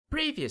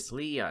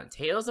Previously on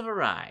Tales of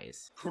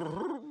Arise.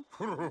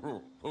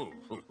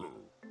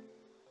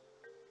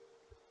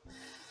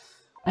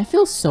 I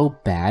feel so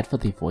bad for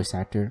the voice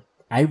actor.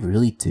 I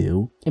really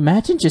do.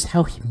 Imagine just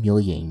how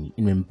humiliating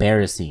and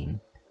embarrassing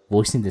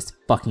voicing this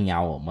fucking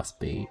owl must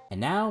be. And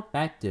now,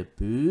 back to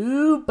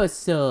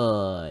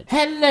Boobasud.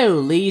 Hello,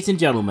 ladies and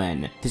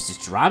gentlemen. This is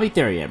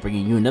Jarabi30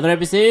 bringing you another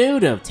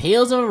episode of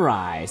Tales of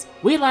Arise.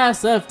 We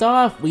last left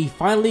off, we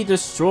finally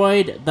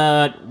destroyed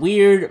the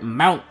weird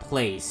mount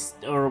place.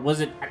 Or was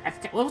it, I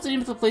forgot, what was the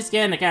name of the place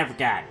again? I kinda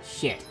forgot.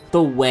 Shit.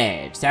 The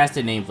Wedge, that's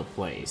the name of the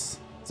place.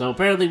 So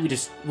apparently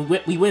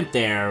we went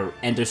there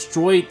and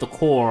destroyed the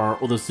core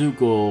or the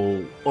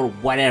Zugo or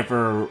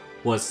whatever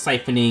was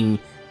siphoning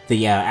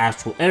the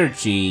astral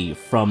energy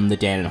from the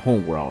Dahnan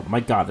homeworld.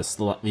 My god, this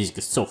music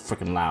is so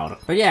freaking loud.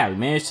 But yeah, we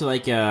managed to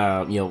like,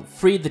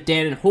 free the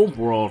Dahnan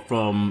homeworld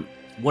from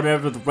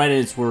whatever the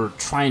Renans were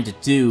trying to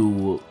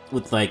do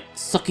with like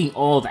sucking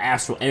all the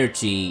astral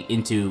energy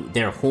into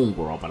their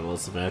homeworld by the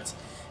looks of it.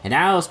 And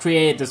now it's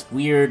created this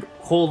weird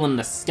hole in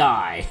the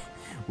sky,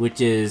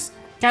 which is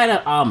kind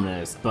of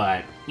ominous,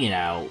 but you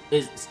know,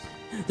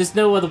 there's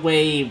no other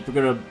way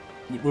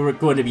we're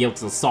going to be able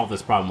to solve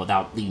this problem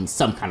without leaving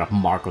some kind of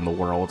mark on the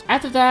world.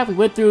 After that, we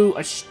went through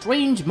a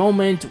strange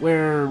moment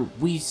where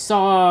we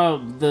saw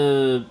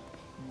the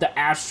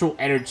astral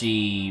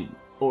energy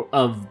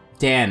of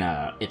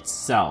Dahna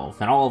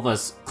itself, and all of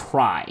us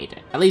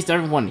cried. At least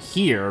everyone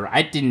here.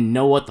 I didn't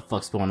know what the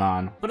fuck's going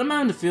on. But I'm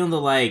having the feeling that,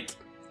 like,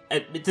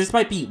 this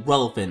might be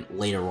relevant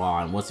later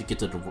on once we get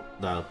to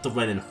the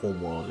Renan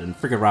homeworld and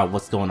figure out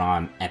what's going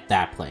on at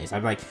that place.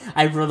 I'm like,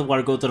 I really want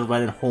to go to the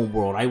Renan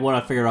homeworld. I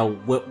want to figure out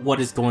what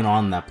is going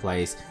on in that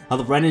place. Are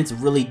the Renans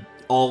really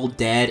all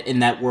dead in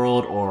that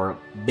world, or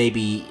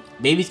maybe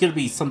it's gonna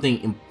be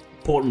something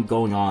important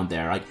going on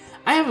there? Like,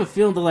 I have a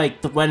feeling that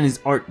like the Renans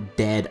aren't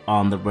dead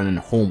on the Renan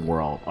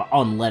homeworld or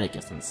on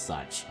Leticus and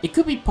such. It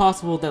could be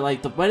possible that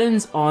like the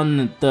Renans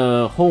on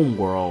the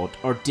homeworld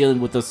are dealing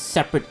with a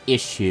separate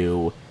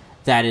issue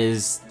that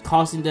is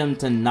causing them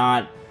to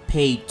not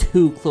pay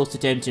too close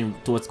attention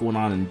to what's going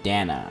on in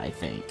Dahna, I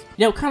think.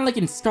 You know, kind of like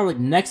in Scarlet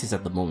Nexus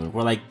at the moment,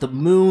 where like the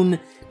moon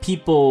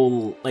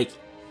people like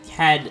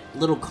had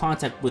little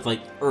contact with like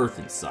Earth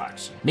and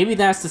such. Maybe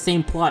that's the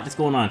same plot that's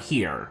going on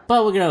here,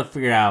 but we're gonna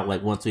figure it out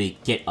like once we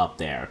get up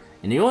there.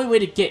 And the only way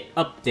to get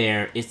up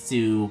there is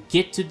to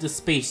get to the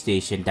space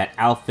station that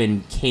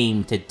Alphen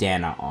came to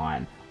Dahna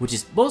on, which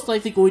is most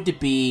likely going to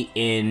be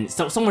in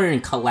somewhere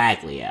in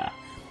Calaglia.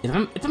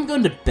 If I'm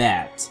going to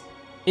bet,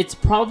 it's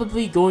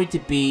probably going to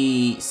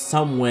be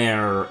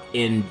somewhere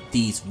in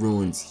these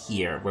ruins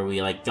here, where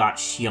we like got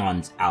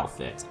Shionne's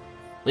outfit.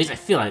 At least I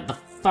feel like the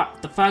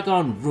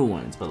Fagon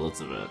ruins, by the looks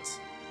of it.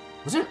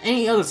 Was there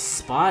any other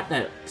spot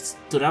that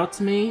stood out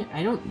to me?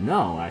 I don't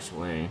know,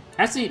 actually.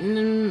 Actually,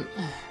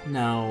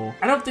 no.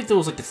 I don't think there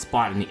was like a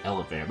spot in the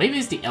elevator. Maybe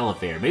it's the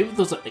elevator. Maybe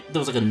there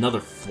was like another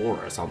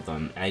floor or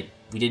something.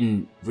 We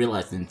didn't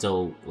realize it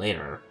until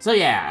later. So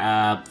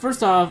yeah,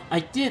 first off, I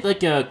did like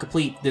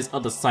complete this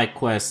other side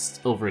quest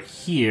over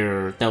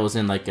here that was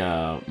in like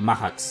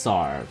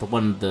Mahaksar, the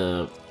one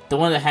that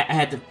I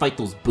had to fight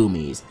those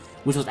boomies,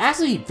 which was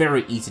actually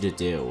very easy to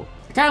do.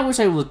 I kind of wish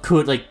I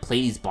could like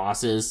play these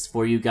bosses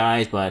for you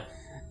guys, but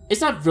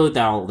it's not really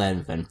that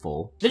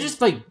eventful. They're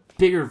just like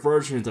bigger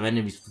versions of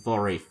enemies we've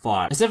already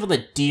fought, except for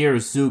the Deer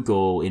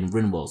Zugo in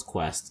Rinwell's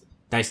quest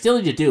that I still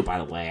need to do, by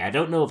the way. I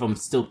don't know if I'm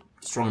still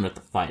strong enough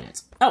to fight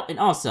it. Oh, and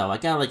also, I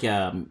gotta like,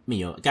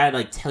 gotta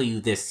like tell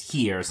you this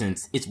here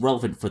since it's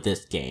relevant for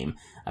this game.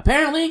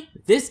 Apparently,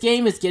 this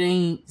game is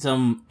getting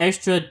some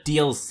extra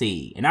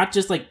DLC, and not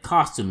just like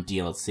costume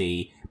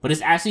DLC, but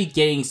it's actually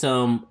getting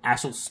some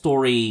actual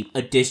story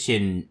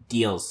edition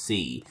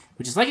DLC,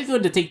 which is likely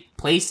going to take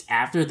place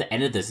after the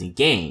end of this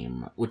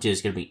game, which is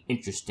going to be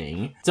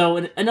interesting. So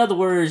in other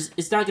words,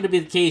 it's not going to be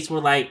the case where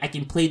like I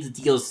can play the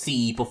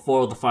DLC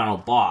before the final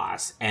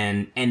boss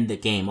and end the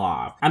game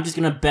off. I'm just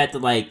going to bet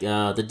that like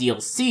the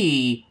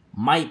DLC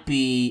might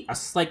be a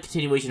slight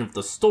continuation of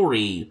the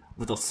story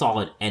with a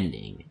solid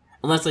ending.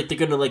 Unless like they're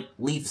going to like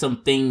leave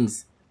some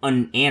things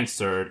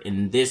unanswered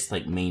in this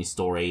like main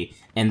story,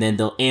 and then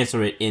they'll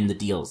answer it in the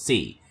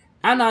DLC.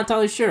 I'm not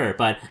entirely sure,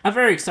 but I'm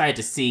very excited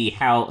to see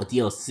how a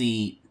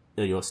DLC,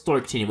 story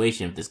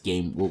continuation of this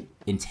game will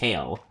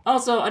entail.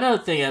 Also, another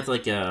thing I'd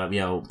like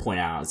point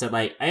out is that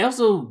like I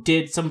also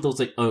did some of those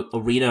like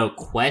arena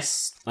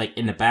quests like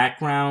in the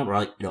background or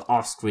like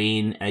off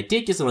screen, and I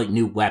did get some like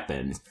new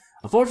weapons.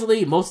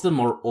 Unfortunately, most of them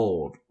are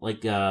old.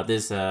 Like hold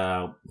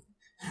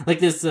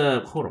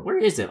on, where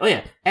is it? Oh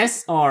yeah,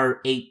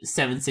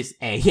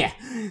 SR876A, yeah.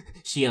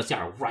 Shionne's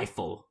got a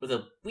rifle with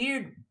a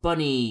weird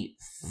bunny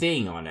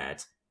thing on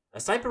it. A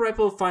sniper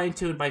rifle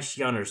fine-tuned by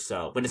Shionne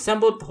herself. When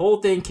assembled, the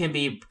whole thing can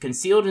be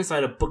concealed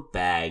inside a book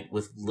bag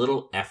with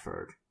little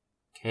effort.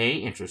 Okay,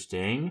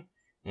 interesting.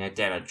 And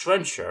then a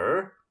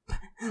trencher.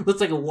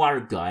 Looks like a water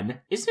gun.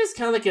 Isn't this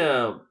kind of like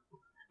a...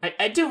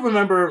 I do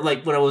remember,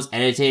 like, when I was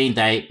editing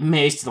that I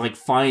managed to, like,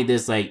 find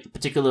this, like,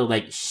 particular,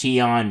 like,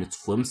 Shionne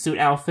swimsuit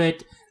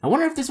outfit. I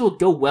wonder if this will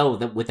go well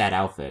with that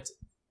outfit.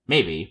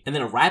 Maybe. And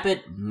then a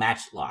rabbit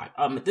matchlock.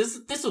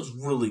 This looks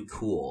really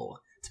cool,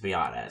 to be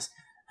honest.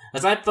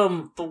 Aside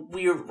from the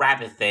weird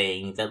rabbit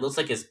thing that looks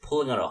like it's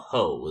pulling out a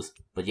hose,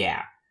 but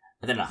yeah.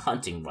 And then a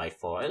hunting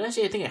rifle. And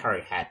actually, I think I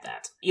already had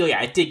that. Oh yeah,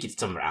 I did get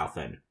some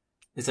Alphen.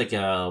 It's like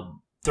a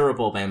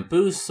durable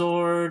bamboo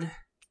sword,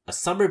 a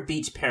summer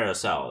beach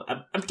parasol.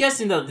 I'm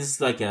guessing that this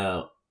is like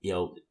a,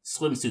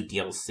 swimsuit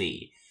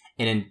DLC.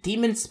 And then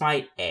Demon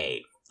Smite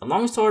A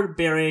long sword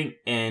bearing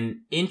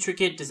an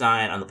intricate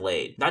design on the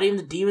blade. Not even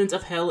the demons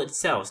of hell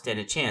itself stand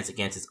a chance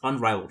against its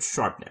unrivaled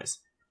sharpness.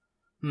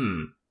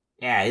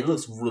 Yeah, it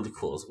looks really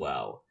cool as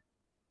well.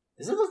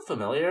 Does it look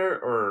familiar,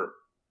 or...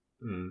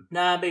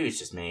 Nah, maybe it's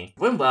just me.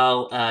 Went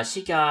well.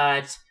 She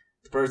got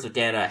the Birds of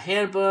Dahna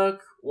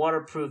handbook,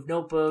 waterproof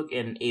notebook,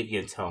 and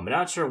avian tome. I'm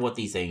not sure what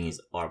these things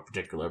are in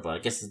particular, but I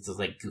guess it's just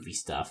like goofy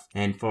stuff.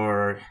 And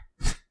for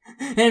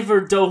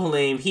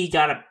Dohalim, he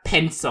got a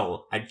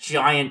pencil. A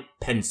giant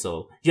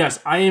pencil. Yes,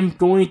 I am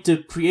going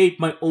to create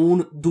my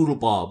own Doodle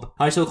Bob.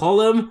 I shall call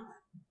him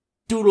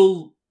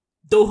Doodle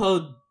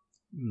Doodle?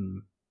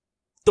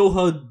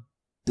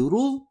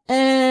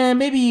 And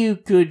maybe you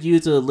could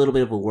use a little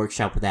bit of a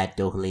workshop with that,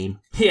 Dohalim.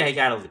 Yeah, I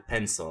got a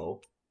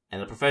pencil,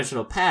 and a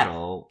professional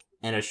paddle,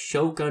 and a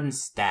shogun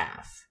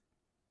staff.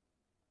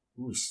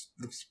 Ooh,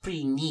 looks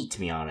pretty neat, to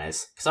be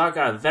honest. Kasara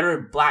got a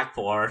veteran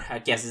blackboard. I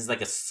guess it's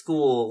like a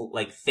school,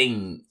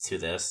 thing to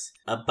this.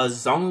 A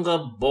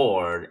bazonga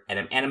board, and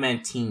an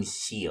adamantine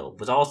shield,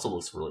 which also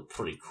looks really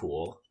pretty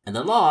cool. And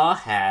the law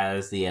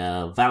has the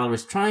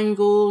valorous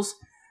triangles,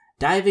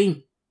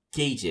 diving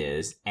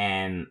gauges,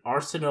 and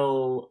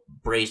arsenal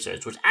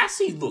bracers, which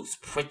actually looks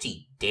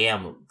pretty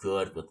damn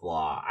good with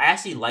law. I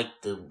actually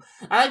like the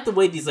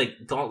way these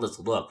gauntlets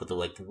look with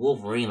the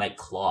Wolverine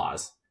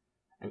claws.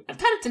 I'm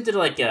kind of tempted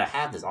to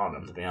have this on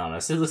them, to be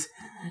honest. It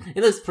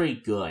looks pretty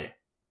good,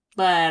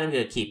 but I'm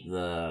gonna keep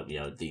the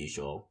the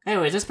usual.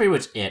 Anyways, that's pretty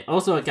much it.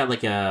 Also, I got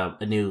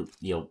a new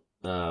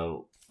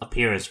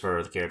appearance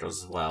for the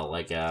characters as well.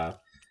 I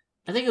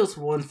think it was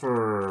one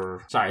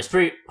for... Sorry, it's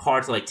pretty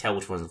hard to, tell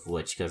which one's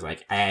which, because, I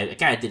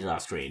kind of did it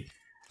off screen.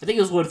 I think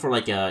it was one for,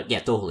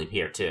 Dohalim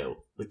here, too,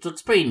 which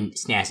looks pretty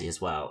snazzy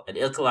as well. And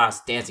Ilkala's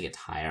dancing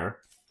attire.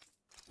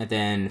 And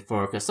then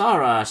for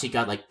Kasara, she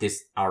got,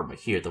 this armor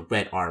here, the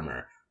red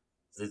armor.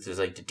 This is,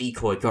 the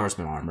decoy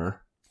guardsman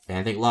armor. And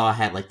I think Law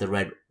had, the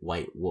red,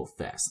 white wolf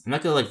vest. I'm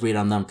not gonna, read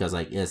on them, because,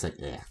 it's,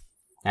 eh.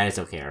 I just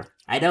don't care.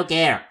 I don't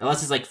care!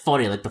 Unless it's,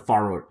 funny, the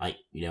far,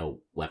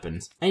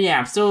 weapons. And yeah,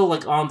 I'm still,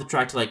 on the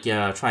track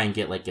to, try and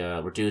get,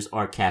 reduced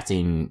art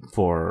casting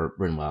for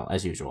Rinwell,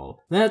 as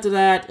usual. Then after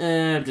that,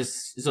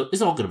 so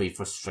it's all gonna be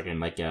for freaking,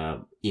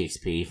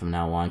 EXP from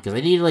now on, because I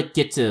need to,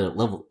 get to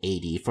level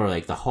 80 for,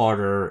 the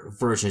harder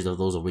versions of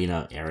those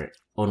arena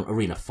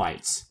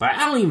fights. But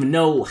I don't even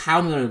know how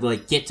I'm gonna,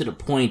 get to the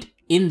point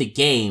in the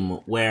game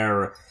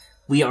where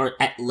we are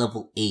at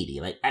level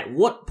 80. At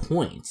what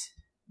point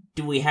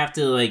do we have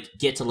to,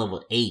 get to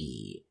level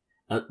 80?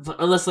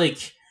 Unless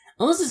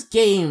this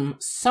game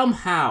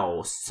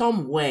somehow,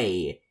 some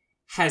way,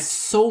 has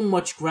so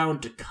much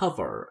ground to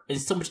cover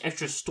and so much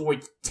extra story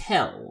to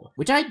tell.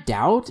 Which I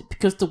doubt,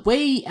 because the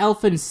way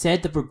Alphen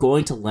said that we're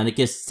going to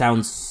Lenicus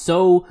sounds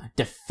so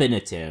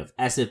definitive,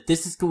 as if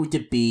this is going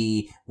to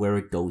be where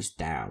it goes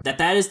down.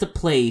 That is the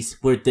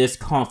place where this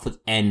conflict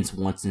ends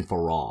once and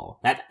for all.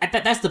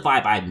 That's the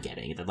vibe I'm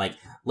getting. That,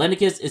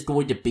 Lenicus is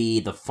going to be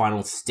the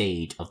final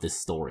stage of this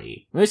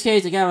story. In which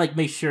case, I gotta,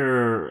 make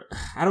sure...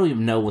 I don't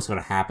even know what's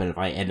gonna happen if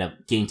I end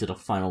up getting to the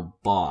final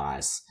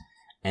boss.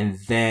 And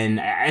then,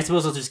 I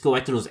suppose I'll just go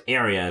back to those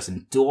areas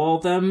and do all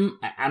of them?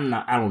 I don't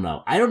know.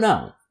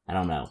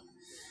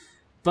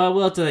 But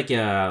we'll have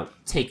to,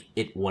 take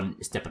it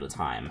one step at a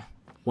time.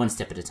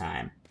 Alright,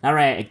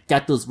 I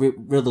got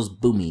rid of those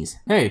boomies.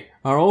 Hey,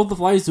 are all the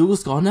flying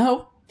Zoogles gone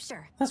now?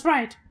 Sure. That's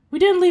right. We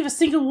didn't leave a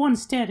single one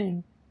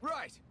standing.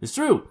 Right. It's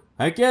true.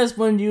 I guess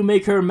when you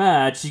make her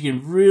mad, she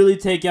can really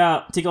take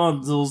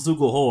on those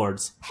Zoogle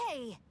hordes.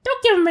 Hey!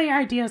 Don't give me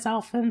ideas,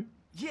 Alphen.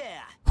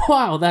 Yeah!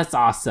 Wow, that's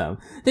awesome.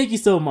 Thank you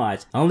so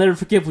much. I'll never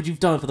forget what you've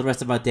done for the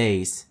rest of my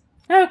days.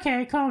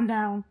 Okay, calm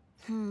down.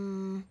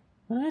 Hmm.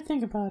 When I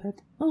think about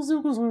it, those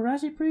Zoogles were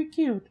actually pretty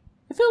cute.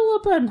 I feel a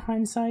little bad in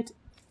hindsight.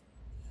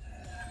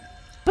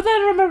 But then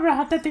I remember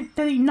how that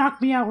they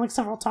knocked me out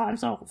several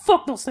times, so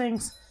fuck those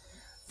things.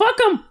 Fuck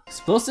them!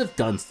 Explosive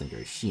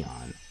Gunslinger,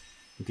 Shionne.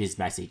 Increases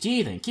max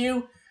AG, thank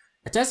you.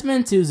 A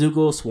testament to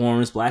Zoogle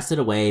swarms blasted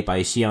away by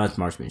Shionne's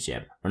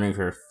marksmanship, earning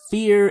her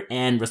fear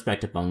and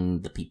respect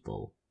among the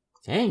people.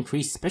 Okay,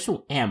 increase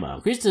special ammo.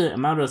 Increase the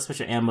amount of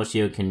special ammo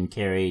Shionne can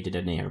carry to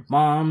detonate her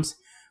bombs.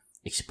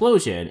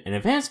 Explosion, an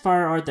advanced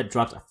fire art that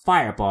drops a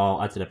fireball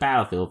onto the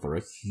battlefield for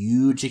a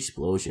huge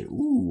explosion.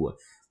 Ooh.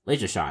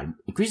 Laser shot.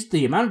 Increases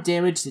the amount of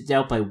damage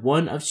dealt by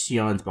one of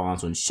Shionne's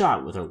bombs when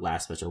shot with her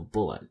last special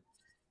bullet.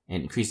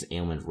 And increase the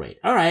ailment rate.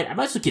 Alright, I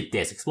might as well get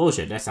this.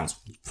 Explosion. That sounds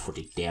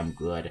pretty damn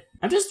good.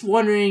 I'm just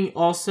wondering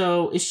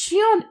also, is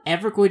Shionne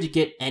ever going to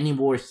get any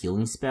more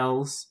healing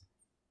spells?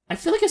 I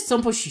feel like at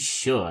some point she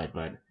should,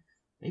 but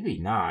maybe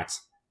not.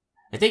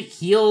 I think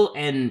heal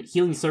and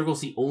healing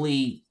circle's the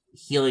only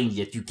healing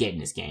that you get in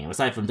this game,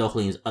 aside from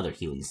Dohlin's other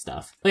healing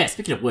stuff. Oh yeah,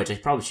 speaking of which, I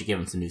probably should give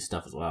him some new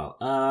stuff as well.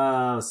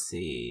 Let's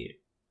see.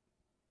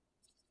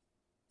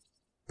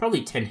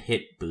 Probably 10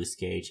 hit boost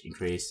gauge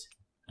increase.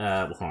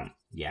 Hold on.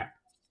 Yeah.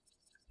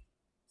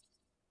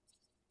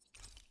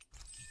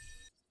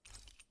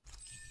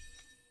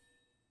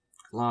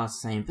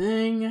 Lost, same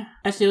thing.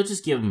 Actually, I'll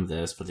just give him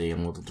this for the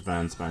unlimited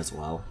defense, might as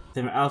well.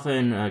 Then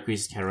Alphen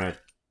increases counter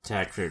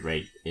attack crit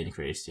rate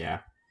increase, yeah.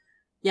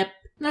 Yep.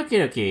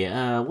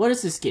 Okay. What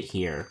does this get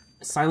here?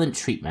 Silent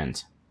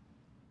treatment.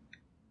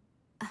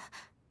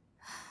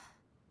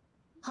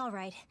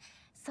 Alright.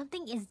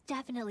 Something is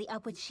definitely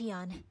up with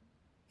Shionne.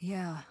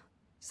 Yeah.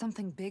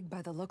 Something big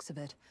by the looks of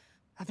it.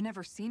 I've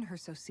never seen her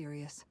so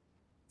serious.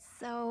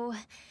 So,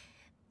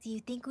 do you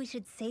think we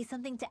should say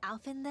something to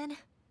Alphen then?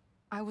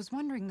 I was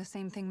wondering the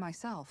same thing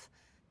myself.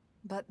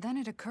 But then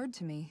it occurred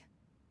to me.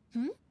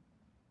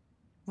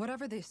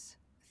 Whatever this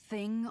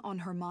thing on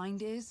her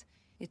mind is,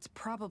 it's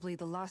probably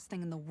the last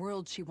thing in the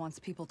world she wants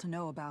people to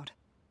know about.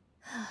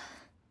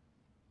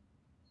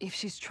 If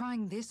she's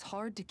trying this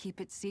hard to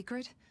keep it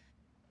secret,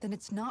 then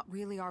it's not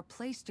really our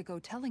place to go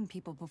telling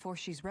people before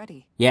she's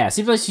ready. Yeah, it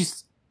seems like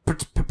she's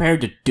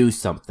prepared to do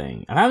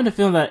something. I'm having a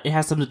feeling that it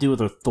has something to do with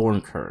her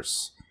thorn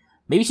curse.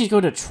 Maybe she's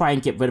going to try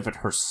and get rid of it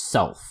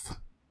herself.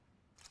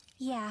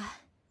 Yeah.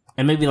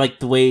 And maybe like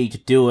the way to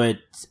do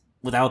it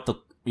without the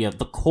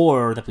the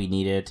core that we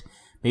needed.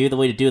 Maybe the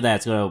way to do that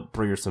is going to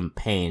bring her some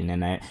pain,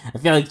 and I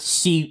feel like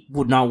she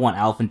would not want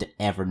Alphen to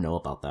ever know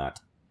about that.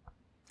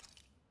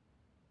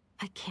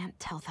 I can't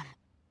tell them.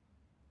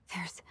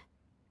 There's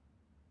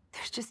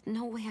just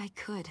no way I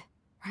could,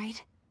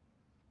 right?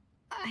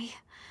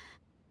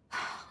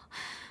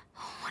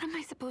 What am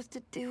I supposed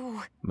to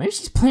do? Maybe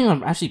she's planning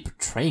on actually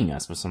betraying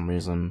us for some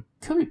reason.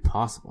 Could be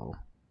possible.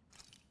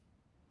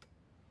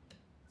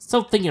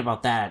 Still thinking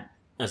about that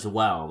as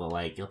well,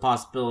 the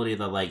possibility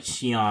that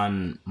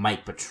Shionne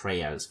might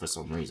betray us for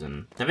some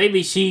reason. That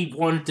maybe she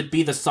wanted to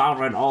be the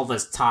sovereign all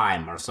this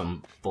time or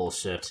some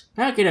bullshit.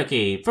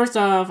 Okay. First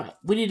off,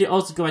 we need to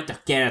also go back to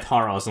Ganeth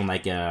Haros and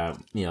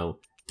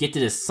get to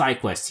this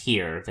side quest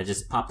here that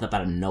just popped up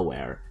out of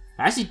nowhere.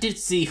 I actually did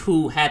see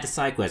who had the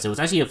side quest. It was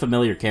actually a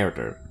familiar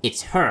character.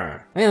 It's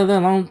her. Hey,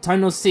 long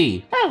time no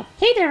see. Oh,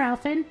 hey there,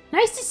 Alphen.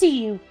 Nice to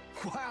see you.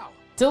 Wow.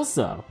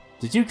 Tilsa,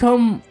 did you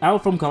come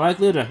out from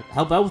Calacula to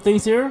help out with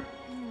things here?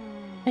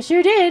 I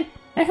sure did.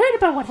 I heard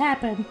about what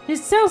happened. It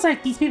sounds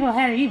like these people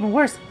had it even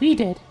worse than we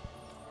did.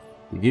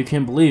 If you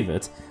can believe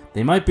it,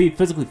 they might be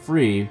physically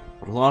free,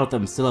 but a lot of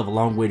them still have a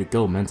long way to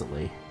go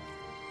mentally.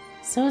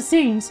 So it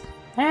seems.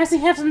 I actually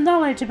have some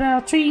knowledge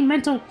about treating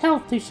mental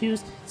health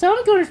issues, so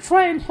I'm going to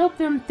try and help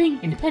them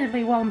think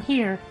independently while I'm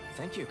here.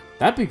 Thank you.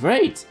 That'd be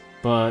great,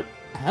 but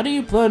how do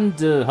you plan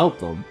to help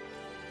them?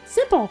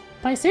 Simple.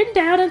 By sitting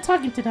down and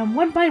talking to them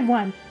one by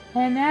one,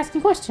 and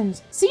asking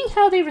questions, seeing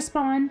how they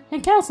respond,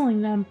 and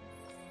counseling them.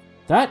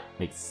 That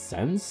makes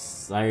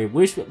sense. I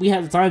wish we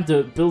had the time to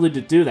ability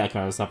to do that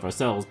kind of stuff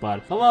ourselves,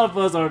 but a lot of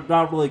us are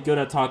not really good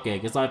at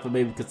talking, aside from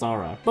maybe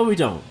Kasara. But we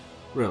don't,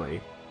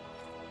 really.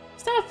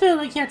 Stop feeling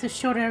like you have to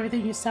shoulder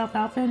everything yourself,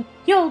 Alphen.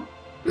 You'll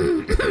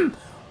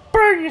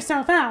burn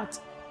yourself out.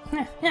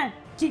 Get it?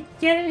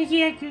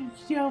 Yeah,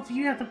 if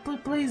you have the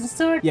blazing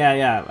sword.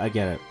 Yeah, I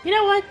get it. You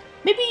know what?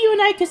 Maybe you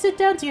and I could sit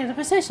down together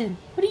for a session.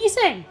 What do you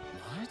say?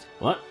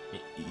 What?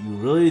 You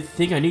really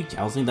think I need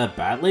counseling that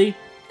badly?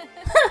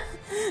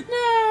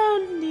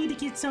 No need to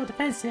get so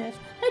defensive.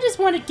 I just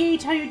want to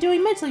gauge how you're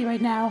doing mentally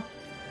right now.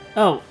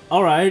 Oh,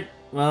 alright.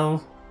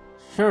 Well,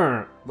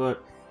 sure,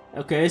 but...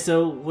 Okay,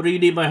 so what do you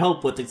need my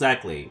help with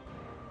exactly?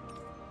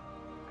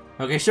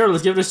 Okay, sure,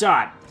 let's give it a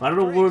shot. I don't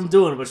know what I'm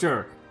doing, but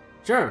sure.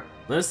 Sure,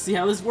 let's see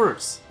how this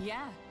works.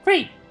 Yeah.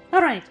 Great.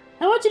 Alright,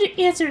 I want you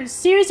to answer a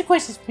series of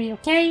questions for me,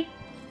 okay?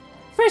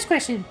 First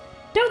question.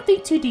 Don't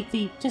think too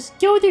deeply, just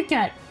go with your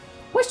gut.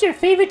 What's your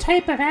favorite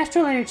type of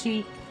astral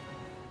energy?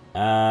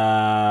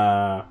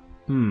 That's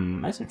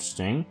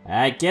interesting.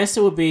 I guess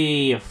it would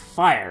be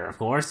fire, of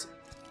course.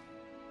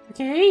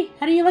 Okay,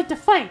 how do you like to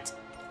fight?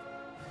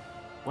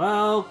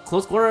 Well,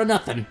 close quarter or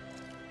nothing.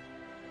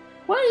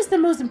 What is the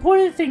most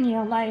important thing in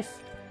your life?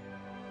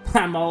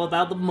 I'm all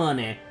about the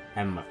money.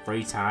 Having my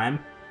free time.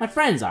 My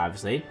friends,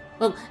 obviously.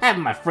 Well,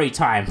 having my free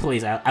time,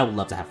 please. I would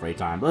love to have free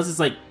time. But this is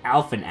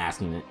Alphen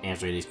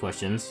answering these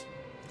questions.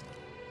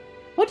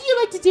 What do you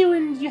like to do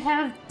when you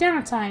have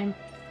downtime?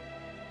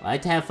 I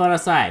like to have fun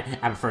outside.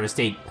 I prefer to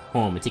stay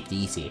home and take it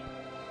easy.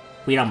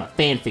 Read all my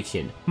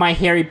fanfiction. My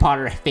Harry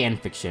Potter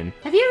fanfiction.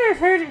 Have you ever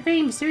heard of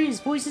any mysterious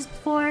voices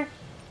before?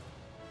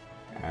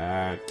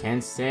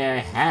 Can't say I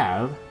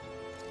have.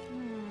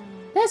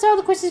 That's all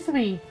the questions for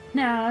me.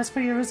 Now, as for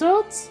your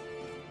results...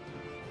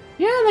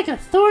 You're like a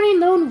thorny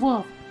lone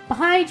wolf.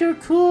 Behind your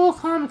cool,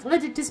 calm, and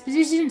collected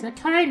disposition is a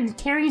kind and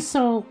caring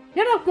soul.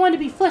 You're not one to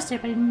be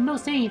flustered by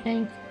most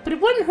anything, but it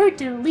wouldn't hurt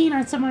to lean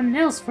on someone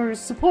else for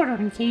support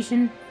on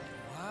occasion.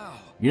 Wow.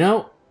 You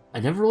know, I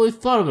never really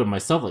thought of it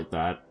myself like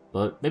that,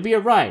 but maybe you're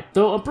right.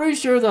 Though I'm pretty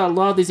sure that a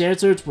lot of these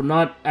answers were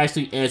not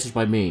actually answers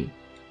by me.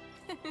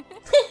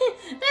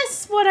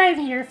 That's what I'm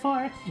here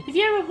for. If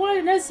you ever want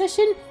another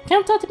session,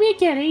 come talk to me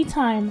again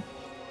anytime.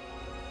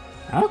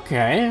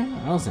 Okay,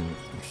 that was an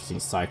interesting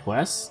side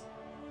quest.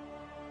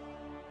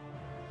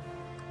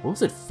 What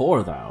was it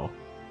for, though?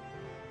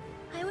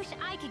 I wish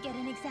I could get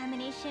an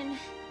examination.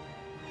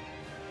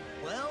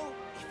 Well,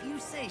 if you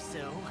say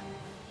so.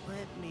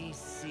 Let me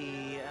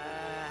see,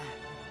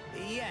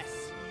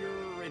 yes,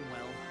 you're in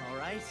well,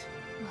 alright?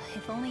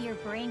 If only your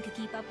brain could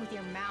keep up with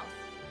your mouth.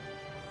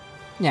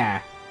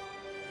 Yeah.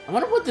 I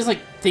wonder what this,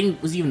 like, thing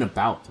was even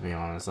about, to be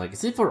honest. Like,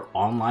 is it for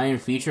online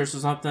features or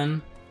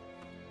something?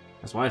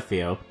 That's what I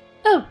feel.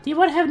 Oh, do you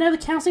want to have another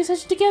counseling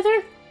session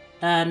together?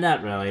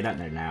 Not really, not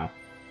right now.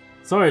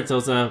 Sorry,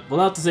 Tilsa, we'll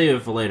have to save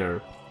it for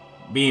later.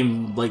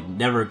 Being, like,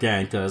 never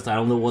again, because I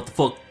don't know what the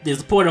fuck is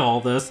the point of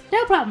all this.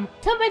 No problem.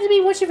 Come back to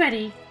me once you're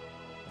ready.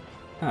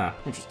 Huh,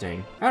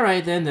 interesting.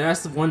 Alright then,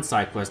 that's the one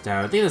side quest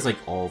down. I think that's like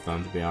all of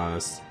them, to be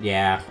honest.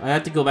 Yeah, I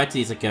have to go back to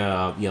these like, you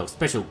know,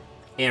 special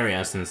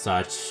areas and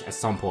such at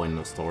some point in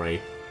the story.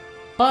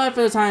 But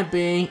for the time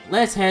being,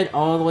 let's head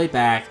all the way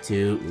back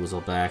to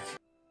Uzelbeck.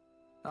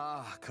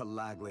 Ah,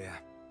 Calaglia.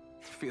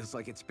 Feels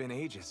like it's been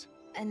ages.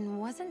 And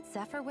wasn't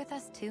Zephyr with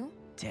us too?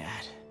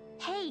 Dad.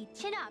 Hey,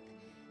 chin up.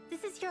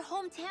 This is your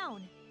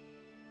hometown.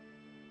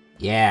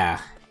 Yeah.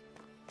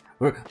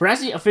 We're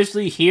actually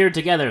officially here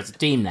together as a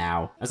team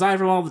now. Aside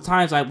from all the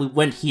times we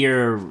went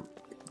here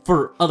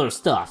for other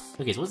stuff.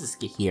 Okay, so what's this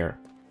get here?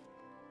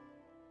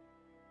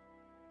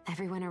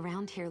 Everyone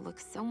around here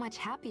looks so much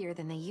happier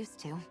than they used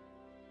to.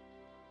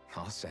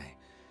 I'll say.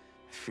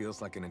 It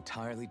feels like an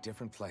entirely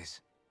different place.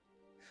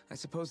 I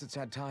suppose it's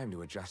had time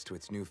to adjust to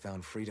its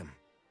newfound freedom.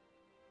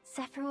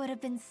 Zephyr would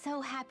have been so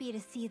happy to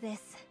see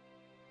this.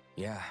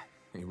 Yeah,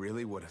 he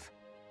really would have.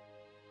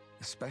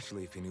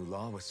 Especially if he knew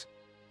Law was...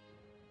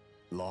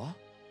 Law?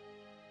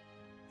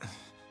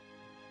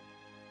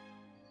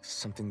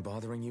 Something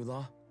bothering you,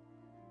 Law?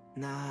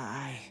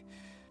 Nah,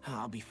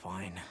 I'll be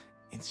fine.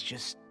 It's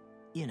just,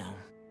 you know.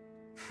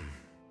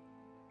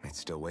 It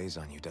still weighs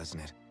on you, doesn't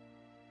it?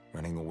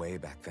 Running away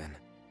back then.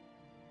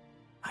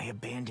 I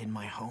abandoned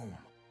my home.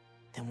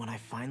 Then when I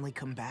finally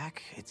come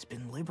back, it's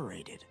been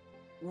liberated.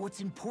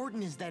 What's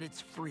important is that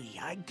it's free.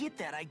 I get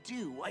that, I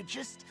do. I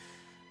just...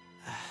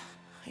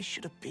 I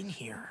should have been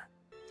here.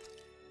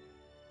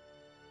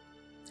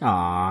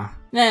 Aww.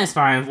 Nah, it's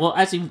fine. Well,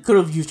 actually, we could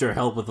have used your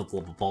help with the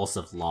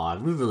Repulsive Law.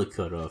 We really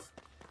could have.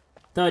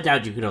 Though I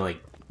doubt you could have,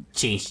 like,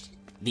 changed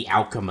the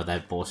outcome of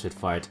that bullshit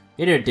fight.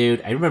 Hey there,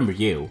 dude. I remember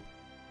you.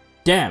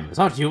 Damn, is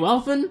that you,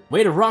 Alphen?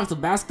 Way to rock the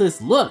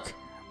maskless look!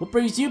 What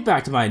brings you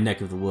back to my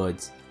neck of the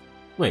woods?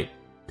 Wait,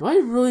 do I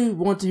really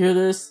want to hear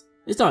this?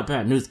 It's not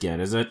bad news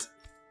again, is it?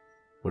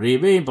 What do you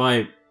mean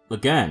by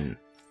again?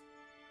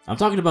 I'm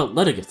talking about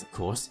Litigus, of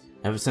course.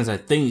 Ever since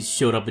that thing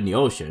showed up in the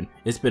ocean,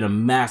 it's been a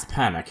mass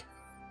panic.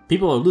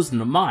 People are losing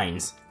their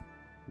minds.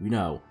 You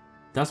know,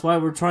 that's why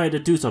we're trying to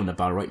do something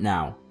about it right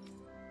now.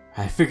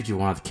 I figured you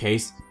wanted the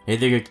case.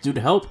 Anything I could do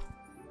to help?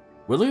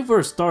 We're looking for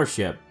a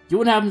starship. You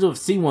wouldn't happen to have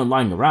seen one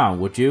lying around,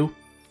 would you?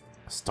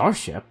 A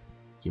starship?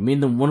 You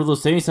mean one of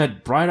those things that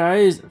had bright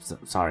eyes?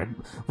 Sorry.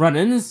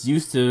 Renans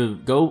used to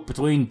go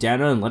between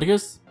Dahna and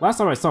Litigus? Last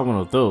time I saw one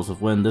of those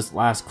was when this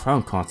last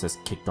crown contest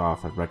kicked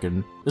off, I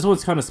reckon. This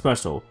one's kinda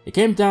special. It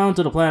came down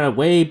to the planet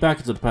way back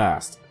into the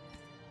past.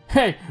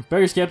 Hey,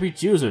 beggars can't be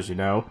choosers, you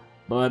know.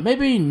 But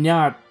maybe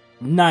not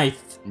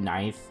Nath, or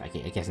maybe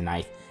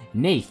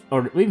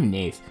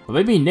Nath. But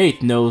maybe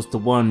Nath knows the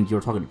one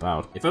you're talking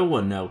about. If I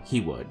wouldn't know, he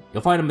would.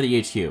 You'll find him at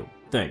the HQ.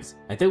 Thanks.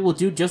 I think we'll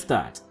do just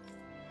that.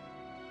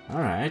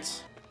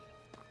 Alright.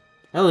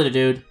 Hello,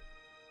 dude.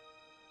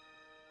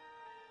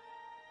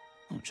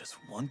 Oh, just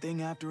one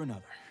thing after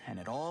another, and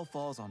it all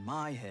falls on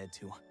my head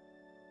to...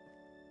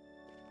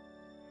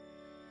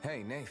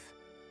 Hey, Nath.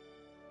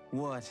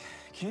 What?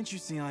 Can't you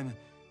see I'm...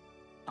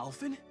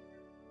 Alphen?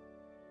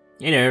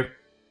 Hey there.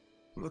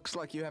 Looks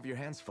like you have your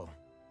hands full.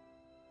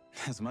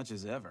 As much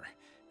as ever.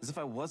 As if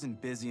I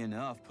wasn't busy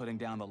enough putting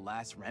down the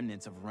last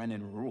remnants of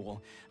Renan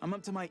rule, I'm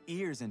up to my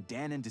ears in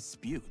Dahnan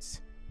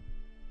disputes.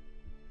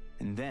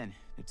 And then,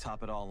 to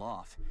top it all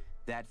off,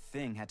 that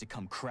thing had to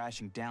come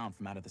crashing down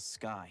from out of the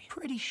sky.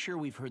 Pretty sure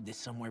we've heard this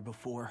somewhere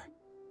before.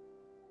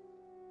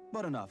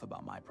 But enough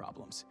about my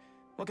problems.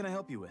 What can I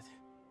help you with?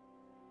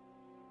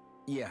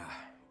 Yeah,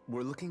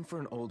 we're looking for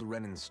an old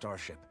Renan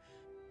starship.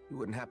 You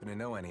wouldn't happen to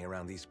know any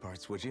around these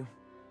parts, would you?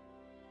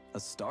 A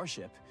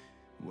starship?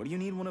 What do you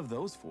need one of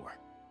those for?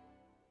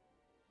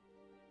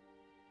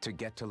 To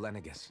get to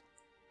Lenigus.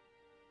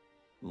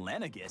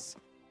 Lenigus?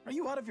 Are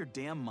you out of your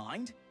damn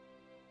mind?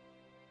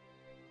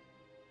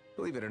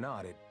 Believe it or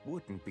not, it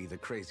wouldn't be the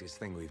craziest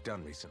thing we've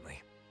done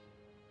recently.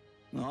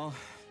 Oh,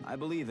 I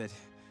believe it.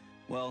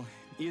 Well,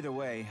 either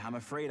way, I'm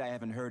afraid I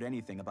haven't heard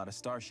anything about a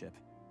starship.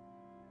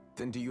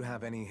 Then do you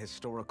have any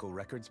historical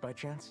records by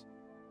chance?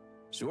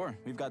 Sure,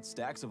 we've got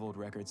stacks of old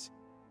records.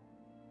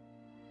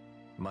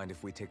 Mind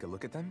if we take a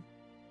look at them?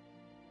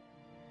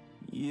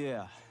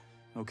 Yeah,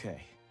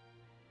 okay.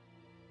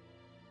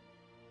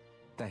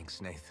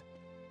 Thanks, Nath.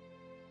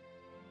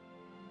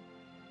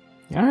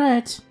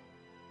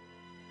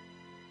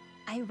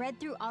 I read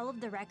through all of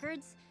the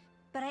records,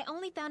 but I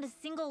only found a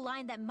single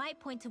line that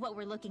might point to what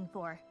we're looking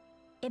for.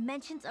 It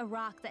mentions a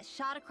rock that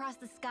shot across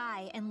the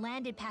sky and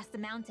landed past the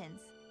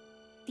mountains.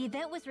 The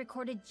event was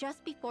recorded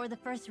just before the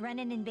first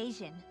Renan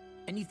invasion.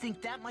 And you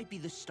think that might be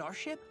the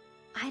starship?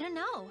 I don't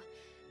know.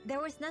 There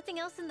was nothing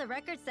else in the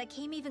records that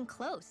came even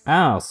close.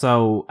 Oh,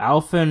 so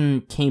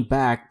Alphen came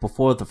back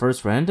before the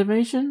first Renan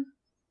invasion?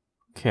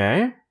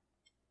 Okay.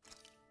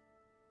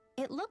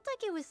 It looked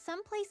like it was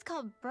someplace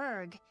called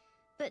Berg,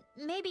 but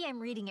maybe I'm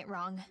reading it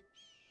wrong.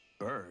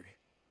 Berg?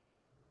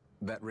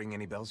 That ring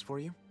any bells for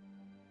you?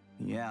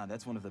 Yeah,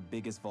 that's one of the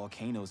biggest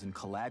volcanoes in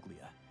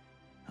Calaglia.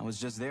 I was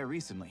just there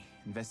recently,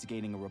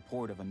 investigating a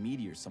report of a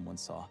meteor someone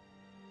saw.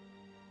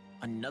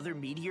 Another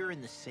meteor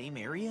in the same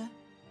area?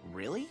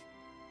 Really?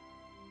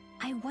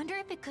 I wonder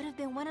if it could have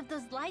been one of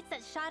those lights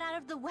that shot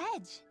out of the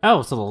wedge.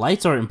 Oh, so the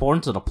lights are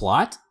important to the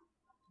plot?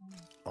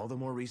 All the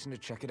more reason to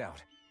check it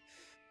out.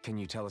 Can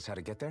you tell us how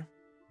to get there?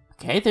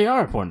 Okay, they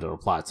are important to the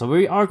plot, so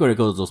we are going to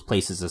go to those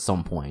places at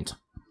some point.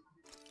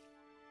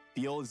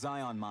 The old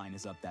Zion mine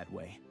is up that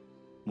way.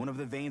 One of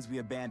the veins we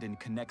abandoned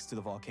connects to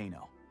the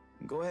volcano.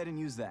 Go ahead and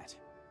use that.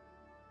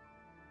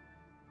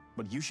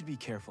 But you should be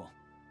careful.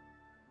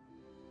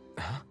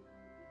 Huh?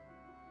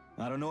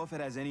 I don't know if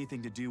it has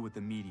anything to do with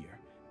the meteor.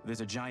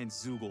 There's a giant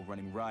Zoogle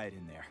running riot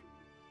in there.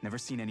 Never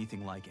seen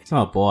anything like it.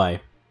 Oh boy.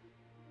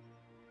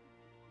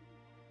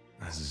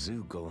 A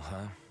Zoogle,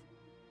 huh?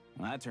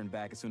 I turned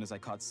back as soon as I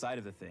caught sight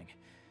of the thing,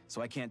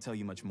 so I can't tell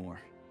you much more.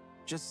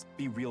 Just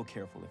be real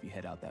careful if you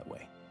head out that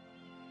way.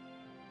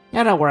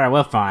 Yeah, don't worry,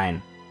 we're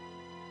fine.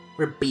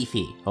 We're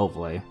beefy,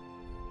 hopefully.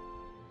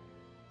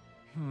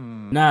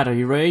 Nat, are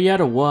you ready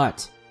yet or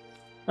what?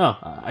 Oh,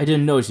 I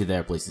didn't notice you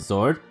there, Blazing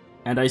Sword.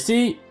 And I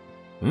see...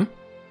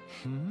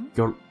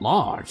 You're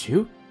Law, aren't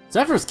you?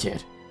 Zephyr's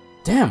kid!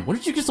 Damn, when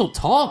did you get so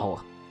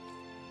tall?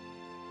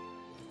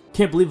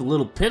 Can't believe a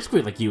little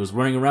pipsqueak like you was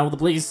running around with the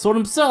Blazing Sword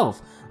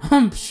himself!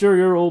 I'm sure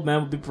your old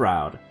man would be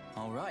proud.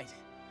 Alright.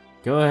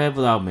 Go ahead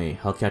without me,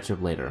 I'll catch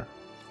up later.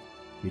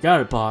 You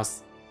got it,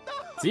 boss.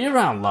 See you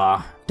around,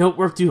 Law. Don't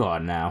work too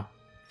hard now.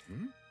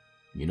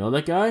 You know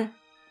that guy?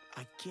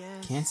 I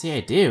guess... Can't say I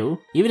do.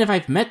 Even if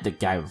I've met the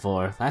guy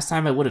before, last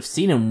time I would have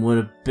seen him would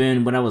have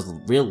been when I was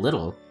real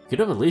little. Could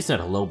have at least said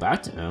hello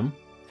back to him.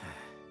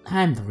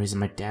 I'm the reason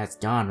my dad's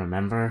gone,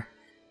 remember?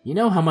 You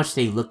know how much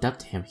they looked up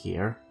to him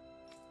here.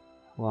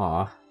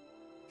 Aw.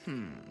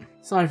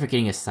 Sorry for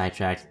getting us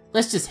sidetracked.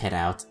 Let's just head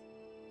out.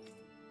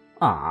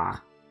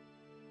 Ah.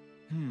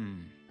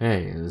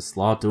 Hey, is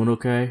Law doing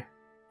okay?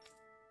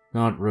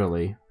 Not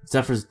really.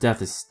 Zephyr's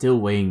death is still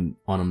weighing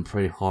on him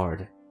pretty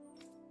hard.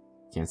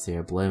 Can't say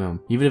I blame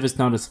him. Even if it's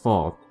not his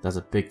fault, that's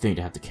a big thing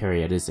to have to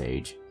carry at his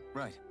age.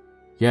 Right.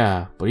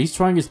 Yeah, but he's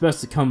trying his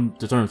best to come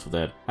to terms with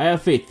it. I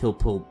have faith he'll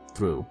pull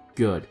through.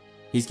 Good.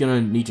 He's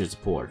gonna need your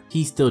support.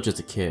 He's still just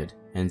a kid,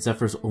 and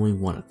Zephyr's only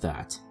one at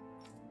that.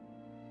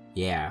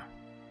 Yeah.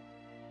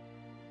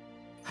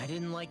 I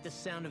didn't like the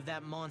sound of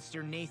that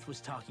monster Nath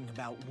was talking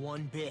about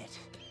one bit.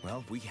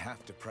 Well, we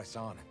have to press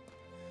on.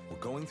 We're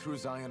going through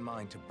Zion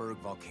Mine to Berg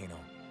Volcano.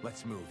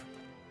 Let's move.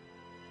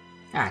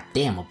 Ah,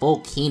 damn, a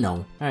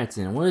volcano. Alright,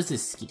 then, what is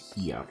this skit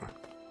here?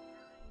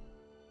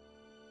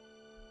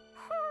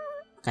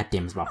 God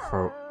damn, it's about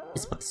her.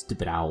 It's about the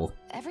stupid owl.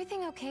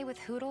 Everything okay with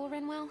Hootle,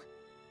 Rinwell?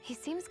 He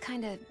seems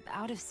kinda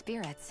out of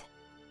spirits.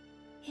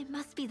 It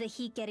must be the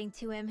heat getting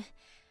to him.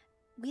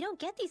 We don't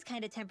get these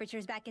kind of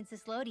temperatures back in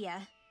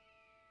Cislodia.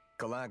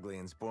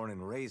 Galaglians born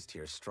and raised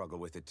here struggle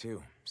with it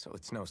too, so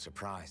it's no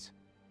surprise.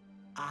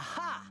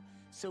 Aha!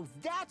 So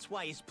that's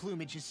why his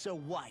plumage is so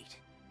white.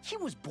 He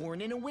was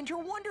born in a winter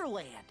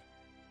wonderland.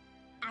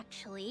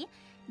 Actually,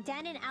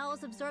 Dahnan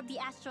owls absorb the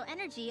astral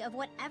energy of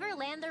whatever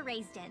land they're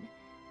raised in.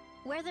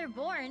 Where they're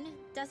born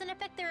doesn't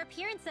affect their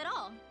appearance at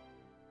all.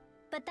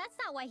 But that's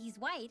not why he's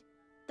white.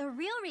 The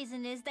real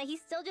reason is that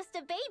he's still just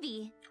a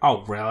baby.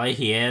 Oh, really?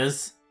 He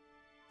is?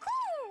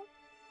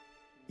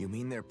 You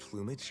mean their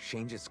plumage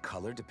changes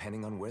color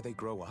depending on where they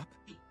grow up?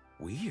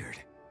 Weird.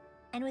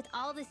 And with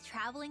all this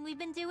traveling we've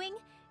been doing,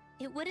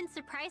 it wouldn't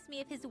surprise me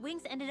if his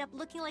wings ended up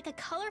looking like a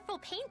colorful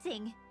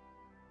painting.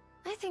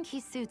 I think he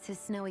suits his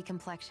snowy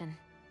complexion.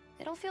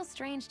 It'll feel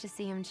strange to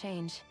see him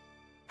change.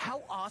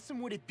 How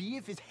awesome would it be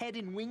if his head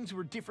and wings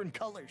were different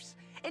colors?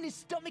 And his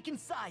stomach and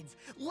sides,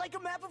 like a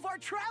map of our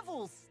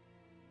travels!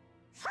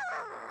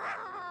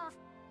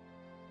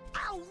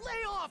 Ow,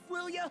 lay off,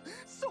 will ya?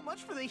 So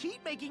much for the heat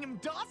making him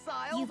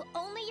docile! You've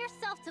only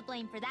yourself to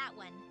blame for that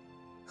one.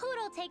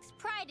 Hootle takes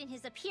pride in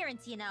his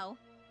appearance, you know.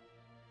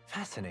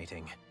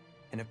 Fascinating.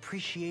 An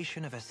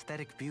appreciation of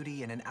aesthetic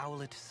beauty in an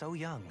owlet so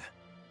young.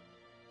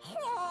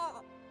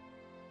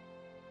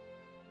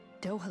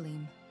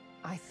 Dohalim,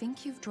 I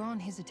think you've drawn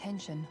his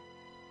attention.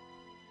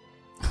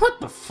 What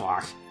the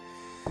fuck?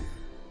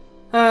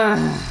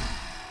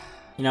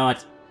 You know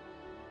what?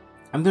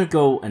 I'm gonna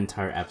go an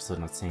entire episode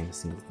not saying a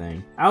single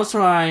thing. I'll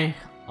try.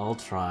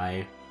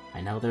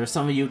 I know there are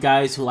some of you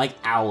guys who like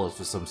owls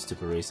for some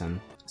stupid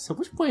reason. So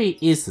which way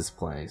is this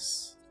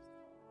place?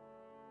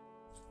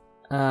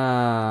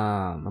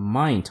 The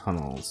mine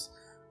tunnels.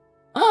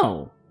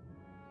 Oh,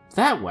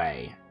 that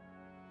way.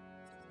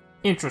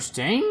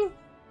 Interesting.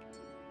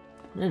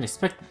 I didn't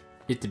expect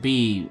it to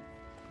be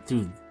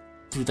through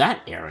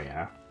that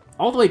area.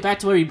 All the way back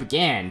to where we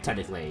began,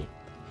 technically.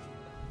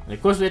 And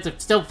of course we have to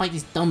still fight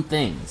these dumb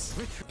things.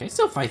 Can I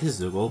still fight this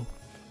Zoogle?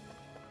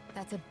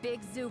 That's a big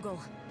Zoogle.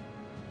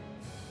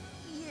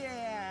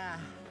 Yeah,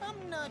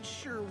 I'm not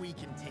sure we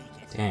can take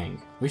it.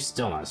 Dang, we're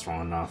still not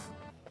strong enough.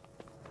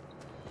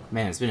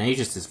 Man, it's been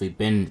ages since we've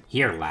been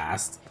here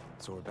last.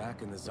 So we're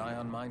back in the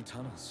Zion Mine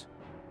tunnels.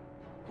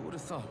 Who would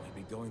have thought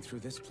we'd be going through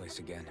this place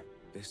again?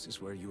 This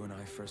is where you and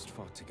I first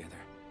fought together.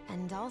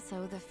 And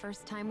also the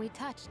first time we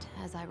touched,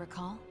 as I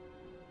recall.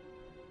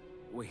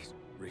 Wait,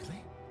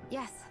 really?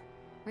 Yes,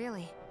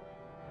 really.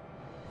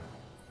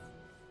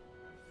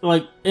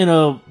 Like, in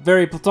a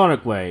very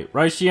platonic way,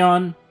 right,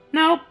 Shionne?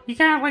 Nope, you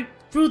kind of like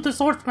threw the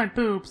sword to my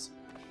boobs.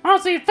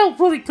 Honestly, it felt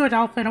really good,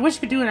 Alphen. I wish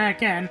I could do that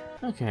again.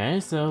 Okay,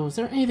 so is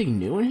there anything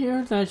new in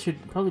here that I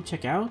should probably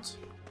check out?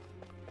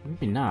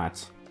 Maybe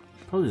not.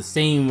 Probably the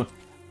same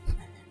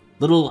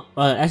little,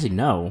 actually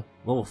no.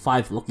 Level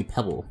 5 Lucky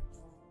Pebble.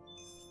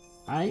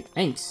 Alright,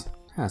 thanks.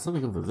 Huh,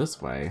 something over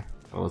this way.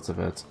 Oh, looks of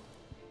it.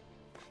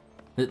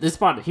 This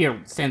spot here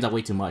stands out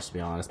way too much, to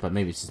be honest, but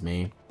maybe it's just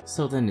me.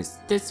 So then it's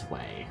this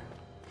way.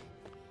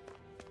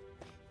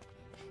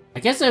 I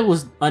guess I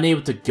was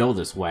unable to go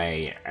this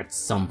way at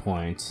some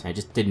point. I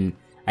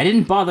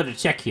didn't bother to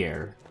check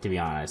here, to be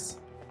honest.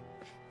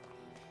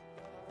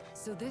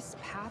 So this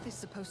path is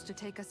supposed to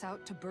take us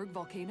out to Berg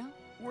Volcano?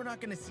 We're not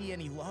gonna see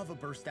any lava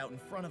burst out in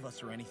front of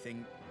us or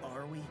anything,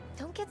 are we?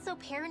 Don't get so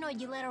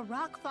paranoid you let a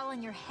rock fall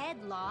on your head,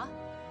 Law.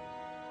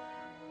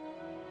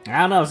 I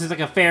don't know, it seems like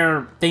a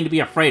fair thing to be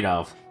afraid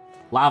of.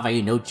 Lava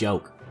ain't no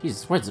joke.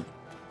 Jesus, where's the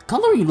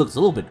coloring looks a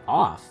little bit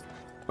off.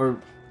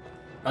 Or,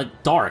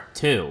 like, dark,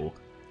 too.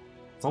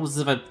 It's almost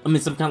as if I'm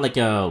in some kind of, like,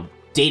 a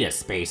data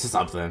space or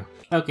something.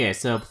 Okay,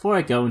 so before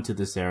I go into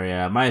this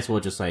area, I might as well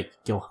just, like,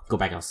 go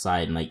back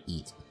outside and, like,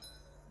 eat.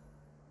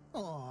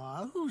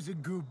 Aw, who's a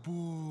good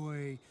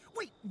boy?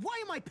 Wait,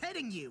 why am I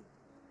petting you?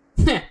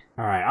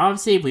 Alright,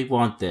 obviously we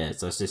want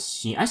this. Let's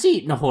just...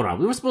 Actually, no, hold on.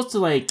 We were supposed to,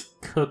 like,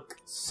 cook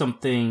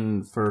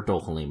something for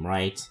Dohalim,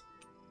 right?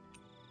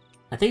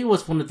 I think it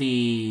was one of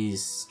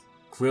these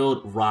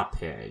grilled raw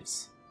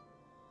pigs.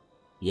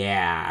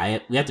 Yeah,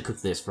 we have to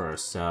cook this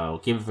first,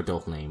 so give it for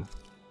Dohalim.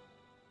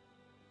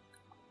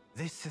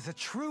 This is a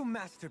true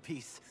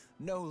masterpiece,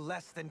 no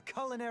less than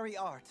culinary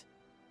art.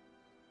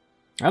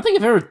 I don't think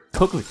I've ever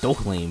cooked with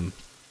Dohalim,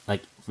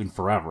 like, in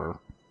forever.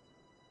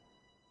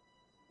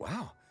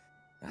 Wow,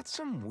 that's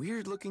some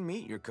weird-looking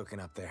meat you're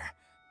cooking up there.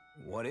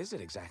 What is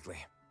it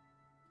exactly?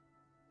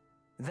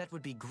 That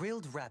would be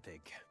grilled rapig.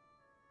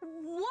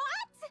 What?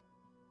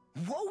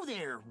 Whoa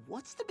there,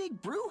 what's the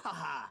big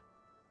brouhaha?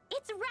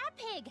 It's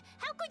Rapig!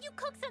 How could you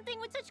cook something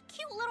with such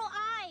cute little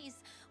eyes?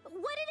 What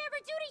did it ever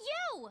do to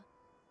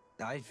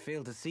you? I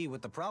fail to see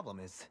what the problem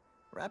is.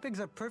 Rapigs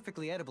are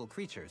perfectly edible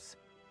creatures.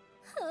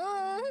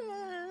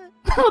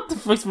 What the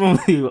fuck's wrong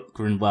with you,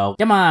 Grinwell?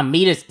 Come on,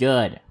 meat is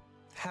good.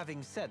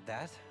 Having said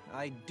that,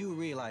 I do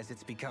realize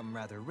it's become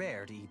rather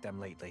rare to eat them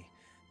lately.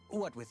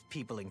 What with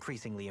people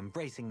increasingly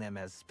embracing them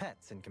as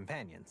pets and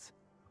companions.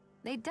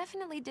 They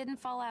definitely didn't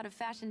fall out of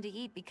fashion to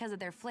eat because of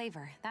their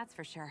flavor, that's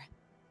for sure.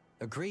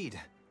 Agreed.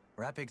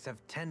 Rapigs have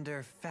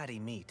tender, fatty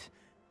meat.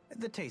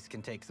 The taste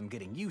can take some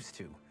getting used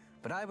to,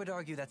 but I would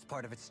argue that's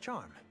part of its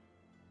charm.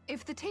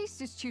 If the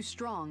taste is too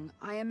strong,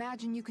 I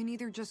imagine you can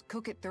either just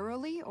cook it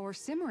thoroughly or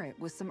simmer it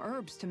with some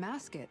herbs to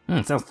mask it.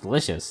 Sounds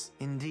delicious.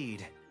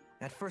 Indeed.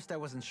 At first I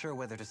wasn't sure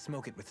whether to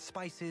smoke it with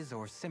spices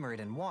or simmer it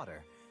in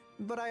water,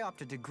 but I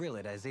opted to grill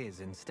it as is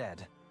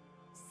instead.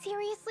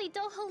 Seriously,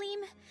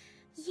 Dohalim?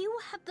 You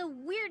have the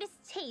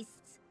weirdest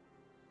tastes.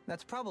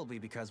 That's probably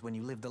because when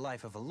you live the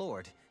life of a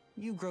lord,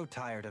 you grow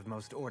tired of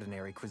most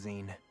ordinary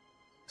cuisine.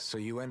 So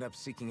you end up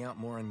seeking out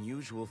more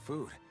unusual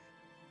food.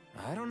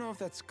 I don't know if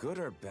that's good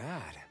or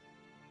bad.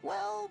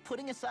 Well,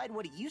 putting aside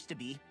what it used to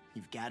be,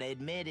 you've gotta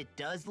admit it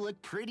does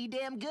look pretty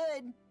damn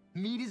good.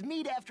 Meat is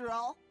meat after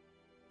all.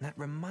 That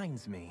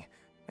reminds me.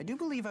 I do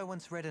believe I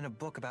once read in a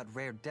book about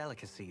rare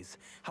delicacies,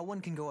 how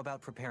one can go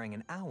about preparing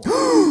an owl.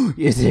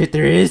 Is it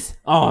there is?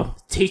 Oh,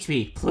 teach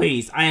me,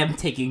 please. I am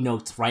taking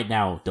notes right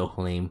now,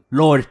 Dohalim.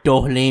 Lord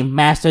Dohalim,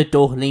 Master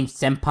Dohalim,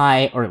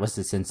 Senpai, or what's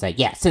the sensei?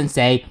 Yeah,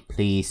 Sensei,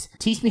 please.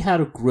 Teach me how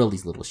to grill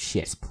these little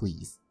shits,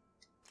 please.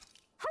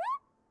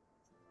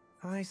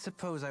 I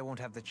suppose I won't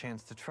have the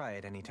chance to try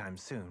it anytime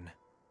soon.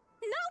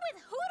 Not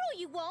with Hoodle,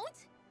 you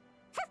won't!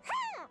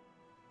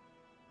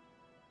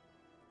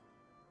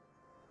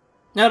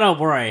 No, don't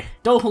worry.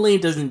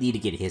 Dohalim doesn't need to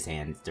get his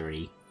hands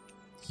dirty.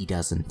 He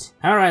doesn't.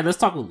 Alright, let's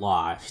talk with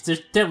Law.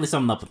 There's definitely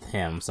something up with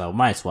him, so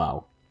might as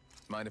well.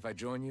 Mind if I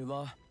join you,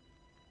 Law?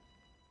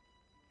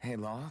 Hey,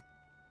 Law.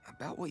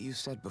 About what you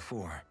said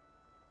before.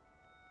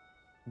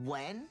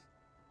 When?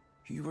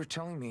 You were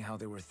telling me how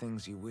there were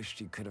things you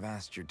wished you could have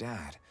asked your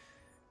dad.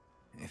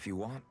 If you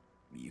want,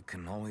 you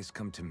can always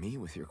come to me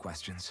with your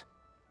questions.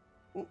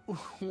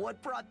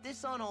 What brought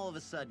this on all of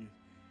a sudden?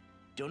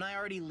 Don't I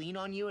already lean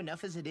on you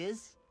enough as it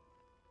is?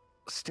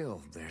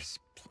 Still, there's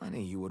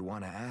plenty you would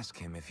want to ask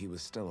him if he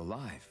was still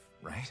alive,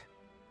 right?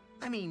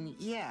 I mean,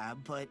 yeah,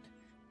 but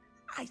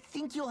I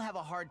think you'll have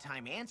a hard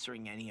time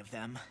answering any of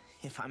them,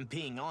 if I'm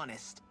being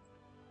honest.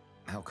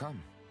 How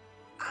come?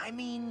 I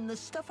mean, the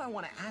stuff I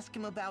want to ask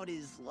him about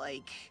is,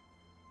 like,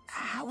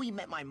 how he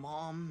met my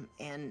mom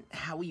and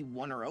how he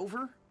won her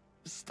over.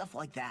 Stuff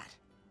like that.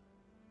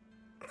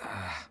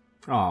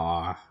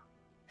 Aww.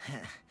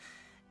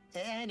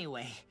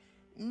 Anyway,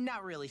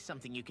 not really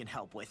something you can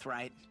help with,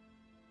 right?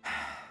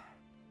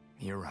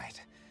 You're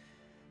right.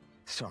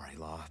 Sorry,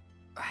 Law.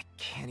 I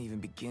can't even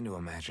begin to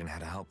imagine how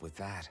to help with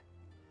that.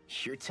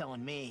 You're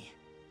telling me.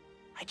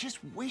 I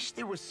just wish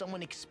there was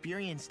someone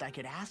experienced I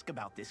could ask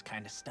about this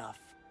kind of stuff.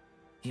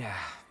 Yeah,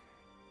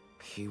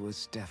 he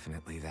was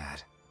definitely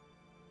that.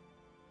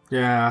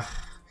 Yeah.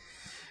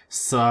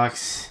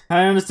 Sucks.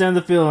 I understand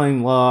the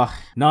feeling, Law.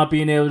 Not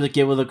being able to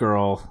get with a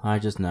girl. I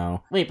just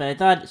know. Wait, but I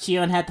thought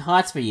Shionne had the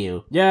hots for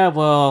you. Yeah,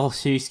 well,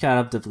 she's kind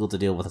of difficult to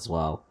deal with as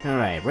well.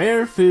 Alright,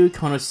 rare food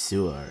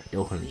connoisseur,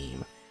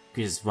 Dahnan.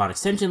 Increases rod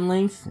extension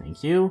length,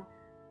 thank you.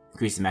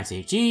 Increases max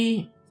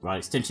HG, rod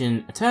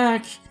extension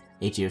attack,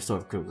 HG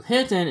restored critical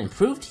hit, and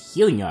improved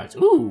healing yards.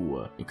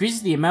 Ooh!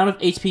 Increases the amount of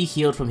HP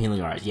healed from healing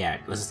yards. Yeah,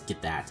 let's just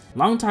get that.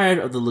 Long tired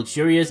of the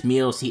luxurious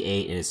meals he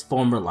ate in his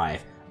former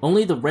life.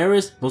 Only the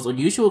rarest, most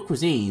unusual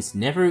cuisines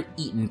never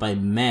eaten by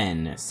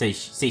men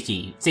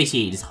satiate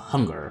his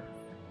hunger.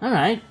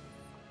 Alright.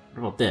 What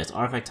about this?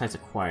 Artifact types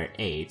acquire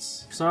 8.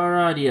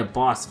 Xara, need a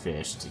boss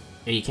fish.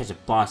 You catch a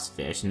boss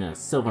fish and a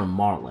silver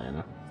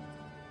marlin.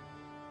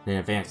 Then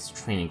advanced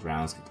training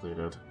grounds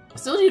completed. I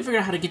still need to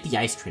figure out how to get the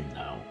ice cream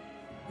though.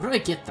 Where do I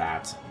get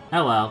that?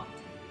 Oh well.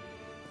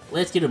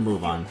 Let's get a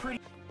move on.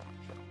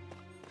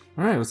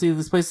 Alright, let's see what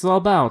this place is all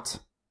about.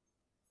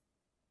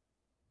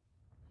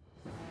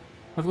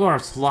 Of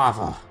course,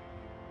 lava.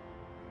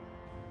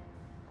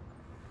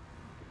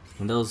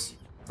 And those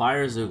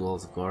fire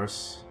zoogles, of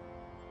course.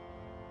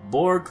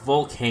 Berg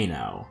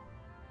Volcano.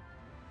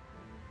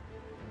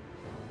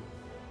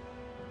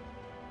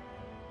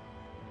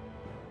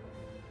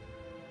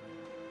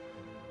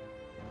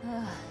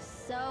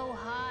 So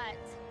hot.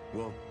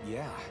 Well,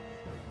 yeah.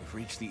 We've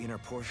reached the inner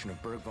portion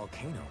of Berg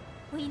Volcano.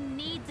 We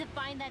need to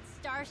find that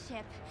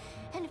starship.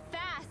 And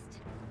fast.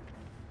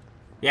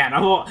 Yeah,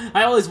 no,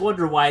 I always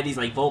wonder why these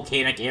like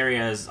volcanic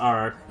areas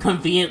are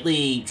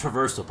conveniently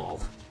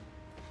traversable.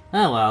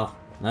 Oh well,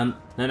 then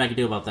I can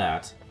do about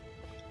that.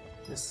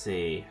 Let's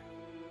see.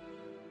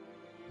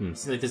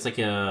 Seems like this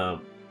area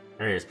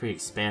is pretty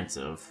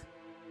expansive.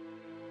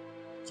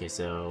 Okay,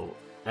 so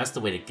that's the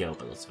way to go,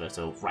 but let's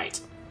so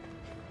right.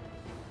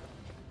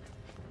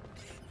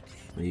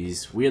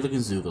 These weird looking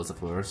zoogles, of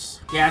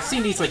course. Yeah, I've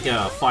seen these like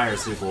fire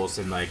zoogles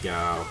in like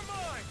that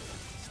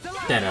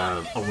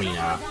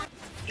arena.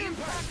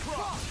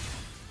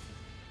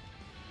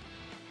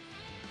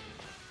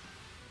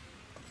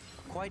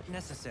 Quite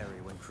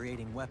necessary when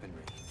creating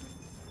weaponry.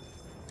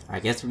 I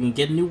guess we can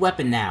get a new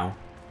weapon now.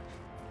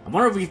 I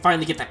wonder if we can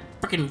finally get that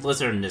freaking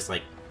lizard in this,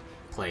 like,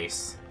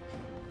 place.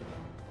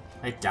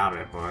 I doubt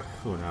it, but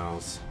who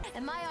knows.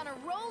 Am I on a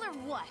roll or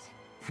what?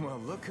 Well,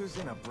 look who's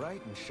in a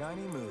bright and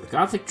shiny mood.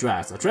 Gothic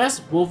dress. A dress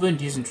woven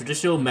using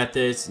traditional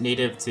methods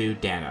native to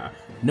Dahna.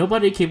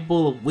 Nobody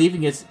capable of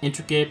weaving its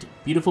intricate,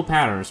 beautiful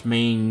patterns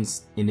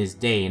remains in this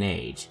day and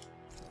age.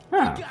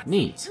 Huh,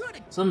 neat.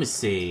 So let me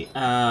see.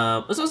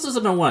 There's also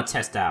something I want to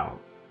test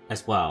out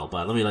as well,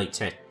 but let me like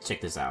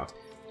check this out.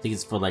 I think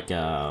it's for like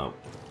yeah,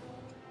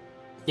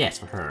 it's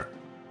for her.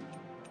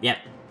 Yep,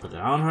 put it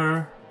on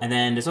her. And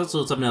then there's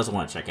also something else I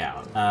want to check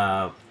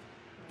out.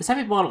 This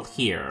heavy bottle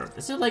here,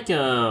 is it like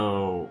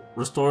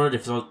restored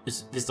if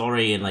it's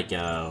already in like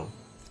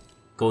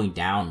going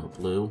down with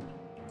blue?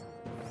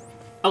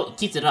 Oh, it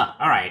keeps it up.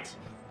 Alright.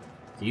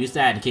 Use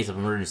that in case of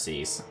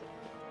emergencies.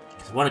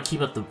 I want to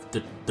keep up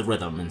the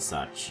rhythm and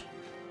such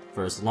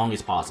for as long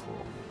as possible.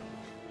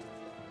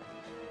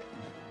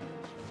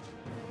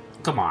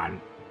 Come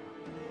on.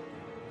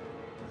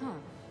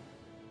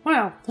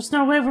 Well, there's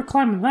no way we're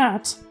climbing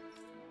that.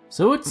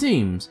 So it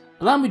seems.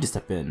 Allow me to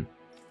step in.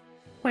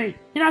 Wait,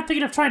 you're not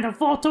thinking of trying to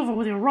vault over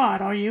with your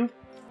rod, are you?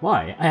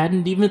 Why? I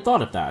hadn't even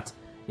thought of that.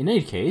 In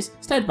any case,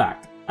 stand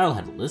back. I'll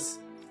handle this.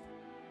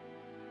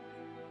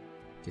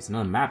 Okay, it's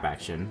another map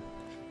action.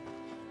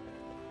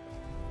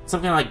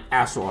 Something like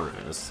Astral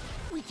Artemis.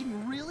 We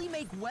can really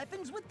make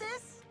weapons with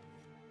this?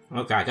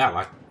 Okay, I got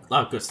a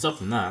lot of good stuff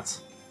from that.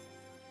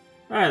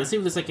 Alright, let's see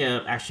what this like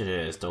action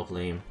is,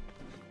 Dahnan.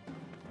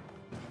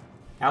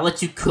 I'll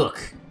let you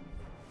cook.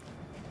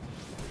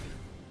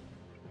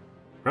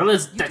 Really,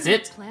 that's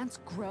it? Plants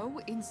grow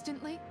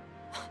instantly?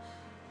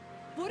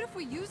 What if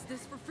we use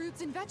this for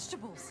fruits and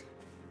vegetables?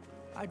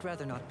 I'd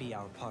rather not be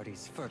our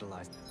party's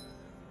fertilizer.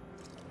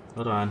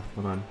 Hold on,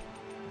 hold on.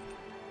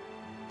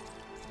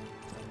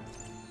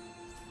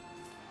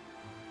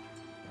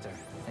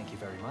 Thank you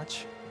very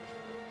much.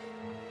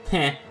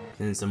 Heh,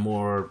 and some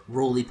more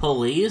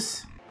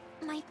roly-polies.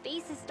 My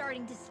face is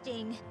starting to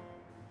sting.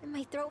 And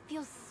my throat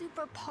feels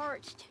super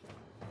parched.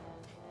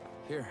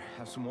 Here,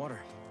 have some water.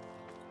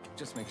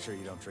 Just make sure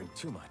you don't drink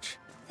too much.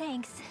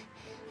 Thanks.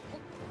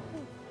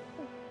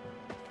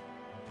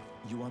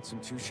 You want some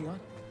too, Shionne?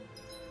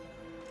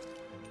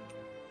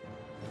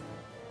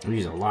 We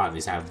use a lot of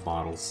these half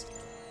bottles.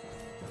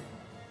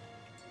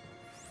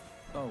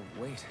 Oh,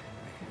 wait.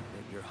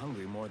 You're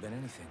hungry more than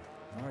anything,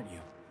 aren't you?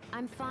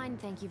 I'm fine,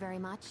 thank you very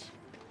much.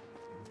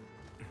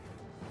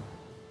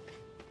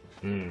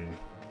 Wonder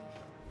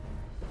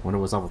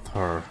what's up with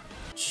her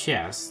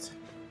chest.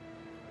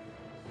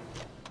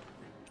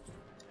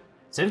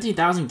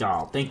 17,000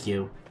 gold, thank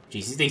you.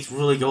 Jeez, these things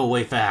really go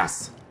away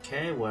fast.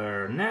 Okay,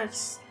 where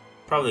next?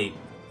 Probably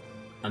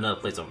another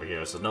place over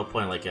here, so no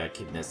point like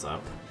keeping this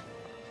up.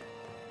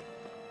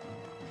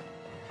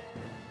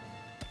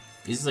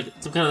 This is like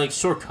some kind of like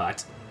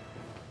shortcut.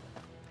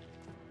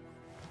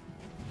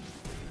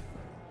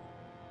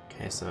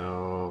 Okay,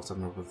 so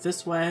something over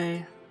this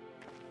way.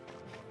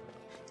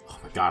 Oh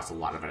my god, it's a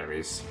lot of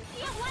enemies.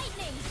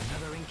 Lightning!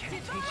 Another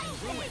incantation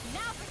ruined.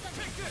 Now for some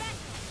respect.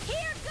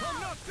 Here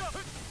goes!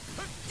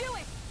 Do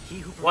it! He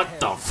who What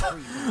the prepares f-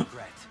 free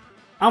regret.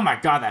 Oh my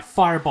god, that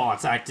fireball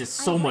attack did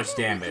so I much wonder if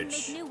we can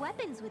damage. make new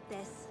weapons with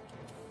this.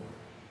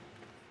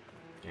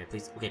 Okay,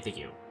 please. Okay, thank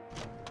you.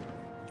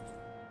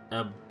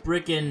 A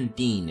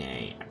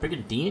brigandine.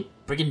 Brigandine.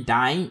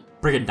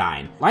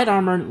 Light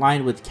armor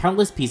lined with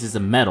countless pieces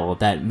of metal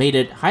that made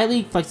it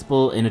highly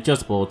flexible and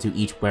adjustable to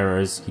each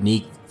wearer's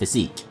unique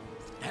physique.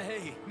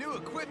 Hey, new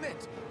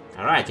equipment!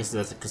 Alright, guess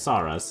that's a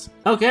Kasara's.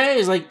 Okay,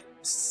 it's like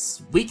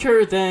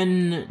weaker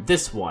than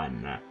this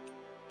one.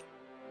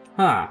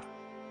 Huh.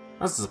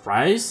 That's a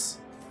surprise.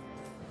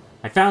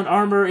 I found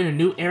armor in a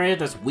new area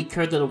that's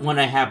weaker than the one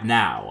I have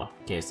now.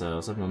 Okay,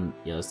 so something on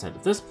the other side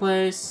of this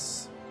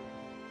place.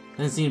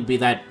 Doesn't seem to be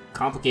that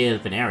complicated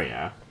of an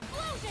area.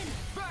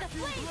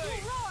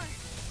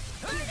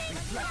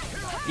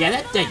 Yeah,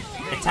 that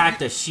attack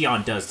that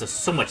Shionne does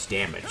so much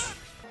damage.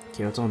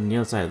 Okay, what's on the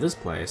other side of this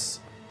place?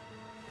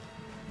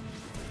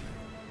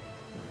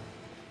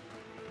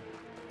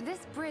 This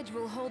bridge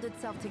will hold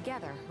itself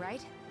together,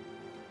 right?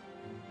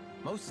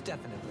 Most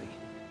definitely.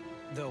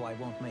 Though I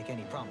won't make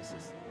any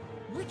promises.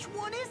 Which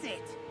one is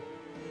it?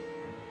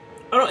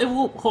 Oh, it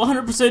will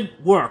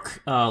 100%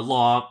 work,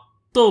 Law.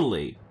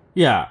 Totally.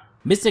 Yeah.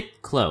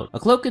 Mystic Cloak. A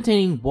cloak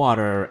containing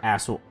water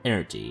astral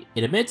energy.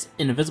 It emits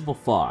an invisible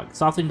fog,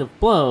 softening the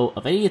blow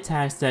of any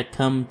attacks that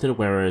come to the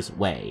wearer's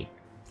way.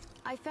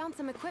 I found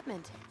some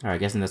equipment. Alright,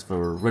 guessing that's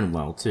for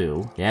Rinwell,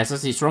 too. Yeah, it's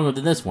actually stronger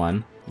than this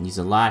one. And use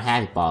a lot of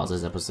happy balls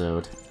this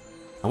episode.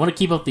 I want to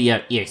keep up the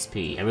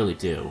EXP, I really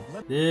do.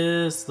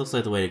 This looks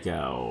like the way to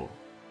go.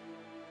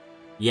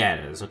 Yeah,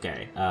 it is,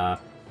 okay.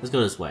 Let's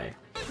go this way.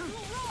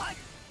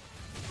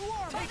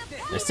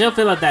 I still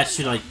feel like that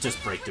should, like,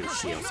 just break through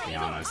shields, to be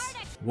honest.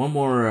 One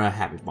more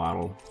happy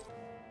bottle.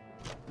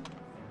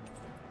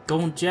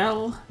 Golden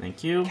gel,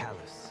 thank you.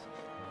 Callous.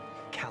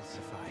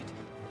 Calcified.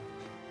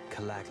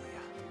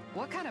 Calaglia.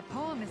 What kind of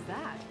poem is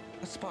that?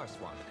 A sparse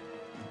one.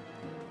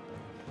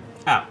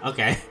 Oh,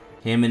 okay.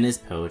 Him and his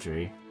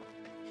poetry.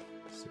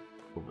 So,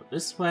 over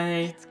this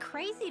way. It's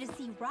crazy to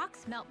see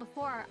rocks melt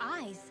before our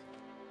eyes.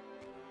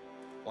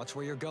 Watch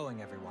where you're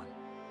going, everyone.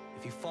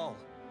 If you fall,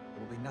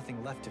 there will be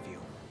nothing left of you.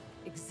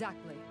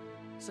 Exactly.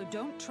 So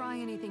don't try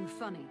anything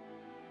funny.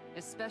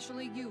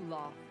 Especially you,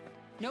 Law.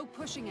 No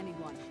pushing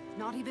anyone,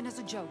 not even as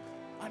a joke.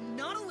 I'm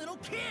not a little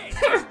kid!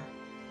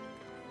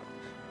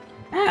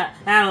 I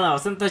don't know,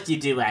 sometimes you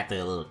do act like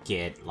a little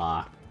kid,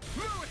 Law.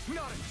 Lewis,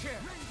 not a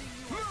chance!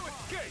 Lewis,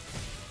 escape!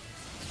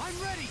 I'm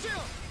ready!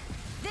 Chill!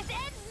 This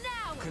ends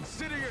now!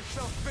 Consider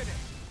yourself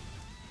finished!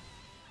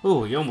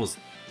 Ooh,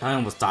 I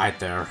almost died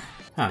there.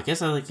 Huh, I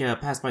guess I like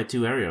passed by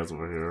 2 areas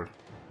over here.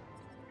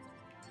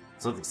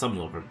 Something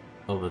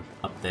over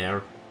up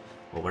there,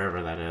 or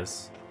whatever that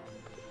is.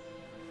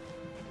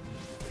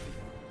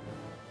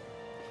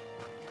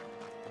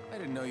 I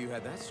didn't know you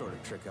had that sort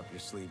of trick up your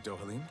sleeve,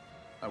 Dohalim.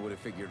 I would have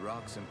figured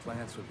rocks and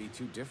plants would be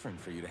too different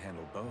for you to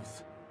handle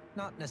both.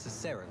 Not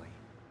necessarily.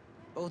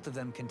 Both of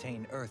them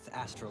contain Earth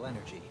astral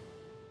energy.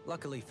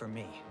 Luckily for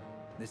me,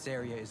 this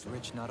area is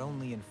rich not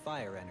only in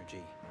fire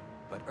energy,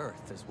 but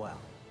Earth as well.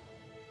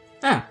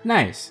 Ah,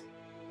 nice.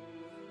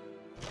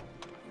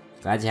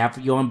 Glad to have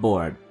you on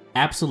board.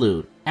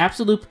 Absolute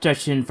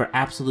protection for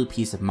absolute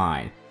peace of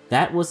mind.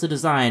 That was the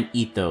design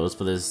ethos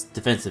for this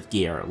defensive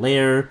gear.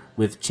 Layer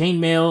with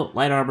chainmail,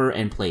 light armor,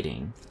 and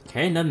plating.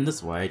 Okay, nothing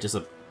this way, just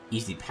an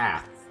easy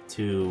path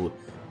to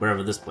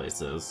wherever this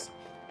place is.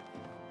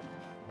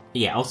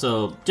 Yeah,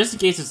 also, just in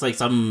case it's like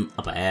something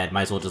up ahead,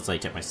 might as well just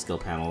like check my skill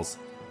panels.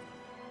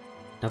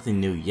 Nothing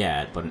new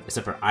yet, but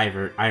except for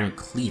Iron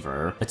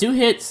Cleaver. A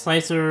 2-hit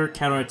slicer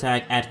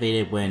counterattack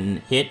activated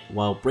when hit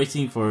while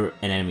bracing for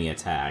an enemy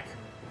attack.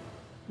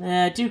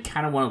 I do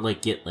kind of want to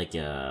like get like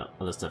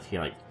other stuff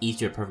here, like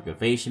easier perfect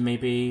evasion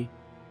maybe.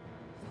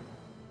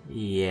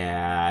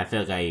 Yeah, I feel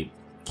like I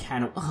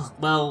kind of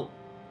well,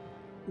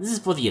 this is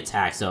for the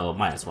attack, so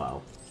might as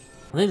well.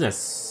 I think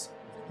that's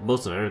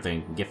most of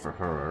everything I can get for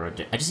her.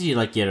 I just need to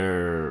like get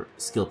her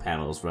skill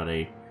panels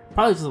ready.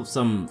 Probably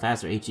some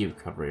faster HE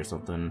recovery or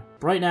something.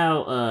 But right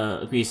now,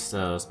 increase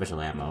special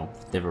ammo.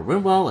 Then for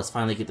Rinwell, let's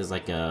finally get this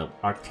like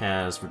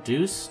Arcas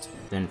reduced.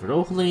 Then for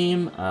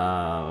Dohalim,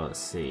 let's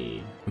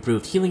see.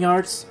 Improved healing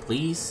arts,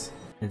 please.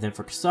 And then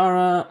for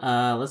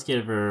Kisara, let's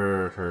give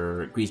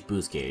her increased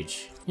boost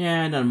gauge.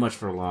 Yeah, not much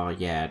for Law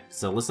yet.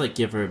 So let's like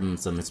give her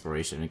some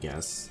inspiration, I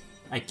guess.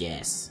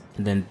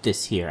 And then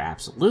this here,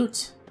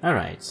 Absolute.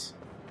 Alright.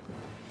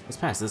 Let's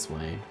pass this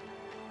way.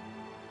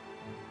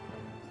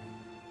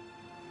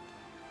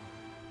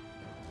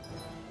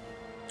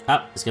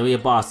 Oh, it's gonna be a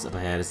boss up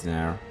ahead, isn't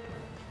there?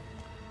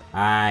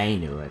 I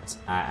knew it.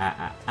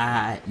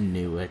 I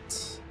knew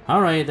it.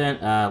 Alright then,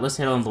 let's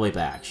head on the way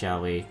back,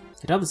 shall we?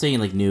 I doubt there's any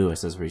like new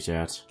accessories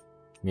yet.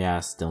 Yeah,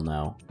 still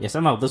no. Yeah,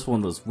 somehow this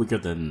one was weaker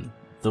than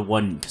the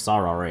one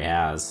Kisara already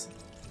has.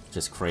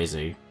 Just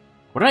crazy.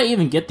 Where did I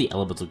even get the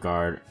Elemental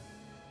Guard?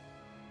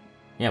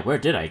 Yeah, where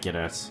did I get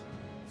it?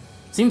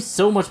 Seems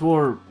so much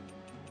more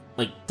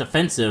like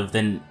defensive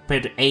than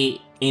compared to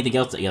anything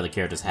else that the other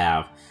characters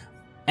have.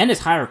 And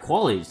it's higher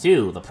quality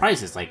too. The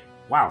price is like,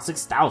 wow,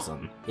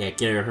 6,000. Yeah,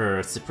 get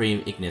her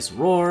Supreme Ignis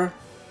Roar.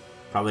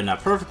 Probably not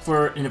perfect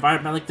for an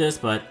environment like this,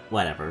 but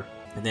whatever.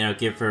 And then I'll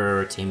give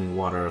her Taming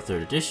Water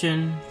 3rd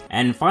edition.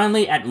 And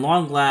finally, at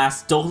long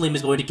last, Dohalim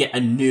is going to get a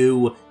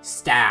new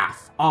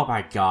staff. Oh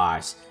my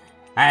gosh.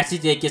 I actually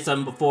did get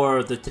some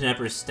before the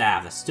Tenebra's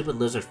staff. That stupid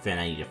lizard fin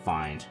I need to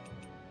find.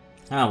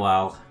 Oh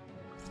well.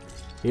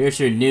 Here's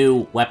your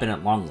new weapon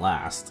at long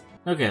last.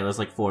 Okay, let's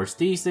like forge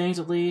these things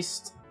at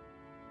least.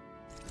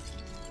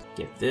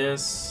 Get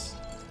this.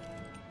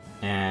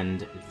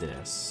 And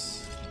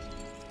this.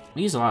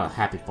 We use a lot of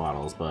happy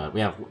bottles, but we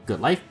have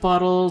good life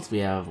bottles, we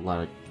have a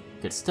lot of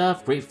good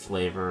stuff, great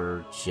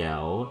flavor,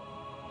 gel.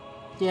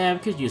 Yeah, we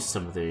could use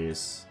some of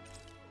these.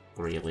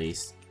 3 at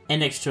least.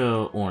 And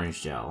extra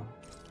orange gel.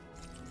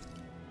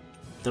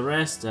 The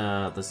rest,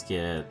 let's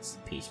get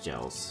peach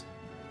gels.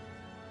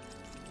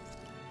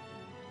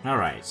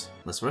 Alright,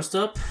 let's rest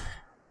up.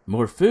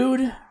 More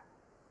food.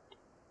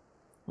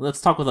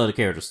 Let's talk with other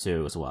characters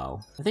too, as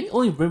well. I think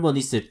only Rimble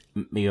needs to,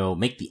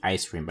 make the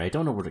ice cream, but I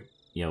don't know where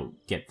to,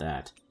 get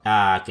that.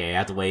 Ah, okay, I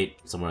have to wait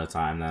somewhere at a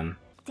time then.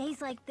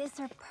 Days like this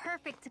are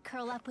perfect to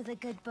curl up with a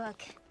good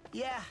book.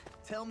 Yeah,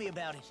 tell me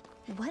about it.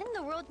 What in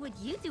the world would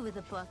you do with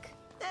a book?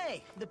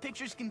 Hey, the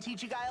pictures can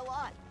teach a guy a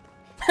lot.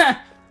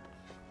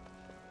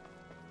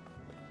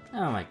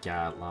 Oh my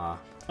god, Law.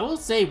 I will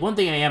say, one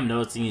thing I am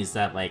noticing is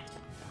that, like,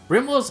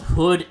 Rimble's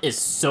hood is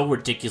so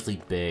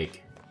ridiculously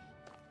big.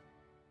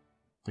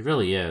 It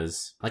really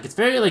is. Like, it's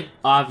very, like,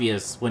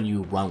 obvious when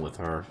you run with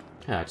her.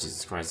 God,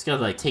 Jesus Christ. It's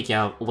gonna, like, take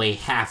away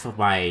half of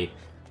my,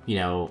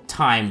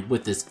 time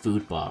with this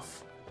food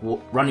buff.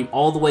 Running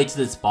all the way to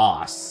this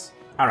boss.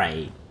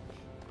 Alright.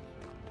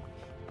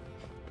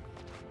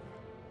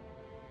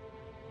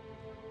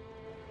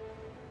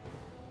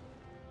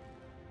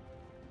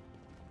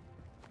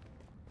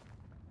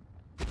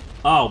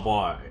 Oh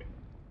boy.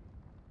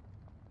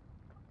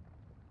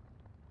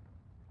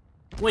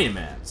 Wait a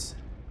minute.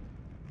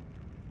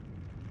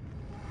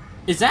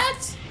 Is that?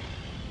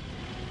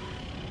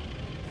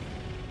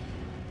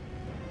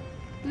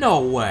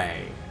 No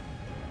way.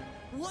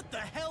 What the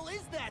hell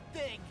is that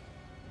thing?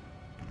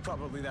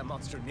 Probably that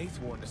monster Nath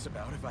warned us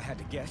about, if I had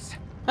to guess.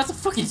 That's a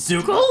fucking I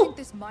think Zuko?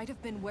 this might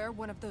have been where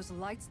one of those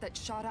lights that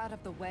shot out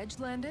of the wedge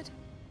landed.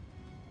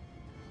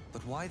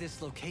 But why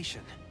this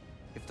location?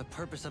 If the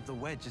purpose of the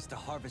wedge is to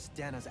harvest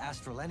Dahna's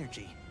astral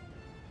energy.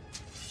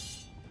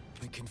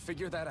 We can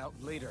figure that out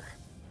later.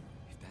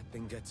 If that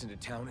thing gets into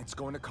town, it's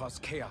going to cause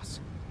chaos.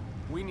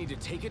 We need to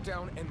take it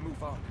down and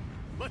move on.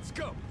 Let's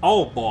go!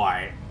 Oh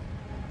boy.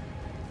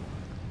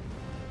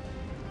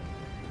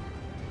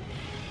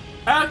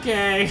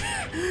 Okay.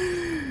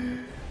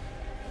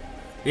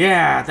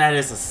 Yeah, that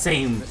is the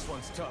same. This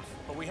one's tough,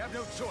 but we have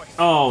no choice.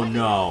 Oh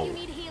no. You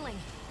need healing.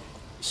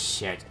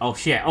 Shit. Oh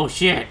shit. Oh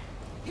shit.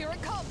 Here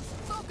it comes.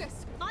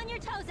 Focus. On your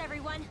toes,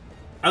 everyone.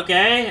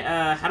 Okay,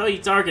 how do I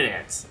target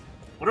it?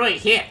 What do I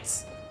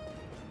hit?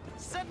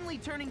 Suddenly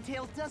turning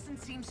tail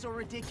doesn't seem so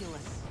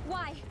ridiculous.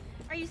 Why?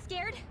 Are you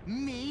scared?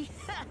 Me?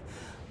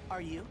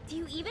 Are you? Do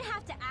you even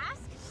have to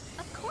ask?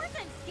 Of course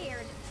I'm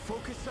scared.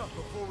 Focus up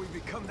before we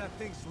become that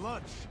thing's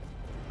lunch.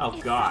 Oh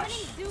Is gosh.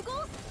 summoning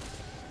Zoogles?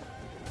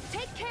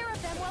 Take care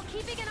of them while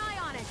keeping an eye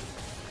on it.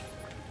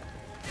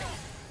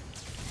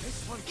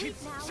 This one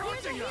keeps Now, here's a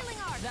charging us.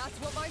 healing arc. That's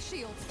what my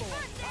shield's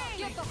for.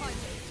 Get behind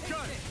me.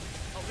 Got it.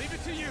 I'll leave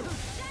it to you.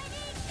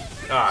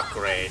 Ah,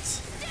 great.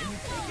 There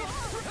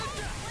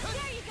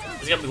you go.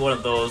 It's gonna be one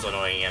of those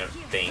annoying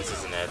things,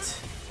 isn't it?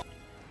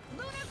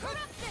 Lunar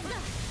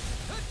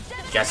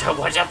corruption. Guys,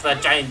 watch out for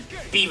that giant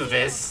beam of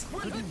his.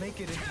 Couldn't make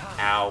it in time.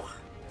 Ow.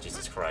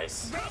 Jesus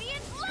Christ.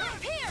 Radiant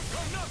light here.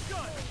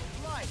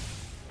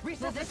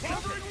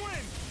 Covering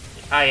wind.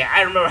 Oh yeah,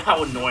 I remember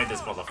how annoying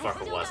this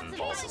motherfucker was in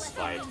Pulse's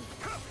fight.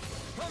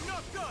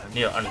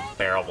 Near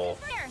unbearable.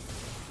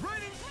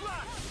 Raining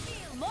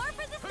flash. More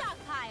for the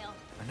stockpile.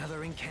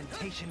 Another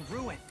incantation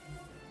ruin.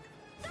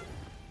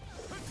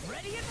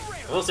 Ready and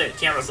ready. I will say the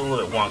camera's a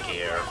little bit wonky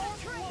here.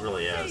 It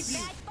really is.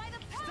 By the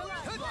power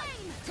of light.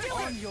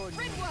 On your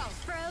Ringwell.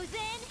 Frozen.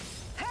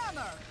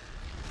 Hammer.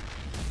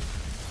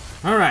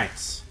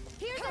 Alright.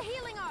 Here's a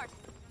healing art.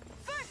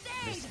 First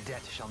aid. This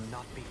debt shall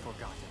not be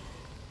forgotten.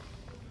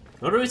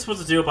 What are we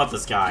supposed to do about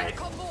this guy?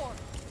 Come more.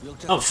 We'll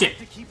just Oh shit.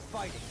 have to keep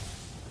fighting.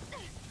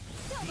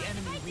 The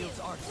enemy wields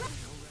art.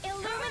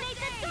 Illuminate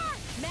the dark.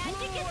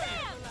 Magic is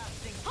out.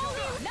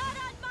 Holy, not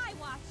on my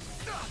watch.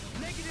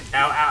 Ow,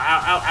 ow,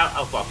 ow, ow,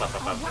 ow, ow, fuck, fuck,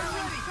 fuck, fuck.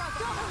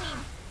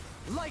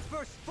 Doubling. Light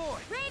burst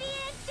forth.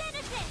 Radiant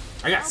citizen.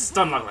 I got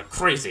stunned like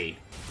crazy.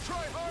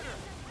 Try harder.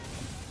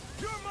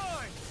 You're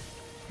mine.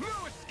 No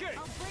escape.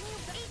 I'll bring you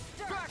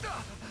Easter. Back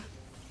up.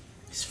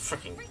 Jesus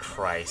freaking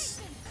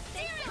Christ.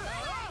 Serious.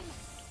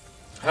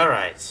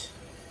 Alright.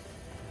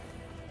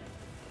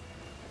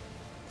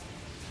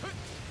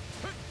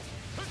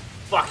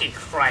 Fucking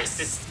Christ,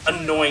 this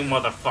annoying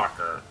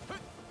motherfucker.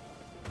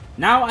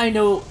 Now I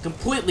know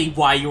completely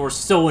why you were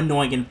so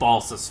annoying in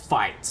Balsa's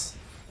fight.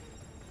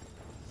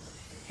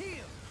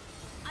 Heal.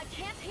 I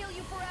can't heal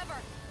you forever.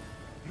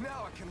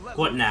 Now I can let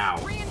What now?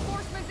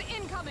 Reinforcements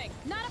incoming.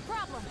 Not a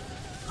problem.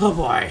 Oh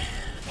boy.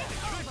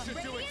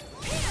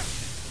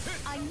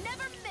 I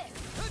never miss.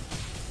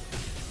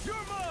 You're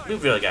mine. We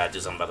really gotta do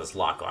something about this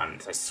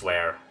lock-on, I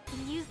swear.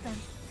 Use them.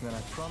 Then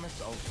I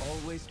promise I'll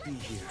always be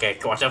here. Okay,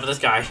 watch out for this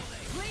guy. To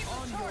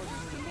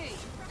me.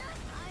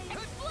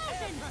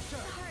 Explosion.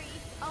 Sorry.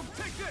 I'll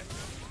Take this.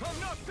 I'm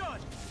not done.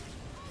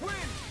 Win.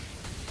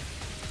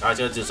 I was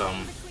gonna do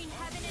something. between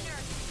heaven and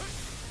earth.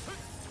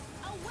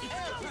 Away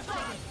from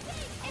fight.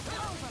 It's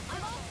over.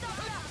 I'm all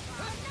stopped up.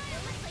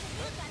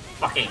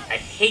 Fucking, I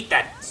hate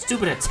that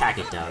stupid attack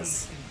it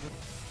does.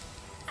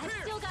 I've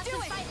still got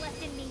some fight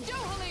left in me.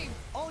 Johalim.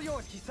 All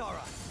yours,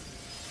 Kisara.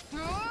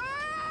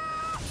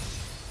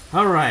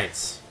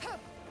 Alright.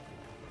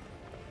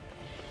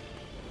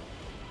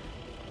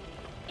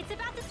 It's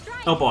about to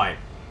strike. Oh boy.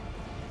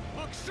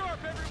 Look sharp,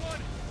 everyone.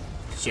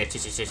 Shit.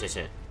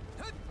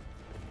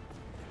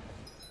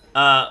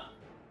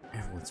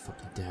 Everyone's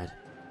fucking dead.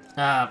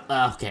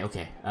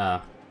 Okay.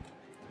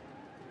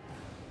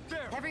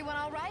 There. Everyone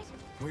all right?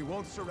 We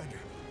won't surrender.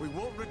 We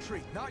won't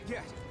retreat. Not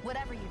yet.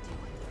 Whatever you do,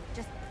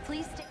 just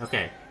please stay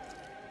Okay.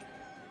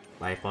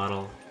 Life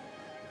bottle.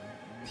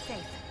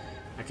 safe.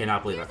 I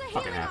cannot believe Here's that a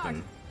fucking healing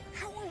happened.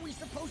 How are we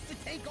supposed to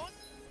take on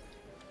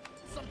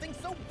something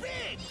so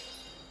big?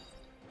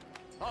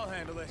 I'll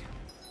handle it.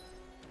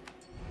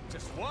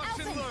 Just watch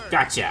and learn.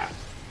 Gotcha.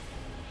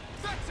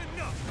 That's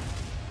enough.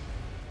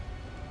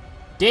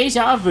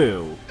 Deja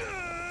vu.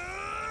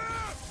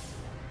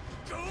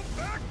 Go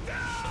back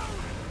down.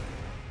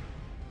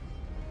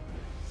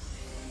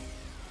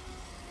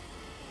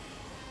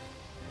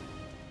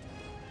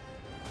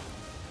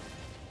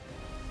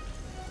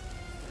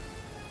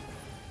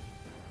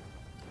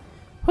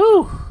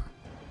 Whew.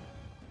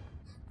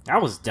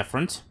 That was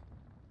different.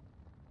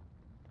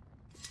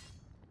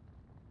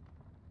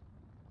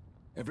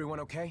 Everyone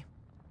okay?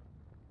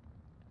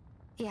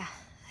 Yeah,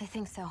 I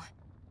think so.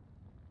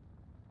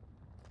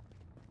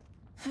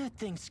 That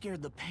thing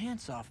scared the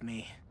pants off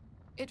me.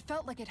 It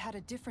felt like it had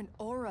a different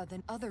aura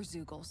than other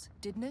Zeugles,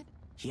 didn't it?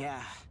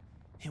 Yeah,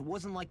 it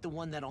wasn't like the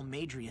one that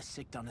Almadria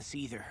sicked on us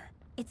either.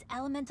 Its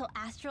elemental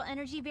astral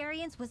energy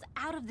variance was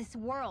out of this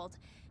world.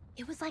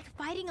 It was like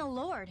fighting a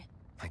lord.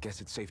 I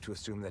guess it's safe to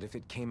assume that if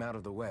it came out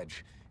of the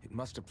wedge, it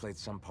must have played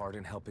some part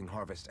in helping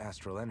harvest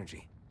astral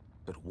energy.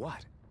 But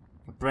what?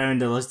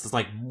 Apparently there's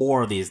like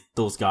more of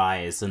those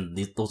guys and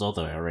those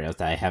other areas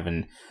that I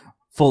haven't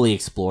fully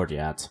explored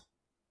yet.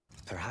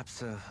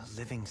 Perhaps a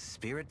living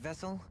spirit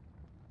vessel?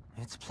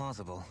 It's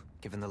plausible,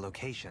 given the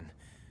location.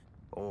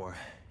 Or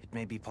it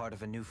may be part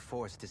of a new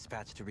force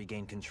dispatched to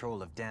regain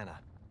control of Dahna.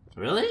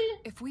 Really?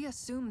 If we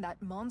assume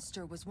that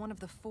monster was one of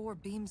the 4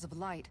 beams of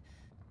light,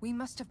 we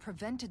must have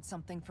prevented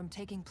something from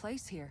taking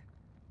place here.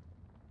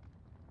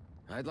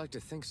 I'd like to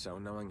think so,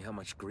 knowing how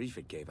much grief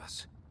it gave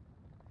us.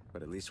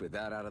 But at least with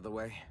that out of the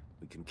way,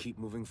 we can keep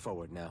moving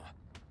forward now.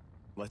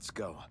 Let's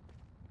go.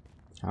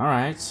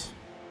 Alright.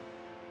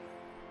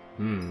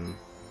 I'm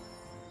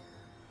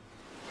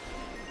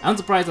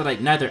surprised that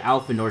like neither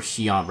Alphen nor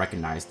Shionne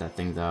recognized that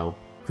thing though.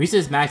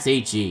 Increases max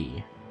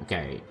AG.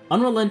 Okay.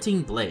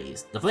 Unrelenting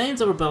Blaze. The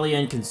flames of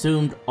rebellion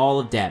consumed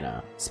all of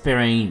Dahna,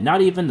 sparing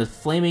not even the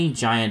flaming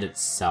giant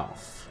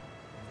itself.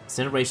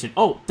 Incineration.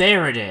 Oh,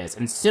 there it is!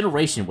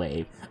 Incineration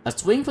Wave. A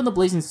swing from the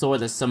blazing sword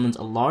that summons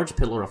a large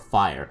pillar of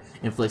fire.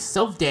 Inflicts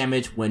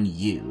self-damage when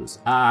used.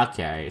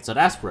 Okay, so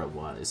that's where it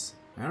was.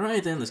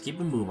 Alright then, let's keep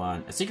it move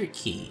on. A secret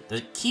key.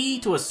 The key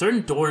to a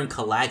certain door in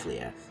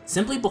Calaglia.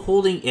 Simply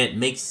beholding it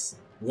makes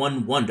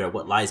one wonder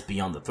what lies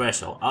beyond the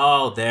threshold.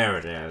 Oh, there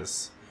it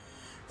is.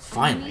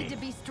 Finally. We need to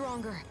be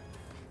stronger.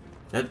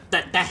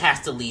 That has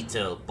to lead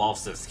to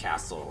Balsa's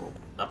castle.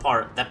 That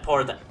part of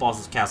that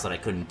Balsa's castle that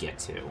I couldn't get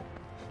to.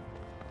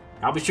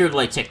 I'll be sure to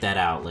like check that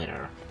out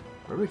later.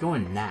 Where are we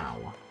going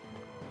now?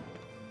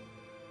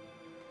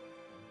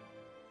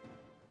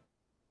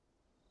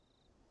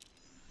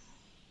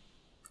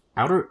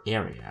 Outer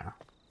area.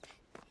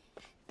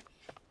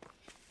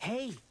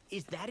 Hey,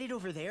 is that it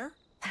over there?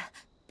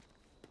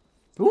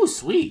 Ooh,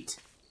 sweet.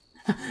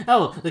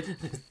 Oh,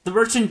 the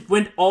merchant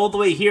went all the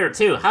way here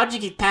too. How'd you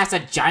get past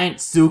that giant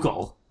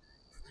Soogle?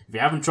 If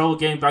you're having trouble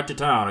getting back to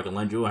town, I can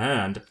lend you a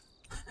hand.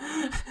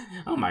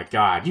 Oh my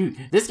god,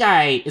 this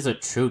guy is a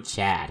true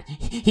Chad.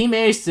 He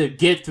managed to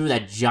get through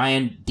that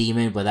giant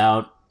demon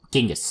without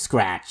getting a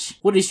scratch.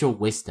 What is your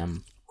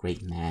wisdom,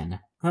 great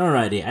man?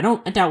 Alrighty,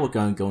 I doubt we're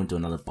going to go into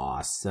another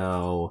boss,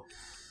 so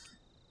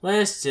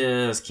let's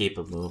just keep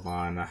a move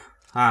on.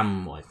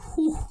 I'm like,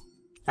 whew,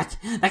 that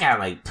guy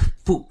like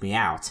pooped me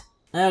out.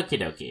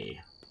 Okie dokie.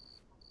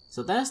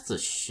 So that's the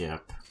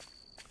ship.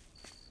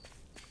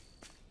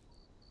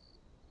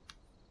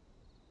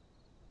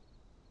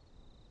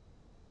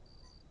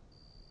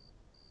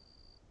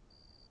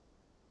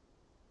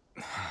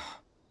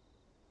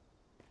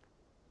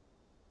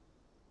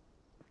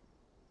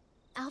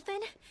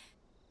 Alphen?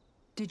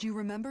 Did you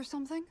remember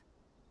something?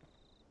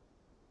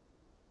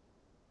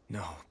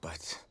 No,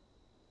 but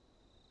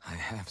I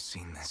have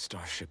seen this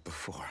starship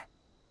before.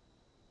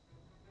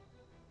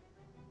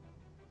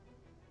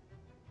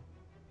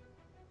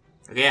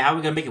 Okay, how are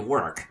we gonna make it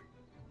work?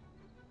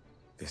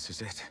 This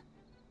is it.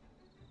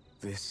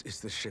 This is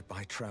the ship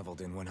I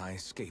traveled in when I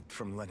escaped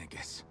from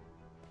Lenegis.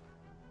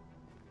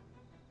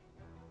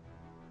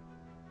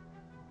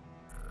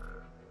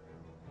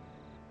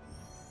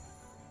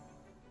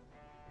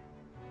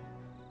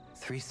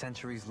 Three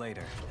centuries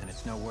later, and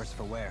it's no worse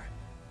for wear.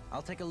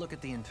 I'll take a look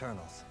at the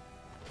internals.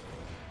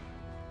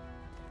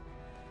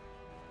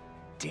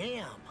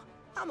 Damn!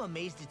 I'm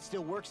amazed it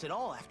still works at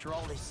all after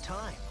all this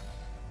time.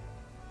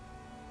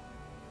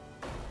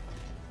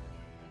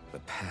 The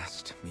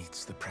past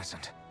meets the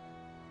present.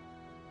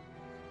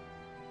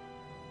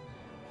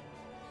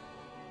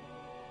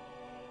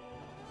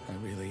 I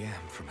really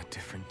am from a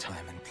different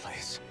time and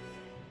place.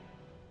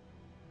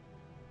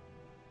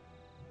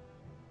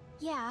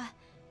 Yeah,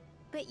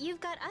 but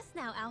you've got us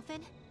now,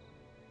 Alphen.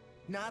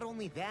 Not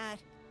only that,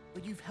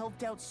 but you've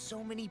helped out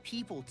so many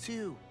people,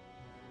 too.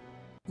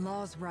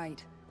 Law's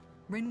right.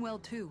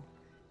 Rinwell too.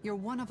 You're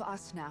one of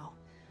us now.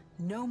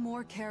 No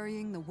more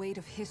carrying the weight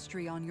of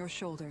history on your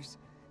shoulders.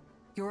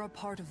 You're a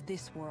part of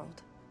this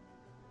world.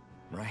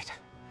 Right.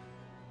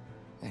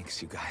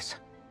 Thanks, you guys.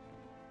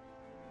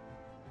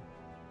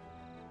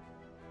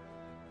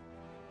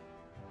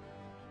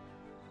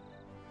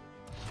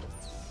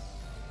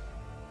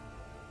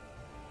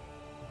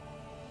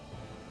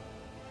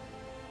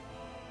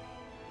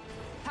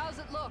 How's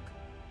it look?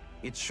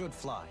 It should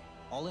fly.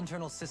 All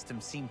internal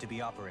systems seem to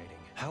be operating.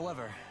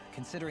 However,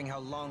 considering how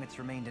long it's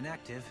remained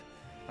inactive,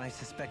 I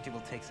suspect it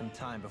will take some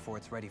time before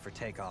it's ready for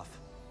takeoff.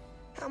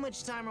 How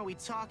much time are we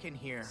talking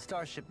here?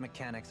 Starship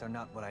mechanics are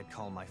not what I'd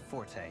call my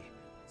forte,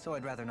 so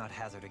I'd rather not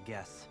hazard a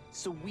guess.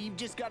 So we've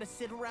just got to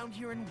sit around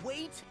here and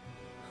wait?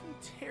 I'm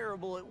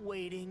terrible at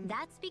waiting.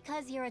 That's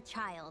because you're a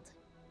child.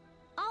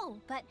 Oh,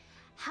 but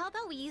how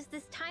about we use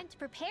this time to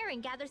prepare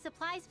and gather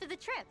supplies for the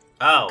trip?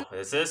 Oh,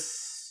 is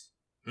this...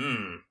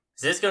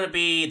 Is this gonna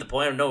be the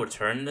point of no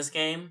return in this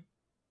game?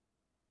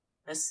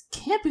 This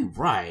can't be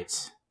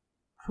right.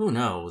 Who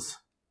knows?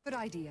 Good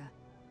idea.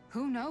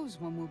 Who knows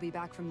when we'll be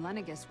back from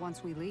Lenegis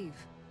once we leave?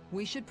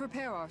 We should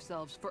prepare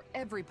ourselves for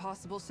every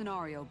possible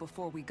scenario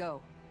before we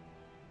go.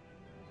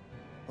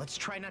 Let's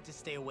try not to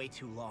stay away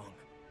too long.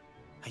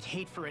 I'd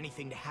hate for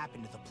anything to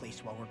happen to the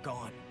place while we're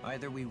gone.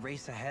 Either we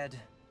race ahead,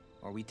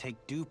 or we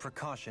take due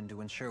precaution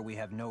to ensure we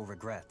have no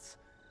regrets.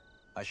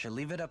 I shall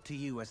leave it up to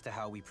you as to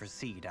how we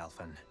proceed,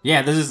 Alphen.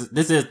 Yeah, this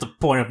is the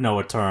point of no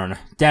return.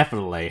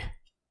 Definitely.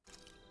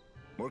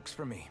 Works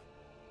for me.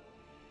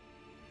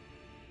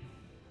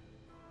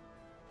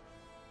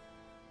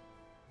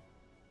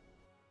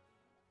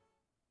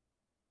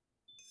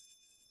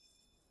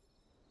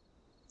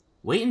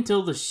 Wait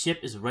until the ship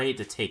is ready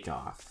to take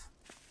off.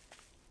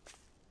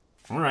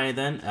 Alright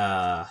then,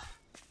 I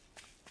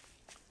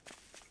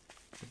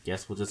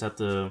guess we'll just have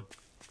to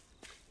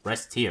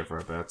rest here for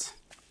a bit.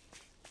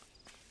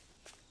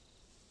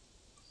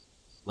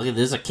 Look at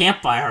there's a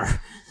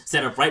campfire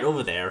set up right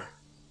over there.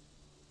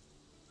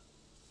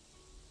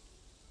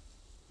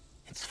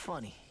 It's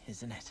funny,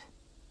 isn't it?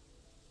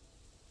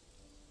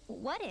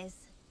 What is?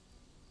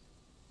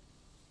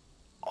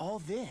 All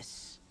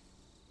this.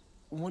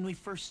 When we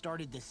first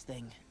started this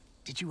thing,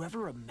 did you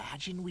ever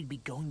imagine we'd be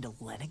going to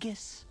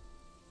Lenegis?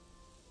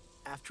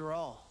 After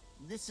all,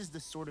 this is the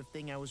sort of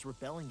thing I was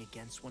rebelling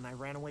against when I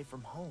ran away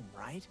from home,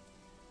 right?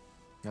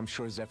 I'm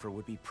sure Zephyr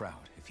would be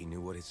proud if he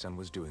knew what his son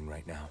was doing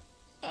right now.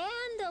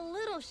 And a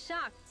little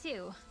shocked,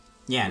 too.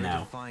 Yeah, We're no.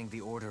 defying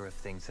the order of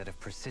things that have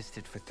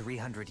persisted for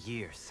 300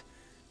 years.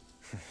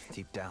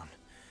 Deep down,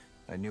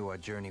 I knew our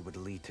journey would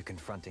lead to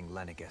confronting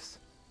Lenegis.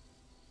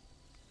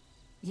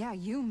 Yeah,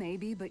 you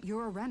maybe, but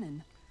you're a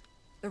Renan.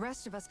 The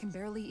rest of us can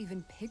barely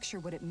even picture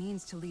what it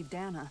means to leave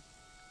Dahna.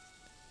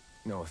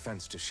 No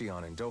offense to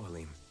Shionne and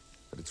Dohalim,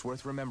 but it's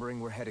worth remembering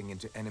we're heading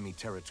into enemy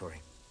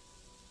territory.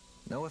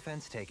 No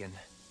offense taken,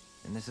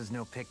 and this is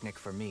no picnic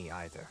for me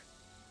either.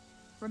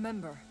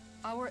 Remember,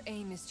 our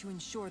aim is to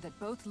ensure that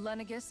both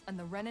Lenegis and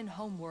the Renan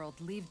homeworld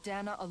leave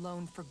Dahna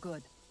alone for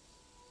good.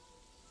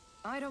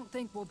 I don't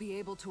think we'll be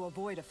able to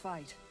avoid a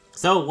fight,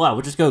 So what?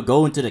 We're just gonna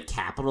go into the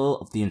capital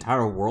of the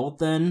entire world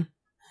then?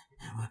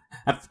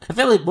 I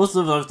feel like most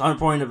of us aren't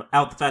pointing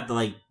out the fact that,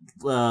 like,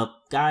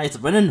 guys,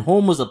 Renan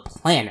home was a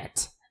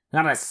planet,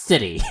 not a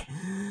city.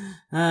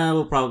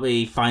 We'll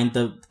probably find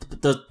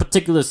the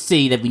particular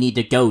city that we need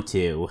to go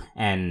to,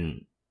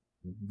 and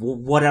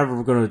whatever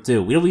we're gonna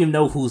do. We don't even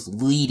know who's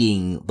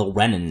leading the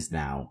Renans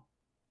now.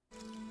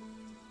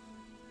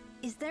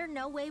 Is there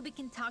no way we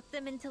can talk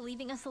them into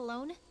leaving us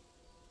alone?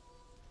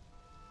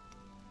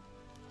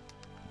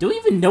 Do we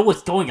even know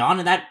what's going on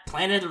in that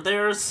planet of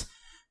theirs?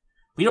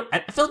 We don't. I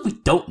feel like we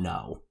don't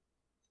know.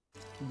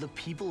 The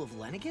people of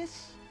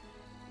Lenegus?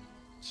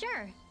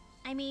 Sure.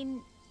 I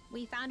mean,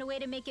 we found a way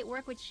to make it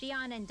work with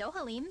Shionne and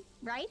Dohalim,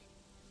 right?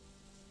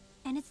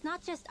 And it's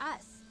not just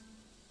us.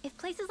 If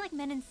places like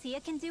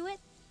Menancia can do it,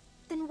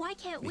 then why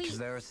can't we? Because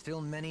there are still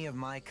many of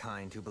my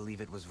kind who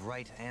believe it was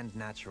right and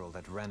natural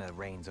that Rena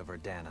reigns over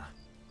Dahna.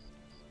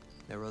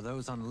 There are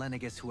those on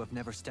Lenegus who have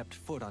never stepped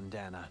foot on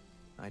Dahna.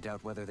 I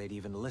doubt whether they'd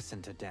even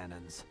listen to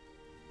Dahnans.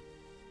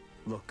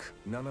 Look,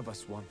 none of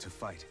us want to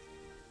fight.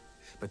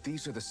 But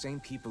these are the same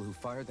people who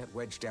fired that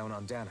wedge down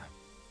on Dahna.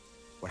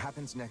 What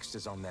happens next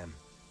is on them.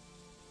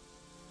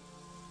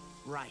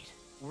 Right.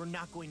 We're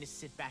not going to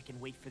sit back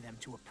and wait for them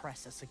to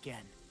oppress us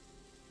again.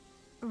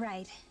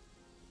 Right.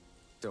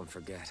 Don't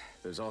forget,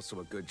 there's also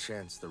a good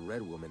chance the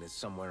Red Woman is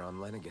somewhere on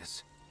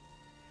Lenegus.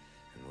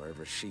 And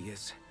wherever she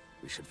is,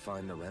 we should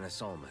find the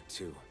Renasalma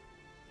too.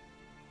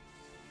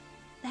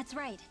 That's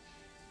right.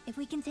 If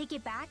we can take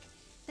it back,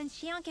 then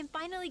Shionne can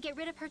finally get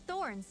rid of her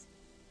thorns.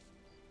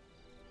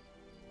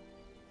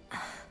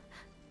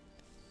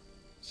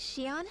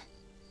 Shionne?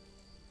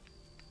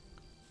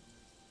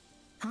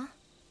 Huh?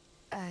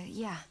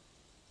 Yeah.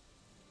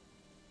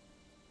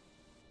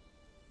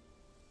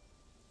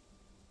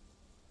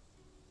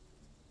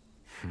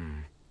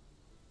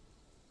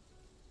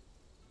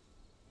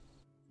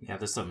 Yeah,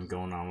 there's something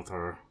going on with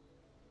her.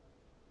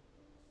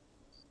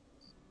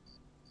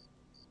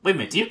 Wait a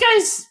minute, do you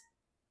guys...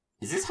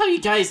 Is this how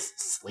you guys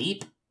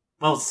sleep?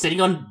 While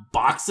sitting on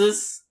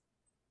boxes?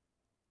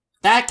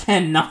 That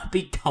cannot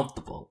be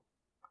comfortable.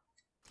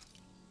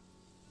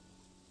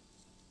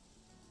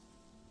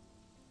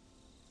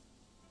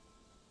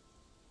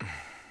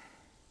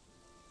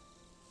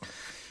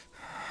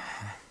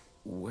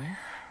 Where?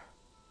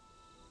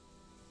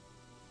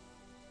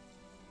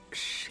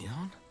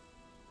 Shionne?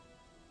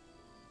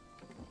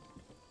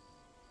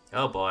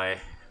 Oh boy.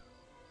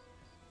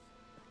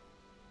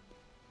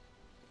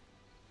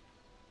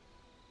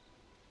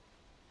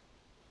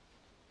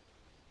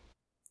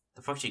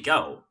 The fuck she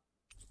go?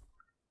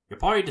 Your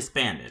party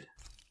disbanded.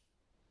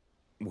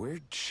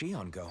 Where'd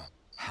Shionne go?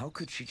 How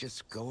could she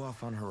just go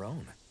off on her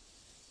own?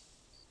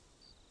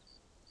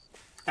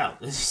 Oh,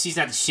 she's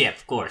at the ship,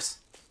 of course.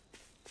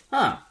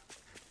 Huh.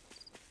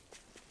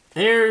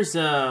 There's,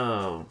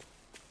 the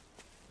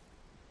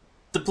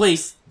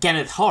place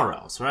Ganeth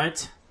Haros,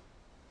 right?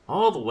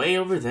 All the way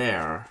over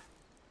there.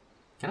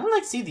 Can I,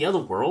 like, see the other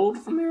world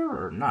from here,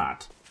 or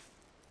not?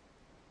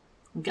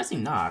 I'm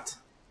guessing not.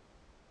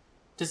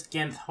 Just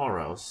Ganeth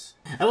Haros.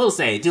 I will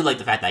say, I do like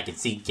the fact that I can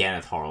see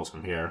Ganeth Haros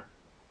from here.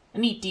 A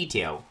neat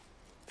detail.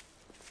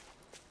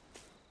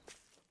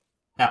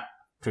 Ah,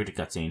 true to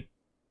cutscene.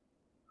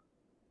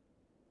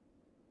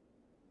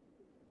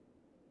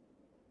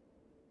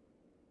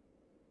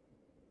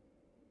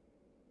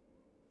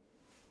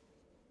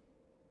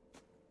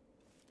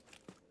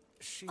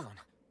 Shionne.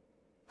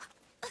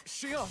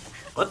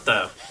 Shionne! What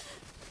the?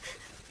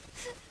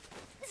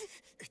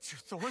 It's your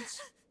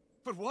thorns?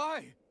 But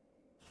why?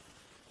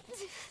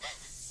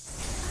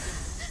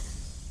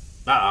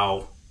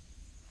 Uh-oh.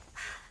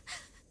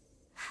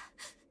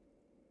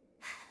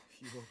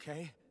 You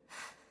okay?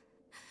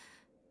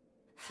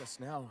 Just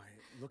now,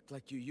 it looked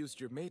like you used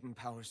your maiden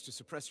powers to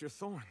suppress your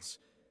thorns.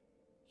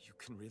 You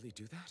can really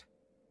do that?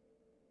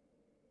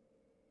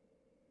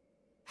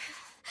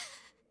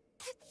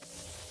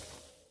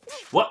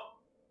 What?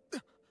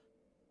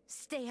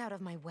 Stay out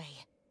of my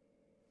way.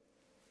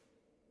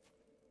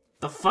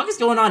 The fuck is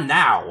going on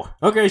now?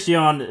 Okay,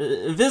 Shionne,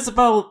 if this is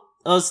about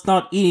us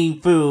not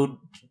eating food,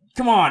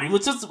 come on, it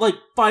was just like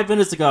 5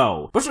 minutes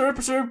ago. But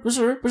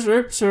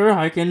sure,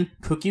 I can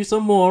cook you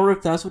some more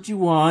if that's what you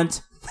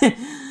want.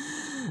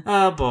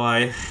 Oh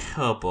boy,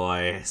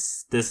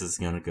 this is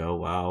gonna go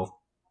well.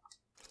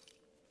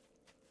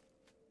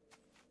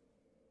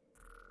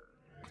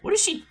 What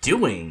is she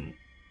doing?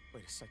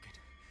 Wait a second.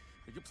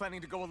 Are you planning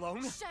to go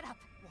alone? Shut up!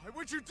 Why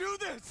would you do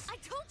this? I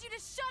told you to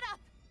shut up!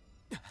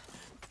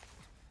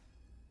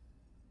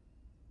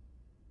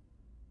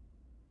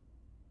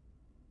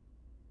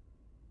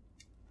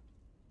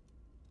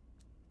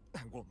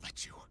 I won't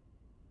let you.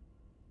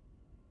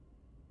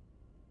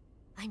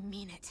 I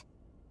mean it.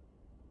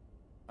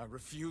 I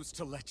refuse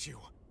to let you.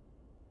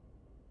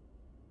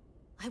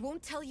 I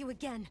won't tell you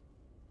again.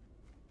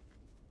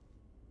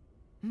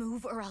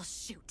 Move or I'll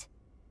shoot.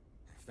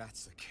 If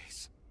that's the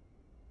case,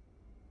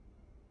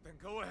 then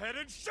go ahead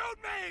and shoot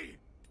me!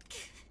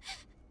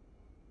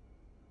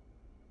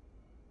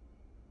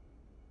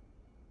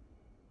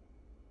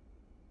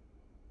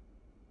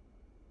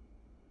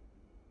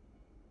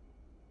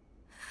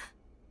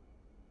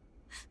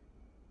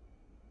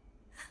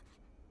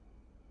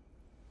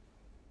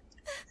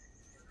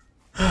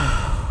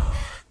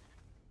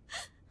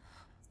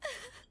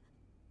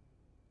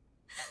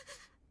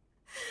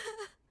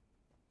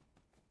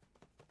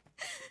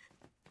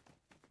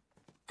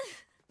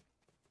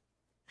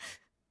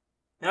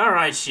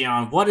 Alright,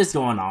 Shionne, what is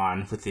going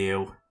on with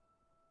you?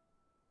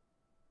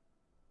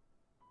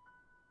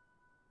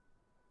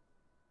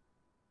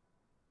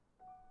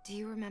 Do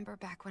you remember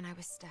back when I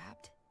was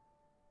stabbed?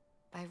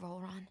 By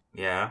Rolron?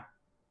 Yeah.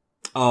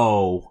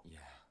 Oh. Yeah.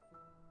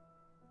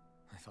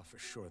 I thought for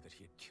sure that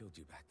he had killed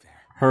you back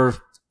there. Her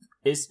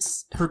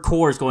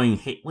core is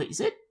going wait, is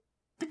it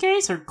the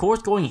case? Her core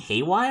is going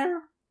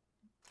haywire?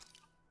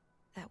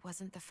 That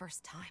wasn't the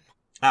first time.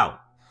 Oh.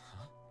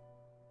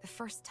 The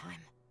first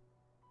time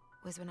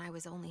was when I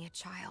was only a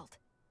child.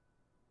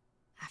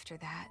 After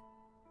that,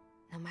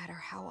 no matter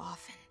how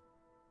often,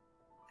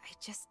 I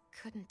just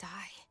couldn't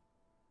die.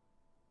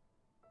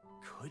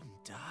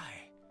 Couldn't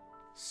die?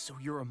 So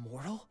you're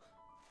immortal?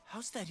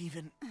 How's that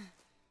even...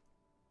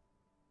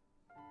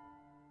 I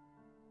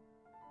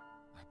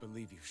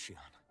believe you, Shionne.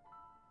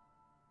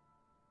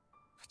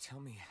 But tell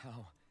me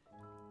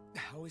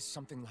how is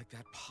something like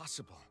that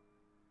possible?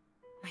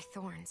 My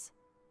thorns.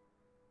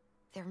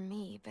 They're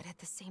me, but at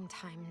the same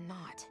time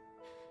not.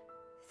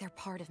 They're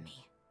part of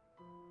me.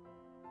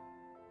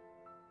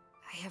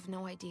 I have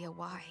no idea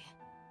why,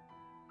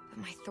 but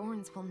my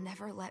thorns will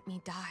never let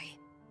me die.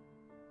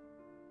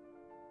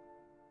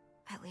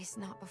 At least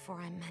not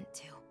before I'm meant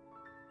to.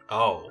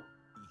 Oh.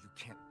 You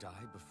can't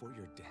die before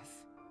your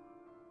death?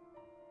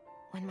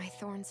 When my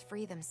thorns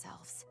free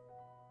themselves,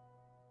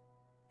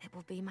 it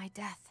will be my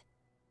death.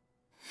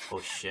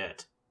 Oh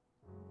shit.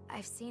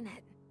 I've seen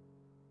it.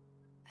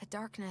 A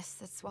darkness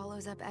that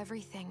swallows up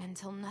everything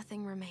until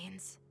nothing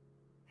remains.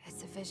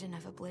 It's a vision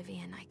of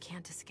oblivion I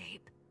can't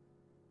escape.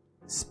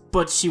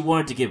 But she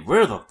wanted to get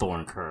rid of the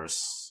thorn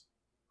curse,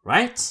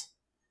 right?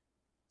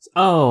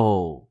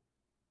 Oh.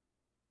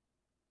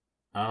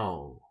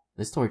 Oh.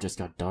 This story just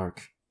got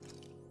dark.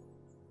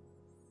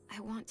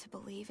 I want to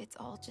believe it's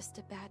all just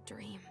a bad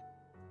dream.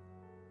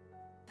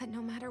 But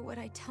no matter what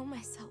I tell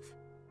myself,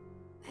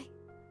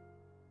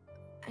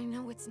 I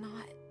know it's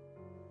not.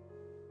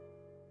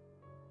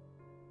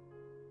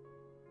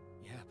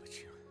 Yeah, but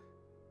you...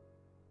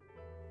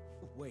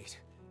 Wait.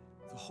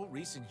 The whole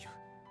reason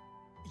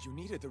you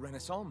needed the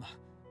Renans Alma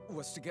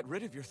was to get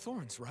rid of your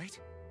thorns, right?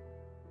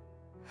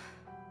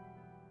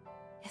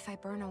 If I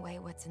burn away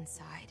what's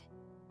inside,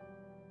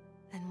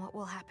 then what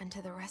will happen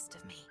to the rest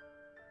of me?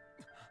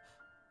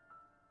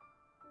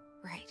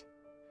 Right.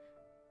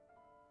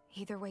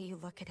 Either way you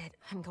look at it,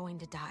 I'm going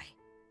to die.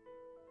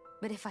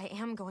 But if I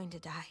am going to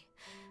die,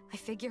 I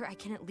figure I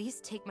can at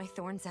least take my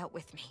thorns out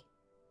with me.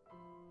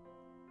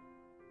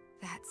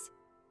 That's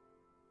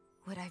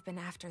what I've been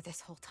after this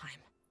whole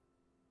time.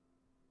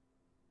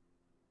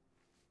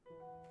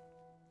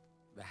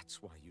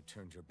 That's why you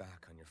turned your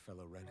back on your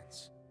fellow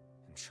Renans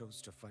and chose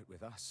to fight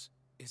with us,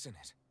 isn't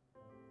it?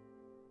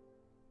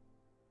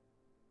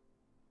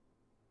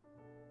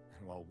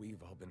 And while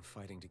we've all been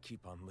fighting to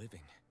keep on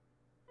living,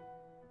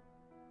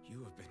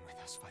 you have been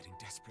with us fighting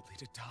desperately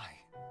to die.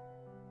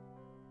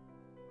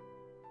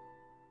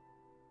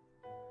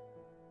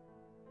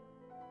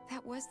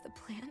 That was the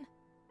plan.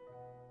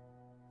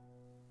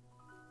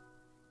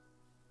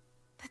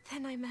 But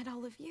then I met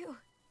all of you.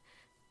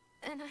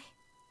 And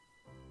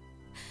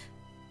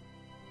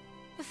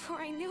before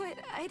I knew it,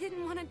 I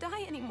didn't want to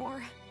die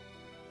anymore.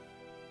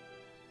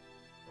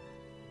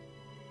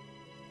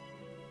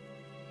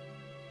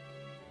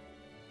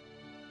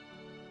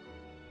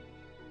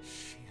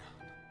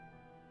 Shionne,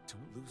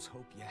 don't lose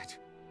hope yet.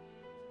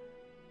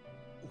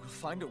 We'll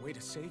find a way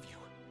to save you.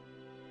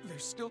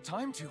 There's still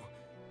time to.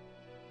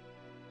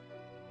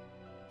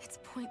 It's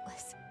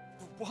pointless.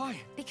 Why?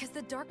 Because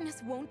the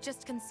darkness won't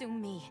just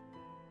consume me.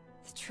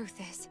 The truth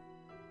is,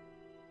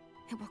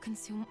 it will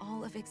consume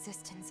all of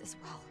existence as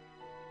well.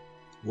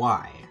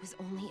 Why? It was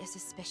only a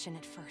suspicion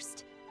at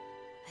first.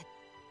 But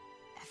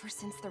ever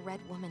since the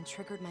Red Woman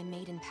triggered my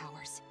maiden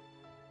powers,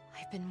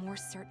 I've been more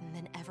certain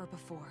than ever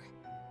before.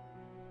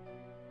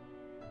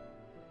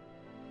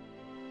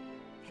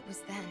 It was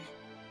then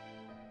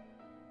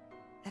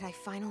that I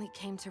finally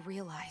came to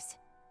realize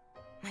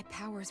my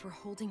powers were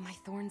holding my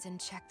thorns in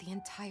check the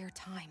entire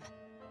time.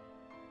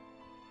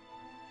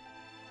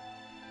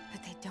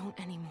 But they don't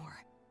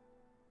anymore.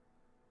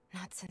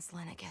 Not since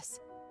Lenegis.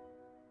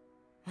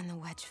 When the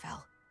wedge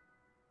fell.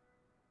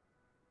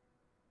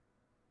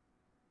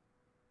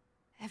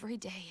 Every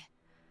day,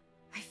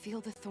 I feel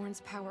the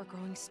thorn's power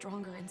growing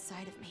stronger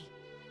inside of me.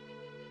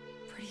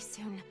 Pretty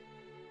soon,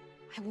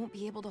 I won't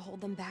be able to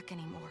hold them back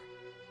anymore.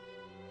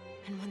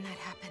 And when that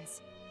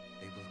happens,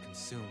 they will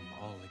consume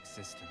all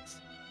existence.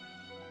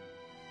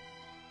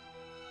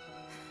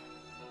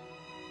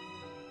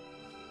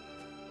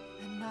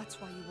 And that's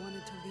why you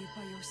wanted to leave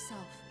by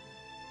yourself.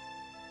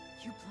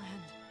 You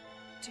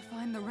planned to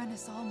find the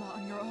Renans Alma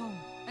on your own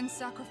and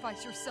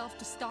sacrifice yourself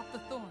to stop the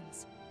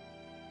thorns.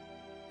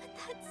 But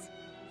that's...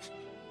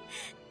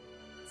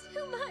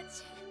 too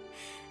much.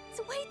 It's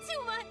way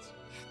too much.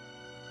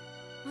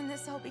 When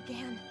this all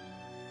began,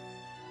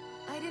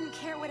 I didn't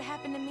care what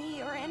happened to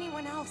me or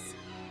anyone else.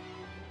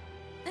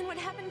 And what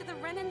happened to the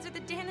Renans or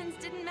the Dahnans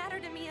didn't matter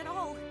to me at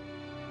all.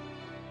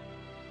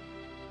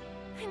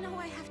 I know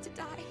I have to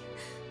die.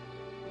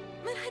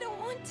 But I don't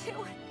want to.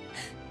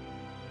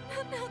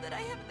 Not now that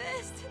I have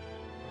this.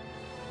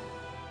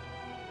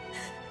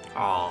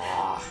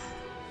 Aww.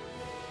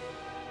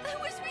 I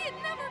wish we had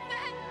never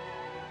met.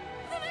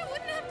 Then I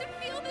wouldn't have to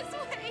feel this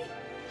way.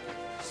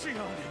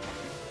 Shionne!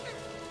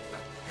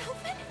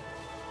 Alphen?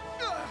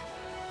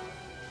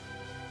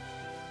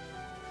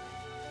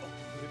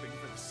 Living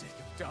for the sake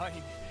of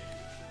dying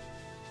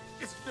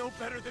is no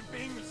better than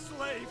being a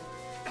slave.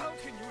 How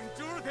can you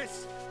endure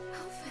this?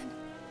 Alphen.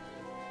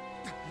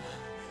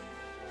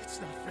 It's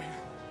not fair.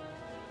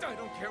 I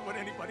don't care what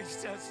anybody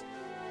says.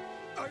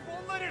 I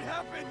won't let it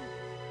happen.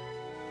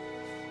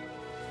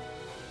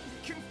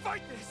 We can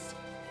fight this.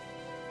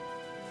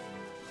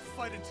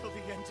 Fight until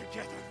the end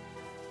together.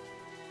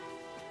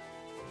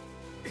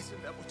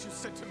 Isn't that what you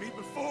said to me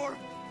before?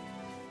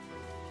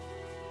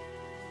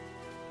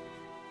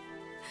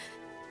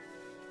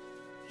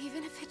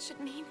 Even if it should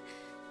mean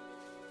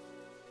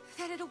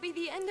that it'll be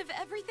the end of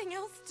everything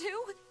else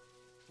too?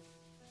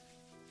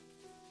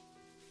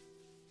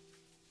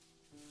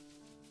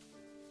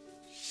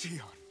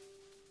 Shionne,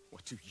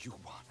 what do you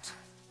want?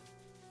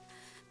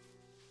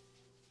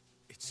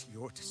 It's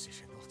your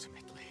decision,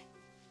 ultimately.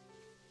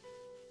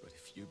 But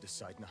if you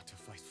decide not to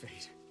fight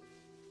fate,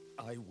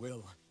 I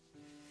will.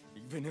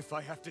 Even if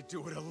I have to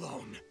do it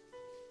alone.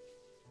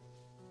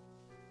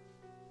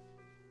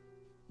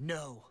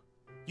 No,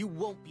 you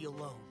won't be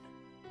alone.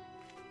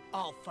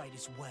 I'll fight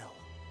as well.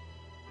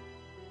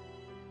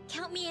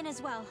 Count me in as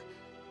well.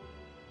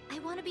 I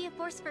want to be a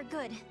force for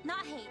good,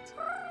 not hate.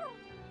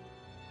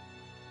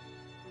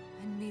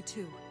 And me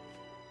too.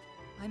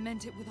 I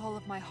meant it with all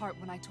of my heart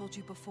when I told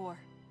you before.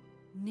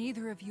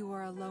 Neither of you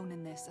are alone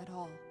in this at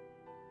all.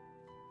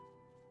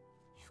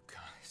 You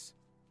guys...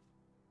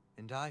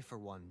 And I, for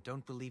one,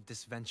 don't believe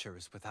this venture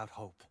is without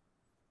hope.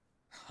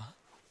 Huh?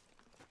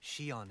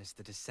 Shionne is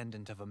the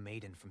descendant of a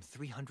maiden from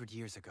 300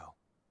 years ago.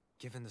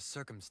 Given the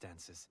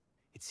circumstances,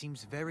 it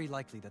seems very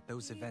likely that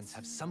those events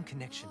have some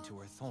connection to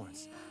her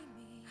thorns.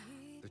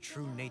 The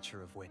true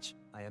nature of which,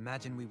 I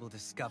imagine we will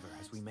discover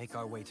as we make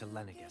our way to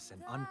Lenegis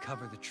and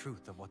uncover the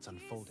truth of what's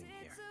unfolding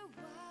here.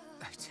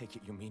 I take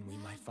it you mean we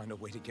might find a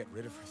way to get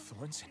rid of her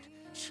thorns and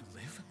she'll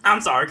live?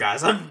 I'm sorry,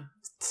 guys. I'm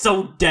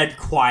so dead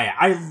quiet.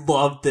 I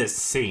love this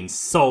scene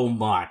so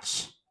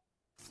much.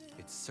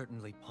 It's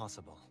certainly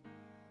possible.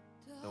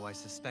 Though I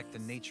suspect the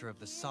nature of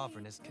the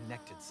Sovereign is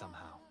connected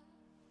somehow.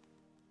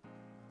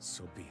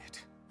 So be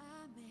it.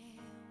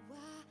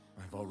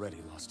 I've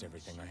already lost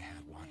everything I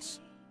had once.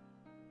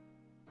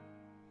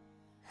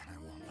 And I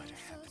won't let it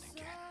happen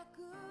again.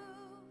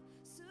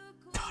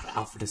 God,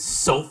 Alfred is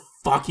so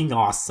fucking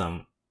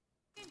awesome.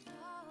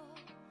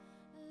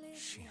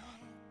 Shionne.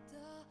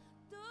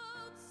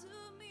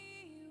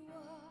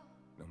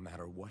 No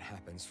matter what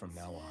happens from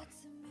now on,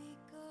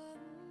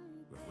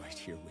 we're right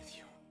here with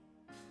you.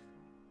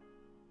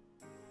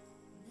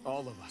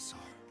 All of us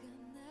are.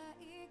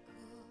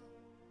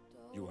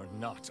 You are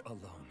not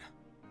alone.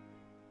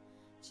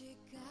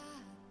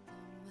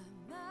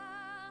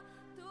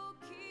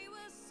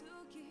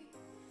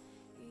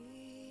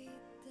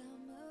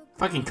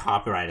 Fucking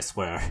copyright, I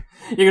swear.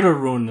 You're gonna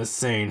ruin this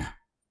scene.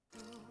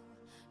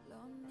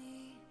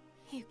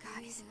 You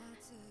guys.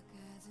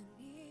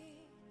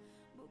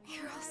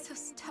 You're all so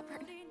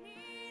stubborn.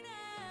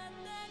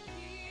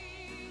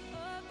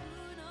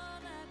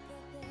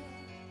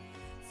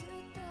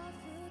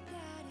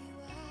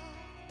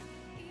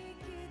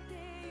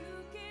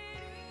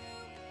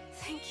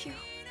 Thank you,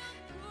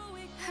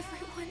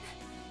 everyone.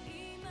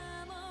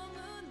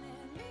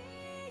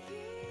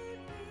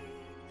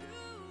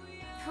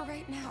 For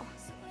right now,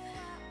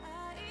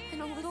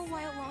 and a little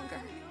while longer,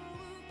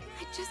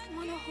 I just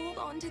want to hold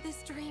on to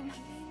this dream.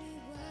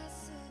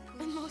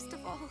 And most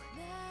of all,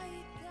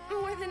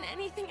 more than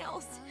anything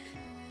else,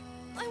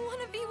 I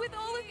want to be with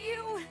all of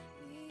you.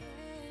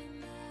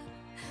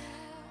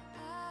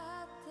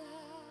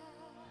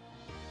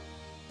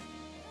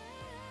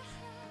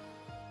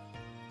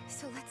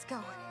 So let's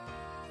go.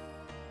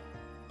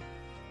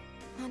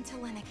 On to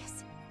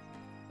Lenegis.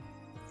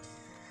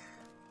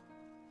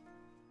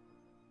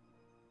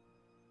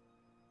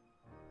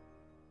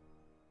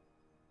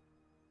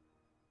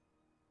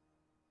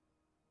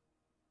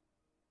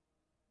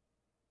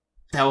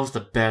 That was the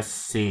best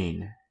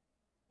scene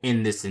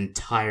in this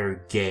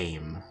entire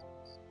game.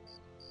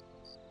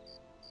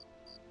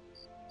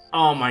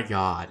 Oh my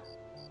god.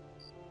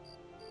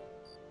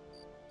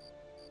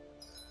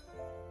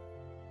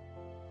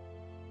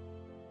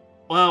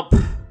 Well,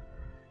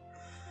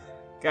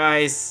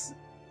 guys,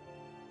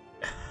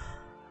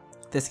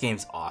 this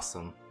game's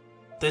awesome.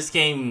 This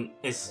game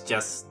is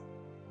just...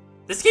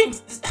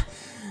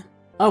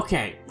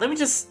 Okay, let me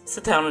just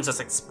sit down and just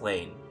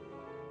explain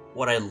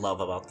what I love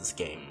about this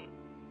game.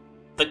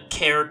 The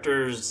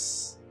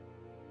characters,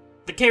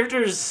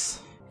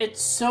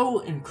 it's so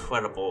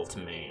incredible to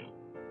me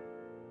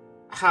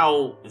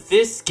how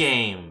this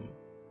game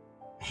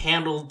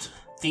handled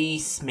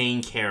these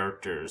main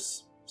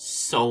characters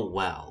so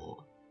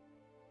well.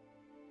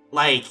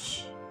 Like,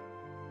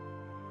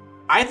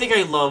 I think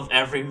I love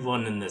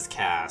everyone in this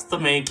cast. The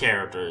main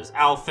characters.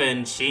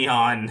 Alphen,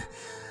 Shionne,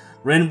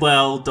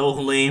 Rinwell,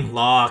 Dohalim,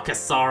 Law,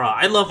 Kasara.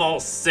 I love all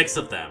 6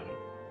 of them.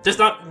 There's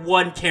not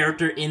one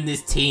character in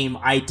this team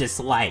I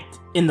disliked.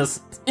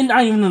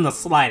 Not even in the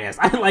slightest.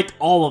 I like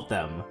all of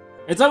them.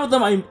 And some of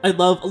them I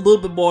love a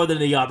little bit more than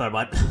the other,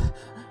 but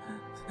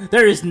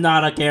there is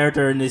not a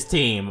character in this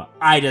team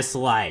I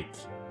dislike.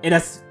 And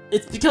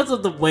it's because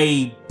of the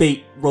way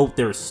they wrote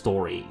their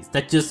stories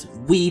that just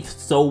weave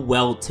so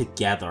well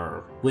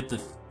together with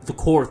the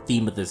core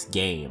theme of this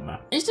game.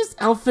 It's just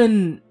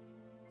Alphen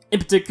in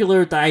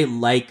particular that I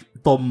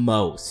like the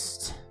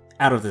most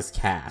out of this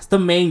cast, the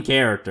main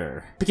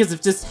character, because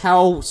of just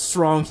how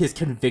strong his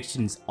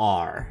convictions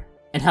are,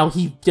 and how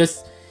he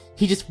just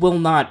will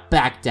not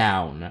back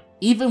down.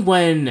 Even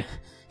when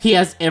he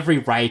has every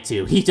right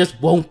to, he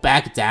just won't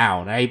back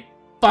down. I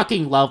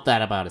fucking love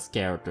that about his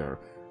character.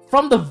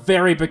 From the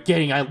very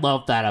beginning, I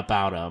love that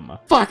about him.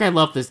 Fuck, I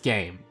love this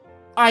game.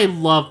 I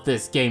love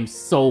this game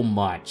so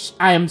much.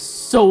 I am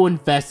so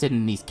invested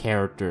in these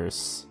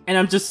characters. And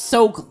I'm just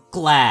so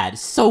glad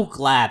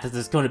that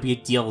there's going to be a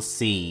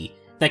DLC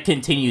that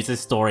continues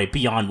this story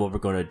beyond what we're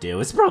going to do.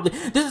 This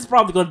is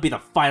probably going to be the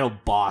final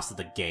boss of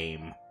the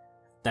game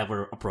that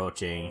we're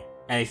approaching.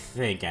 I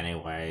think,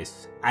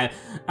 anyways. I'm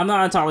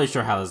not entirely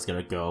sure how this is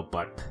going to go,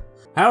 but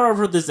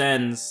however this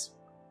ends,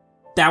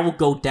 that will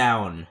go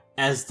down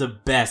as the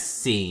best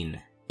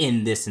scene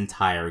in this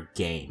entire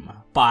game.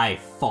 By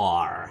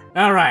far.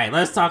 Alright,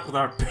 let's talk with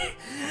our...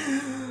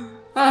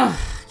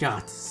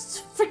 God,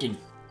 it's freaking...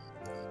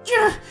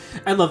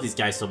 I love these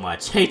guys so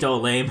much. Hey,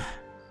 Dolame.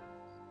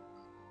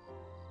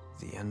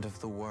 The end of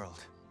the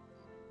world.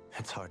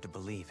 It's hard to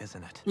believe,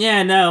 isn't it?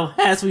 Yeah, no,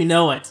 as we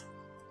know it.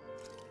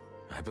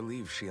 I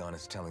believe Shionne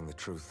is telling the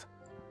truth.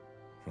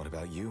 What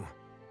about you?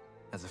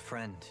 As a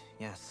friend,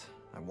 yes,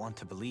 I want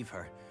to believe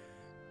her.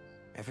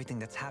 Everything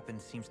that's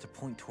happened seems to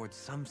point towards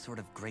some sort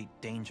of great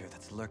danger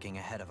that's lurking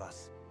ahead of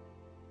us.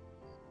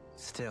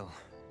 Still,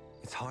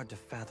 it's hard to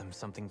fathom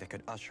something that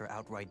could usher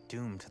outright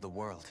doom to the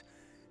world.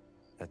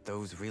 That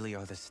those really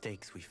are the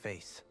stakes we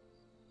face.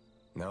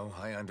 No,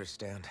 I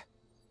understand.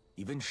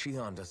 Even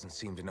Shionne doesn't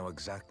seem to know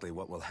exactly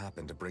what will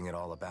happen to bring it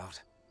all about.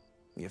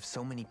 We have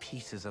so many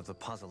pieces of the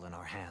puzzle in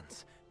our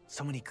hands,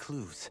 so many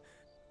clues,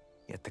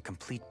 yet the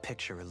complete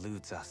picture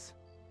eludes us.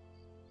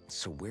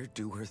 So where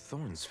do her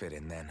thorns fit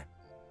in then?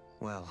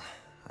 Well,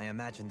 I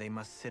imagine they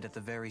must sit at the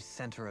very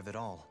center of it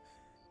all.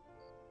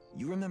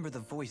 You remember the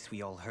voice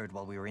we all heard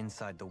while we were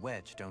inside the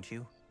wedge, don't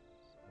you?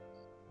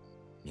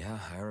 Yeah,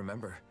 I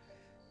remember.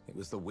 It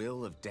was the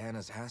will of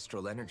Dahna's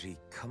astral energy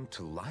come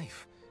to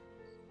life.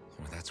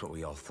 Or that's what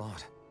we all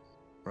thought.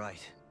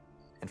 Right.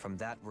 And from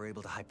that, we're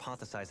able to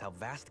hypothesize how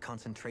vast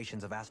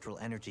concentrations of astral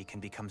energy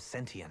can become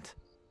sentient.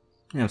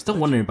 Yeah, I'm still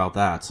wondering about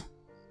that.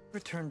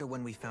 Return to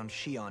when we found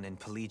Shionne in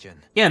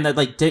Pelagian. Yeah, and that,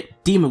 like,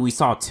 demon we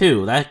saw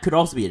too, that could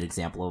also be an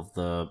example of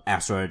the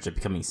astral energy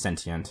becoming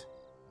sentient.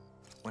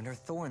 When her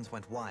thorns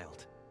went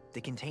wild, they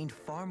contained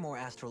far more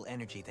astral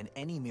energy than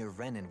any mere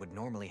Renan would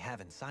normally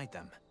have inside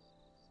them.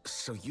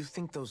 So you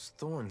think those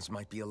thorns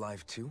might be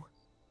alive too?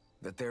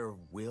 That their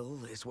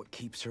will is what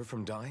keeps her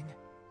from dying?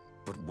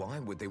 But why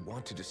would they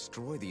want to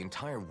destroy the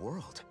entire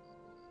world?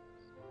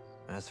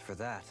 As for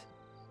that,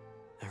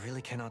 I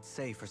really cannot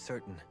say for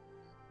certain.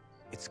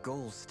 Its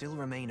goals still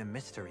remain a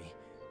mystery.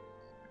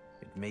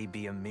 It may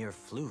be a mere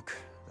fluke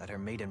that her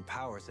maiden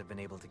powers have been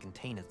able to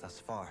contain it thus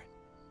far.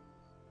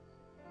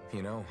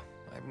 You know,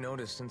 I've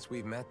noticed since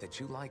we've met that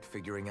you like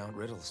figuring out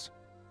riddles.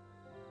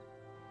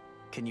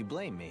 Can you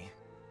blame me?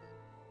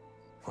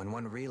 When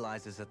one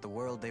realizes that the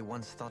world they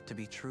once thought to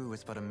be true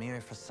is but a mere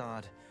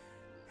facade,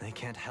 they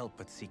can't help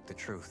but seek the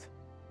truth.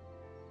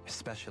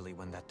 Especially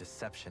when that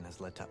deception has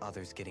led to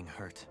others getting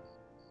hurt.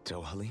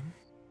 Dohalim?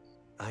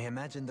 I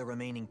imagine the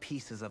remaining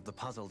pieces of the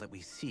puzzle that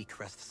we seek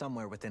rest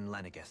somewhere within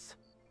Lenegis.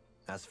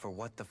 As for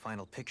what the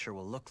final picture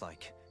will look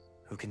like,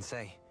 who can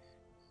say?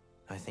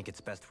 I think it's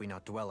best we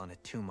not dwell on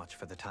it too much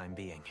for the time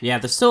being. Yeah,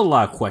 there's still a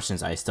lot of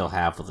questions I still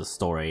have for the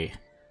story.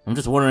 I'm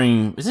just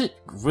wondering, is it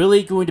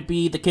really going to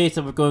be the case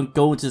that we're going to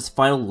go into this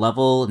final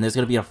level and there's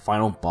going to be a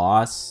final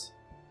boss?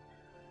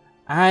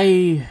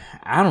 I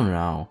don't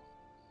know.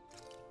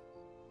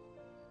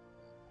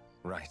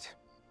 Right.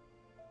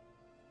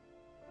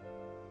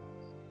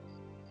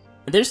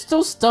 There's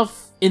still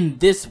stuff in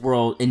this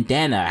world in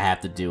Dahna I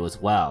have to do as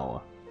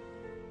well.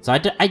 So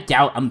I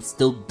doubt I'm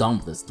still done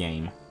with this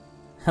game.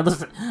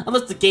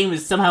 Unless the game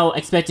is somehow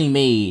expecting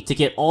me to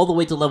get all the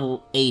way to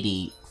level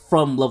 80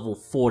 from level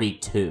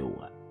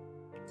 42.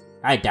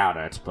 I doubt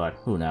it, but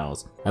who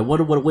knows. I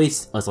wonder what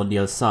awaits us on the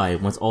other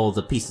side once all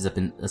the pieces have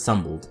been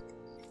assembled.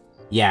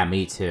 Yeah,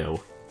 me too.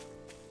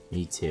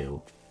 Me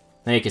too.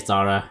 Hey,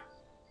 Kasara.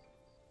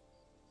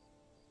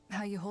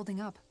 How you holding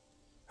up?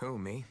 Who,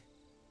 me?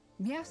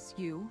 Yes,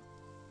 you.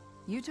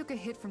 You took a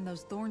hit from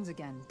those thorns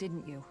again,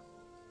 didn't you?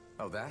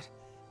 Oh, that?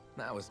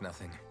 That was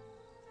nothing.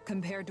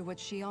 Compared to what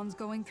Shionne's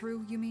going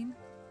through, you mean?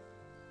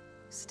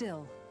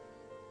 Still,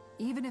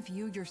 even if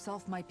you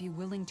yourself might be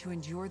willing to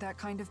endure that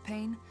kind of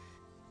pain,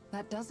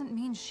 That doesn't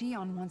mean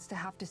Shionne wants to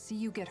have to see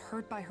you get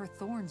hurt by her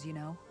thorns, you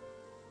know?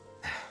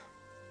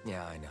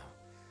 Yeah, I know.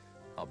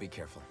 I'll be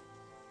careful.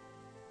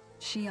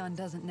 Shionne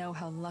doesn't know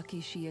how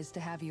lucky she is to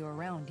have you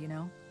around, you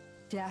know?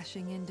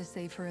 Dashing in to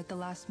save her at the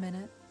last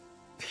minute.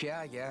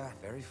 Yeah,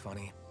 very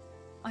funny.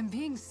 I'm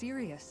being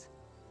serious.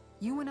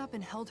 You went up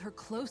and held her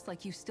close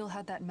like you still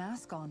had that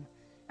mask on,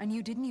 and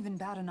you didn't even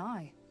bat an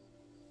eye.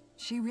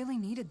 She really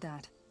needed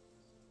that.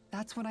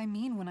 That's what I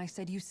mean when I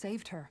said you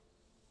saved her.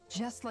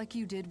 Just like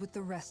you did with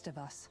the rest of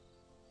us.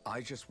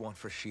 I just want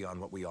for Shionne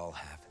what we all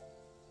have.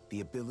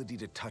 The ability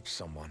to touch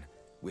someone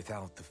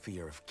without the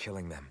fear of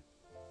killing them.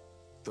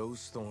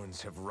 Those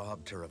thorns have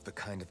robbed her of the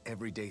kind of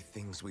everyday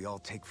things we all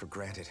take for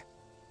granted.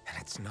 And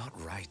it's not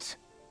right.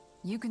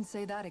 You can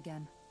say that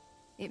again.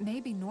 It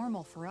may be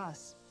normal for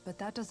us, but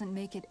that doesn't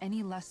make it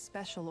any less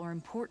special or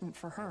important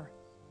for her.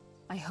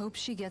 I hope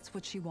she gets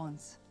what she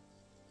wants.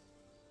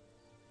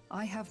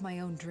 I have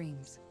my own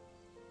dreams,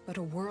 but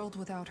a world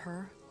without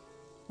her,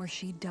 where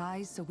she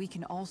dies so we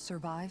can all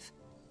survive,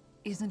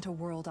 isn't a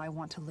world I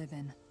want to live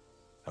in.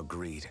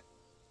 Agreed.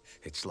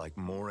 It's like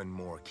more and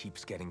more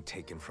keeps getting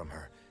taken from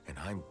her, and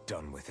I'm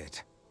done with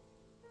it.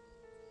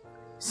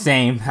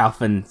 Same,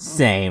 Alphen,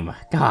 same.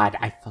 God,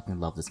 I fucking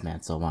love this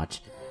man so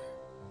much.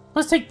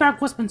 Let's take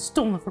back what's been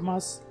stolen from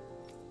us.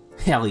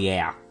 Hell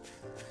yeah.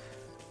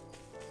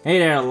 Hey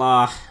there,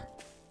 Law.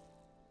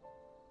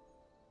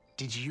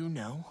 Did you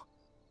know?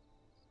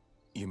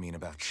 You mean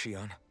about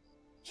Shionne?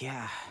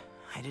 Yeah,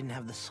 I didn't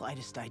have the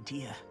slightest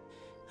idea.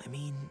 I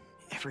mean,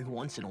 every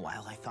once in a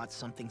while I thought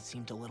something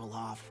seemed a little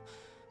off,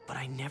 but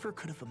I never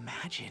could have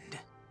imagined.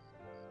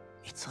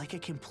 It's like a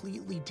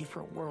completely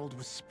different world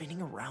was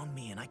spinning around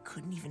me and I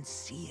couldn't even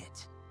see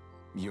it.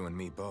 You and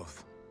me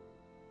both.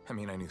 I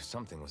mean, I knew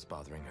something was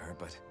bothering her,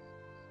 but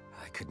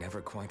I could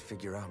never quite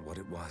figure out what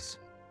it was.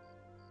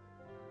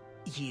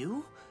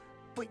 You?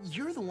 But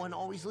you're the one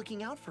always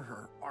looking out for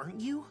her, aren't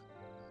you?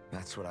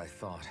 That's what I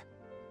thought.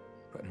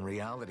 But in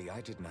reality,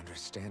 I didn't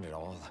understand it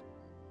all.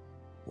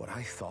 What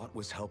I thought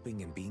was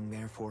helping and being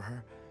there for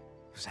her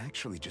was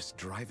actually just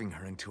driving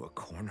her into a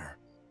corner.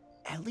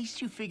 At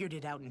least you figured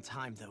it out in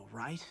time, though,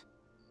 right?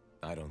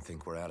 I don't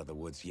think we're out of the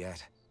woods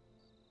yet.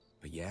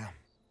 But yeah,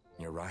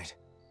 you're right.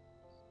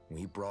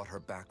 We brought her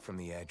back from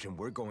the edge, and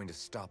we're going to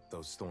stop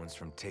those thorns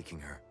from taking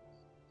her,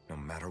 no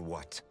matter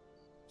what.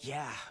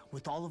 Yeah,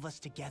 with all of us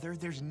together,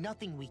 there's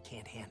nothing we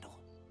can't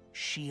handle.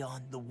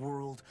 Shionne, the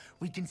world,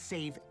 we can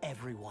save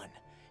everyone.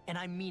 And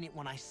I mean it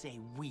when I say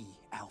we,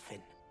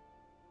 Alphen.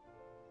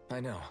 I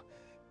know.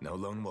 No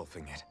lone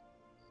wolfing it.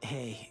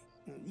 Hey,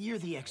 you're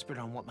the expert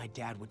on what my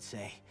dad would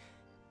say.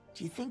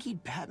 Do you think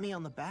he'd pat me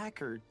on the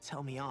back or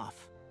tell me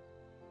off?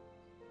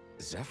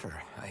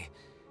 Zephyr, I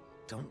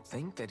don't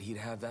think that he'd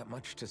have that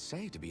much to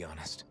say, to be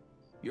honest.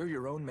 You're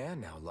your own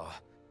man now, Law.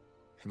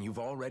 And you've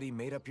already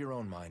made up your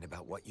own mind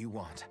about what you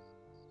want.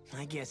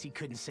 I guess he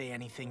couldn't say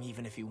anything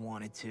even if he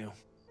wanted to.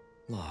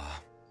 Law.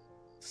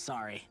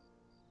 Sorry.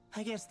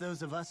 I guess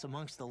those of us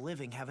amongst the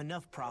living have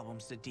enough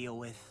problems to deal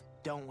with,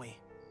 don't we?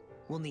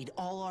 We'll need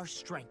all our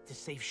strength to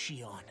save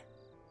Shionne.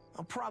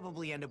 I'll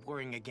probably end up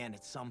worrying again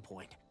at some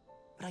point,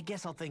 but I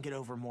guess I'll think it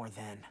over more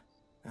then.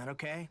 That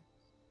okay?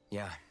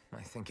 Yeah,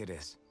 I think it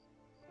is.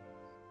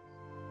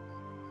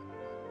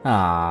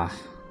 Ah.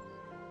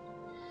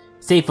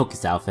 Stay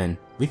focused, Alphen.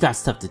 We've got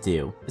stuff to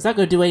do. It's not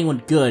gonna do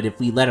anyone good if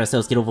we let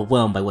ourselves get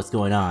overwhelmed by what's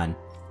going on.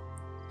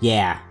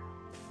 Yeah.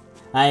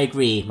 I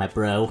agree, my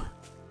bro.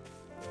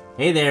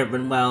 Hey there,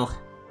 Brinwell.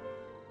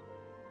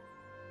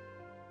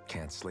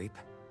 Can't sleep?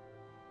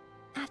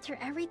 After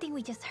everything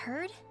we just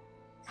heard,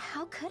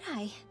 how could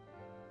I?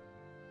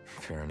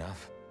 Fair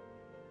enough.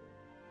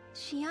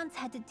 Shionne's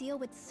had to deal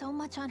with so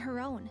much on her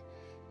own.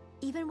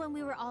 Even when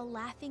we were all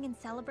laughing and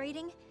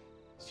celebrating,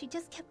 she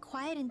just kept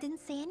quiet and didn't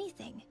say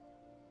anything.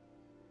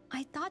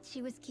 I thought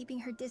she was keeping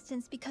her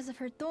distance because of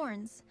her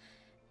thorns.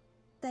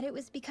 That it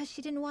was because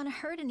she didn't want to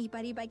hurt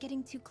anybody by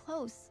getting too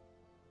close.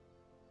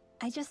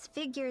 I just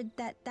figured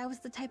that that was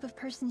the type of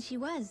person she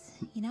was,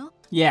 you know?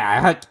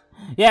 Yeah,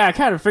 I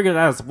kind of figured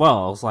that as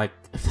well. I was like,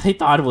 I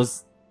thought it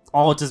was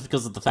all just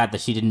because of the fact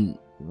that she didn't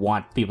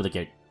want people to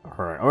get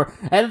hurt. Or,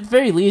 at the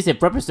very least,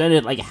 it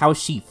represented, like, how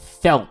she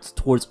felt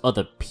towards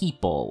other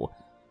people.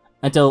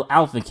 Until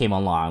Alphen came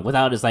along,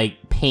 without his,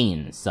 like,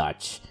 pain and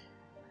such.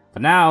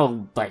 But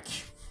now, like,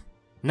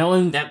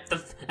 knowing that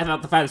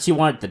about the fact that she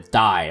wanted to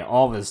die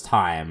all this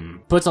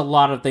time puts a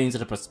lot of things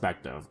into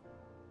perspective.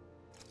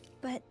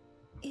 But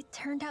it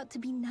turned out to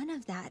be none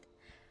of that.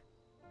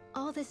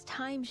 All this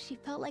time, she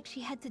felt like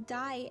she had to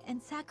die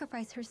and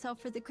sacrifice herself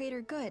for the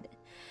greater good.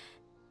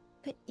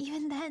 But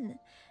even then,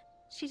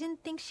 she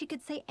didn't think she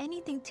could say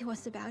anything to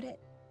us about it.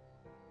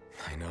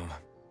 I know.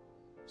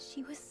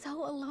 She was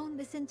so alone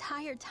this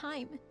entire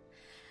time.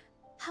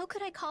 How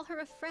could I call her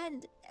a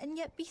friend and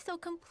yet be so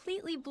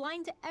completely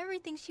blind to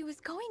everything she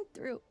was going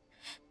through?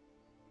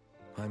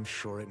 I'm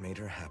sure it made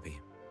her happy,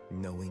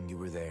 knowing you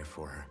were there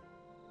for her.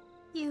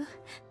 You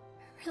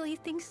really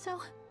think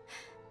so?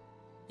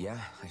 Yeah,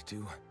 I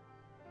do.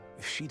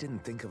 If she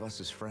didn't think of us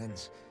as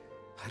friends,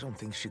 I don't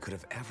think she could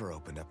have ever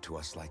opened up to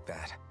us like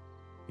that.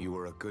 You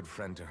were a good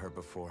friend to her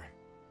before,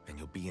 and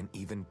you'll be an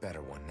even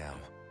better one now.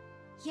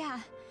 Yeah,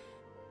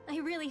 I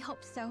really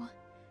hope so.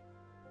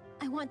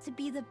 I want to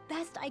be the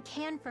best I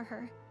can for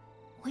her.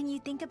 When you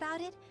think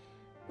about it,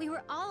 we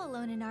were all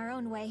alone in our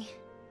own way.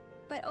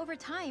 But over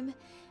time,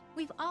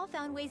 we've all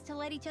found ways to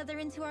let each other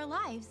into our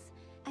lives.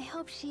 I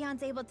hope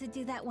Shionne's able to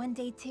do that one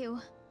day too.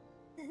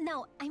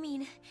 No, I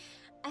mean,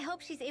 I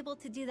hope she's able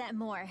to do that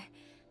more.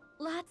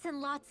 Lots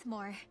and lots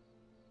more.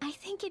 I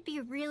think it'd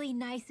be really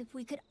nice if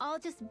we could all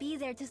just be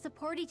there to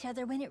support each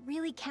other when it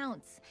really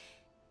counts.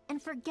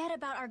 And forget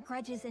about our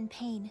grudges and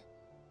pain.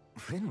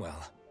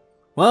 Rinwell.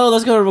 Well,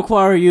 that's gonna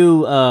require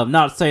you,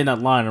 not saying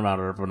that line around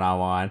her from now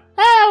on.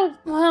 Oh,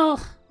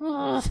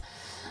 well,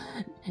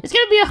 it's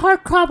gonna be a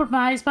hard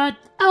compromise, but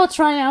I'll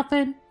try,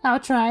 Alphen. I'll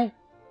try.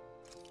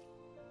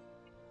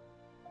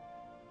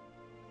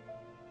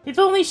 If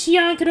only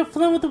Shionne could have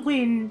flown with the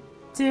wind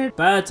to...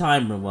 Bad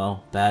time,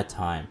 Rinwell. Bad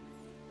time.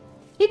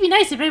 It'd be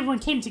nice if everyone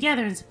came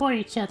together and supported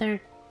each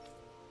other.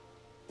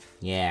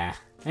 Yeah.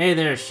 Hey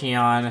there,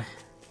 Shionne.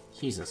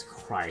 Jesus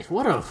Christ,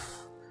 what a...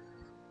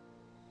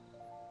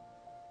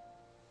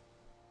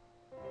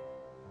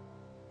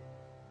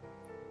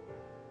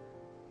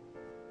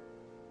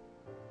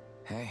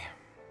 Hey,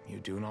 you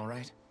doing all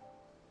right?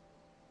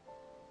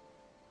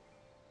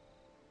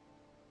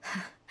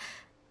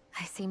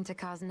 I seem to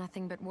cause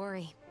nothing but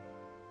worry.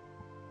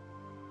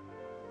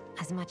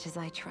 As much as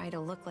I try to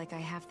look like I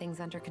have things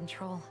under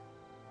control,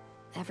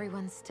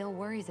 everyone still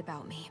worries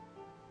about me.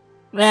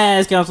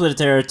 This comes with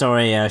the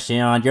territory,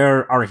 Shionne.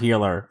 You're our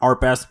healer. Our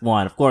best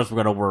one. Of course we're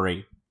gonna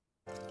worry.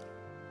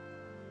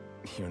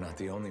 You're not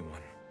the only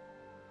one.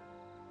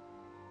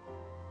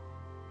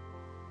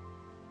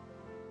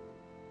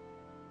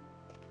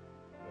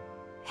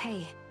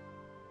 Hey,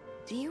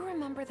 do you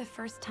remember the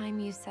first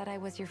time you said I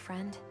was your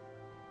friend?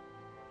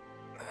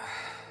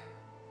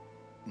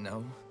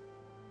 No?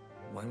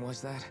 When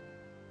was that?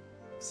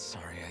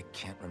 Sorry, I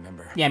can't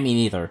remember. Yeah, me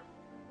neither.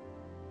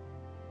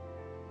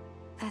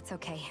 That's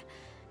okay.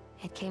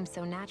 It came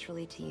so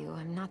naturally to you,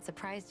 I'm not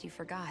surprised you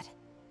forgot.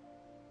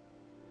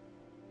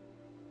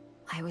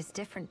 I was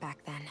different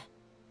back then.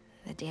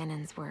 The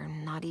Dahnans were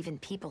not even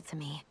people to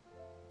me,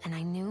 and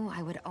I knew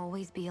I would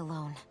always be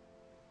alone.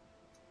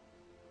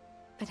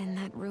 But in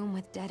that room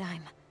with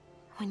Deadheim,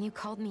 when you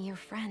called me your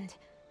friend,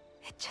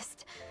 it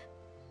just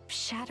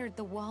shattered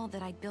the wall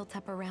that I'd built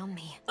up around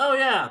me. Oh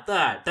yeah,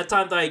 that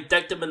time that I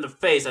decked him in the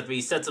face after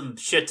he said some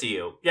shit to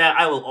you. Yeah,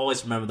 I will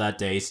always remember that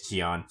day,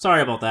 Shionne.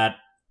 Sorry about that.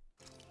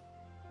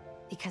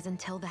 Because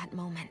until that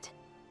moment,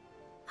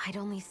 I'd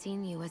only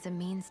seen you as a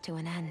means to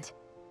an end.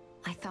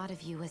 I thought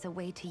of you as a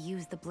way to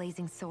use the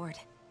blazing sword,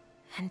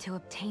 and to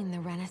obtain the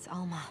Renis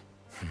Alma.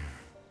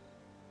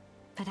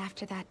 But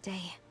after that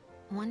day,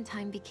 one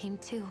time became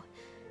two,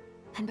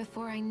 and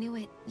before I knew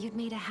it, you'd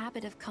made a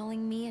habit of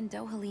calling me and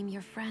Dohalim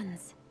your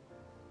friends.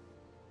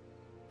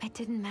 It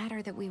didn't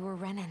matter that we were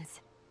Renans.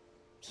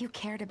 You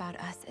cared about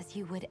us as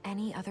you would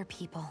any other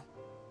people.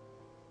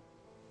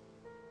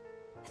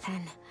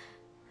 Then,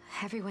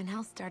 everyone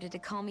else started to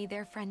call me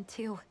their friend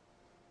too.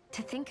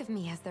 To think of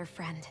me as their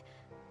friend.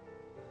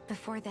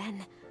 Before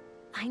then,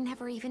 I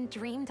never even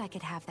dreamed I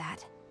could have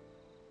that.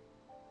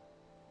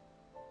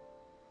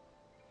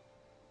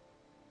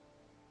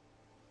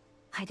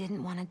 I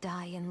didn't want to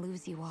die and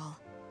lose you all.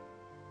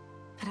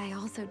 But I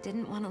also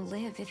didn't want to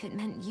live if it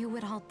meant you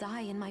would all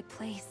die in my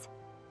place.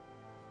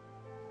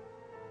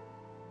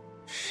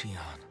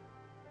 Shionne.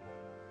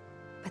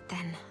 But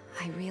then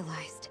I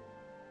realized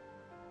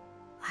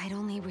I'd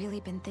only really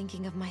been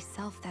thinking of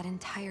myself that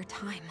entire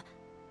time.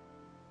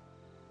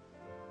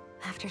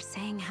 After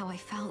saying how I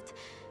felt,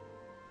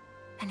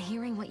 and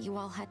hearing what you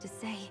all had to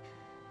say,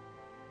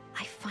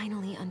 I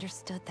finally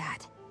understood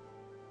that.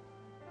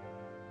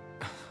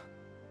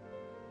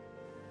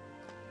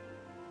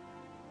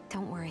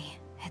 Don't worry,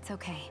 it's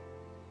okay.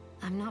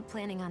 I'm not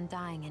planning on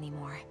dying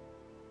anymore.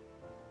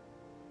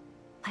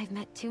 I've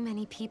met too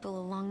many people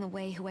along the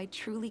way who I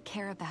truly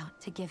care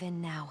about to give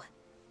in now.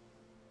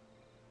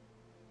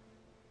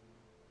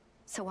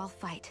 So I'll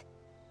fight.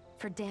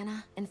 For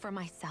Dahna and for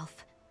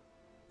myself.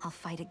 I'll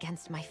fight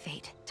against my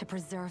fate to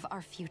preserve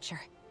our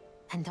future.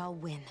 And I'll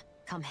win,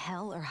 come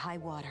hell or high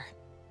water.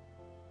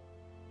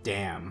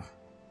 Damn.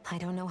 I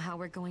don't know how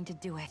we're going to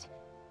do it,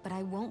 but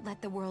I won't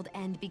let the world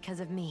end because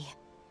of me.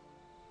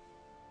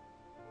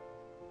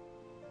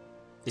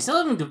 They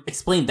still haven't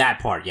explained that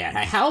part yet.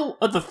 How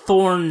are the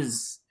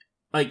thorns...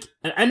 Like,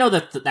 I know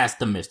that that's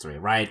the mystery,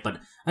 right? But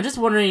I'm just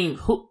wondering,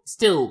 who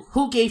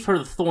gave her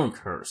the thorn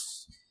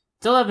curse?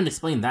 Still haven't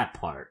explained that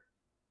part.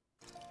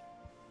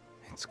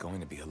 It's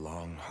going to be a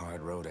long,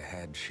 hard road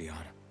ahead, Shionne.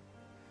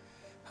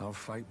 Our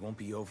fight won't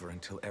be over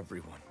until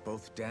everyone,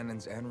 both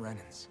Dahnans and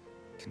Renans,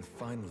 can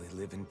finally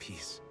live in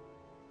peace.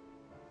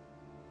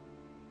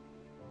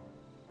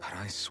 But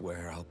I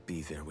swear I'll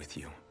be there with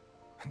you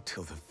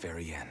until the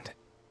very end.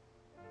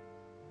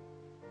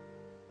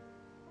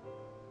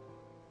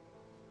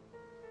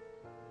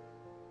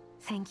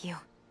 Thank you.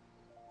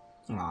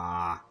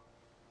 Ah.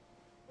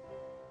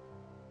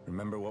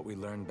 Remember what we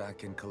learned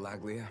back in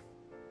Calaglia?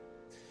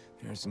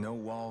 There's no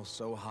wall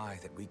so high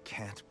that we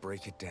can't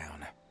break it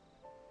down.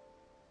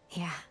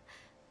 Yeah,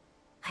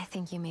 I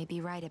think you may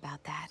be right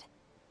about that.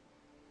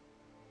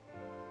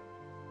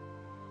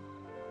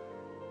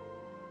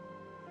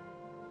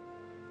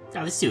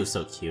 God, this dude is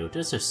so cute.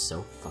 This is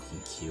so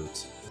fucking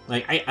cute.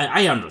 Like,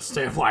 I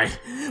understand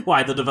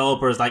why the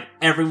developers, like,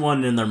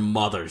 everyone and their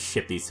mothers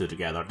ship these two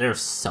together. They're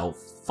so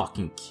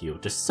fucking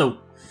cute. They're so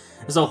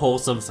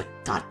wholesome. It's like,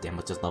 god damn,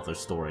 I just love their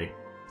story.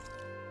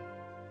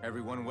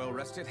 Everyone well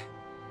rested?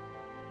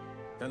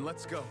 Then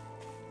let's go.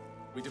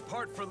 We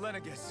depart for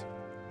Lenegis.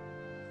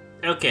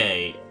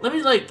 Okay, let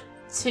me, like,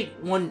 take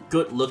one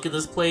good look at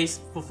this place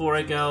before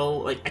I go.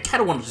 Like, I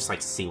kind of want to just,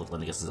 like, see what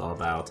Lenegis is all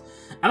about.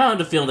 I'm not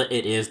under the feeling that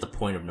it is the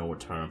point of no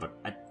return, but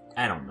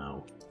I don't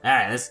know.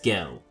 Alright, let's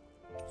go.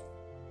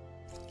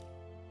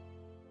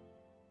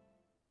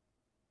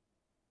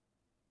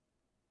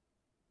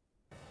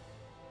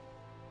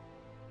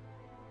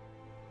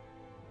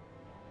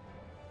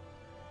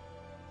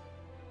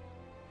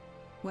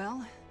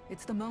 Well,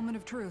 it's the moment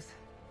of truth.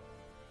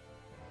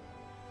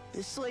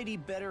 This lady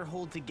better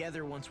hold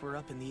together once we're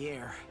up in the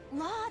air.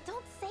 Law,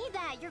 don't say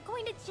that. You're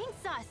going to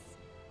jinx us.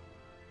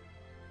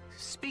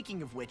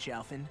 Speaking of which,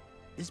 Alphen,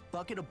 this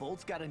bucket of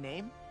bolts got a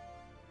name?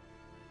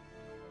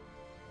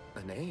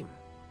 A name?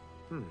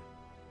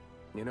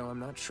 You know, I'm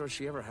not sure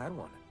she ever had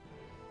one.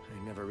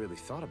 I never really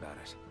thought about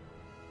it.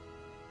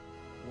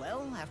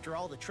 Well, after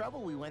all the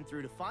trouble we went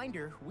through to find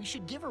her, we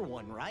should give her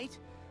one, right?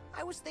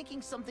 I was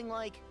thinking something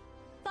like...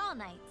 Fall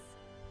Knights.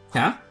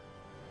 Huh?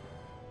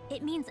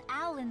 It means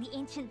owl in the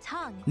ancient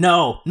tongue.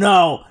 No,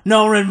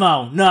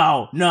 Renmo,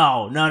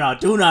 no,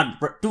 do not,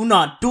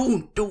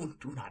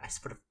 I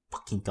swear to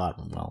fucking god,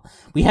 Renmo.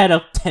 We had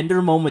a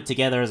tender moment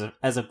together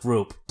as a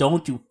group.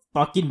 Don't you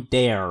fucking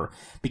dare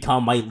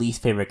become my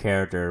least favorite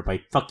character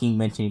by fucking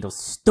mentioning those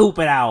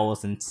stupid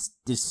owls and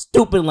this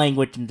stupid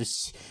language and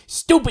this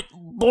stupid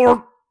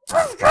lore.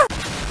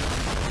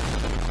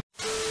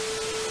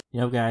 You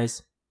know,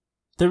 guys,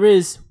 there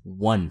is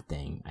one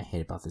thing I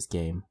hate about this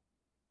game.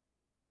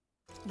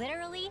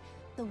 Literally,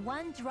 the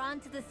one drawn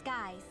to the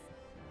skies.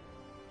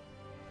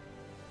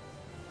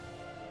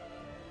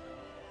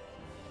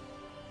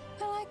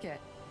 I like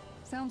it.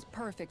 Sounds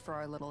perfect for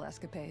our little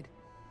escapade.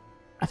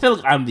 I feel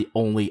like I'm the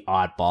only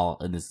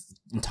oddball in this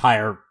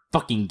entire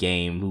fucking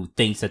game who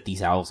thinks that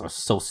these owls are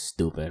so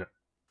stupid.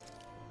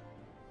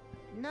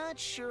 Not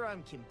sure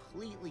I'm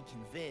completely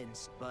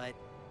convinced, but,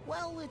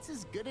 well, it's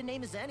as good a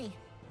name as any.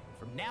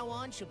 From now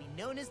on, she'll be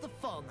known as the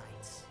Fall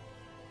Knights.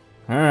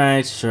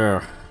 Alright,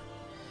 sure.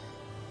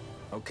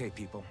 Okay,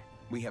 people.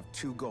 We have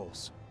two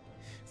goals.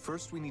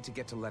 First, we need to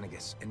get to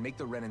Lenegis and make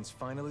the Renans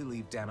finally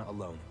leave Dahna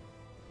alone.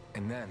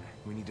 And then,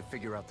 we need to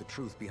figure out the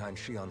truth behind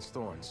Shionne's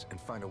thorns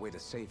and find a way to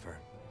save her.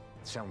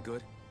 Sound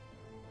good?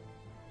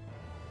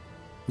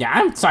 Yeah,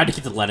 I'm excited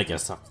to get to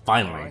Lenegis,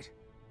 finally. All right.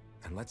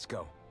 Then let's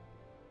go.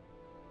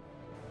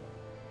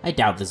 I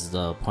doubt this is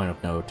the point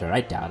of no return.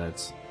 I doubt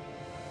it.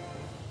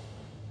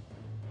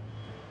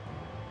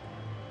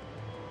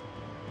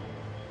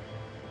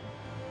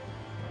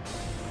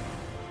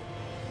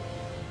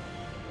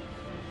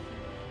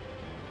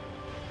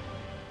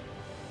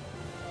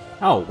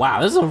 Oh wow,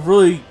 this is a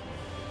really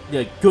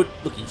good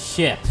looking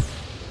ship.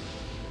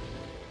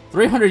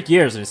 300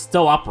 years and it's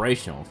still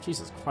operational.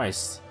 Jesus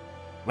Christ.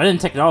 Renan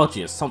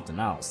technology is something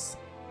else.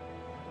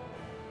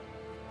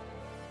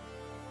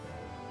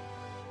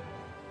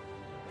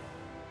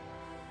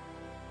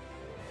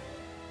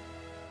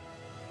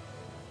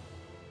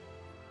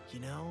 You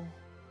know,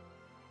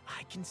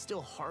 I can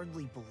still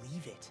hardly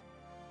believe it.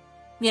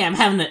 Yeah, I'm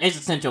having an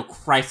existential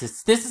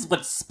crisis. This is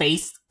what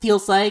space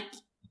feels like?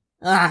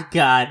 Ah,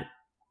 God.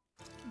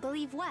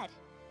 Believe what?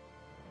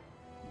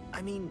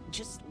 I mean,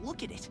 just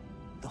look at it.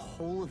 The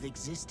whole of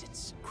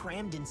existence,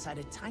 crammed inside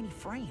a tiny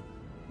frame.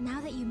 Now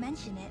that you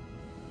mention it,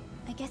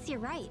 I guess you're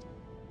right.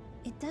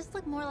 It does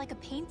look more like a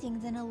painting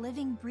than a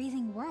living,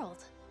 breathing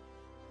world.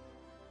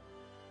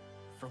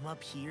 From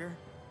up here,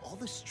 all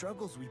the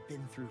struggles we've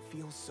been through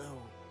feel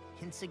so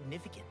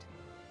insignificant.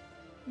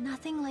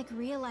 Nothing like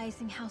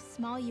realizing how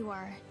small you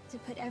are to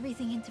put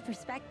everything into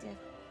perspective.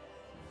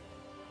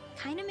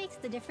 Kinda makes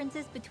the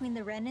differences between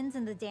the Renans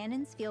and the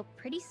Dahnans feel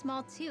pretty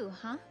small too,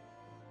 huh?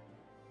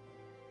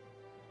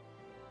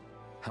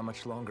 How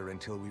much longer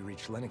until we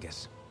reach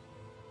Lenegis?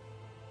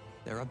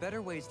 There are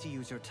better ways to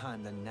use your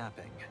time than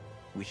napping.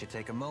 We should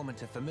take a moment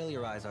to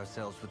familiarize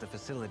ourselves with the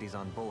facilities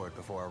on board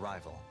before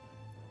arrival.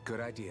 Good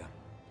idea.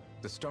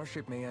 The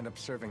starship may end up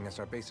serving as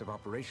our base of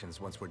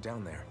operations once we're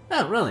down there.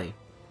 Oh, really?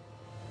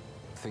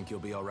 Think you'll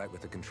be alright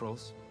with the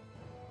controls?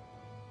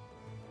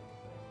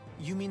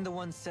 You mean the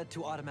one set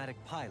to automatic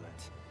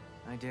pilot?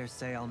 I dare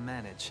say I'll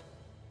manage.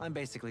 I'm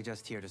basically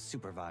just here to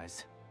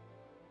supervise.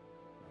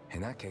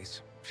 In that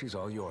case, she's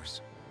all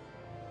yours.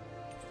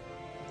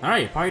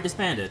 Alright, party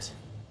disbanded.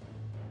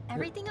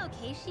 Everything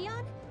okay,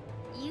 Shionne?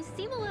 You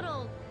seem a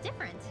little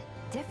different.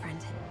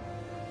 Different?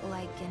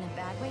 Like in a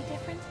bad way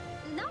different?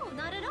 No,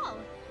 not at all.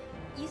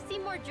 You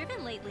seem more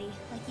driven lately,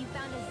 like you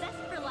found a zest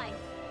for life.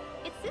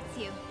 It suits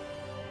you.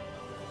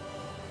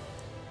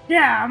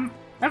 Yeah,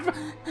 I feel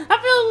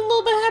a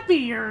little bit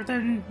happier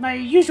than my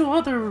usual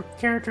other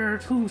character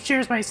who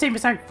shares my same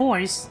exact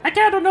voice. I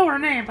kinda don't know her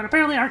name, but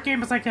apparently our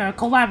game is like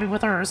collabing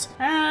with hers.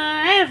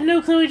 I have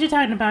no clue what you're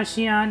talking about,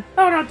 Shionne.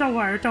 Oh no, don't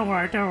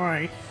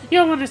worry.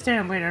 You'll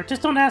understand later.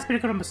 Just don't ask me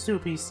to go to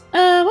Masubi's.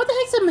 What the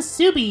heck's a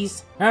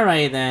Masubi's?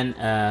 Alright then,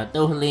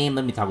 Dohalim,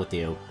 let me talk with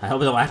you. I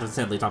hope I don't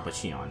accidentally talk with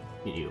Shionne.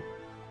 You.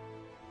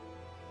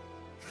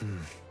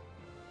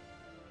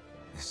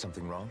 Is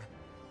something wrong?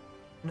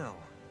 No.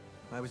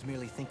 I was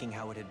merely thinking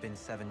how it had been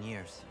 7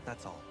 years,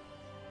 that's all.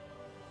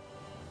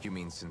 You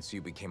mean since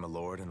you became a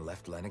lord and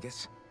left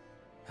Lenegis?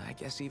 I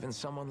guess even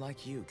someone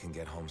like you can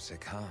get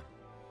homesick, huh?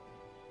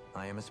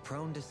 I am as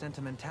prone to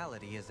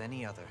sentimentality as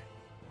any other.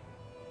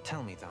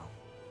 Tell me though,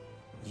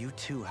 you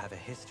too have a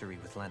history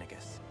with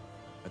Lenegis.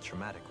 A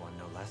traumatic one,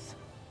 no less.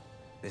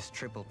 This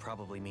trip will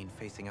probably mean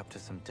facing up to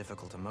some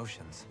difficult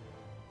emotions.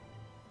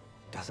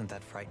 Doesn't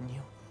that frighten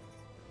you?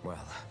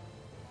 Well,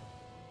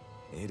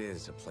 it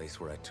is a place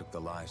where I took the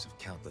lives of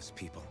countless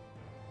people.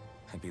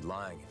 I'd be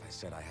lying if I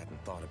said I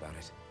hadn't thought about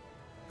it.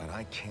 But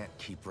I can't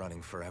keep running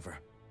forever.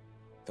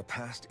 The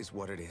past is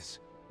what it is.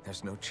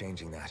 There's no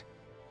changing that.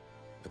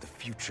 But the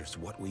future's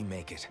what we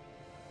make it.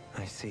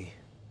 I see.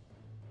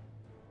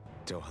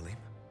 Dohalim?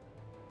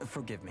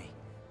 Forgive me.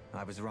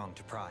 I was wrong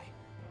to pry.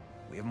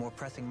 We have more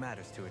pressing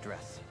matters to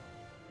address.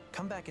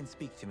 Come back and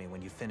speak to me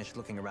when you finish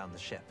looking around the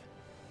ship.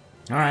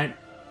 Alright.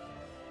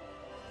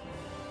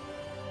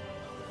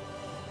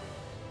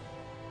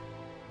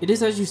 It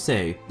is as you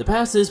say, the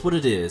past is what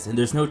it is, and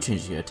there's no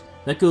changing it.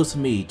 That goes for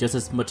me just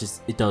as much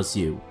as it does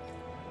you.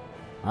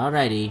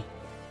 Alrighty.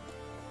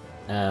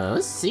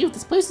 Let's see what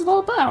this place is all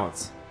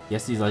about.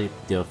 Yes, these like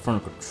the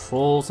front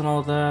controls and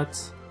all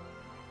that.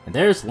 And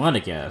there's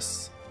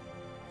Lenegis.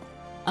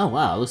 Oh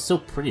wow, it looks so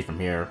pretty from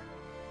here.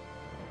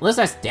 Unless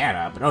that's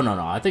Dahna, but oh no,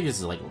 I think this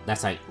is like,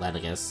 that's like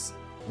Lenegis.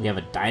 We have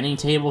a dining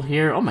table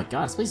here. Oh my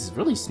god, this place is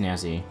really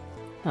snazzy.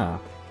 Huh.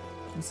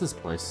 What's this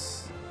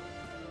place?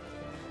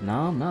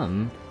 No,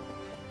 none.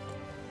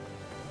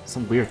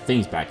 Some weird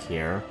things back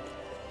here.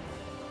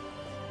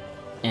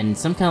 And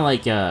some kind of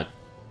like,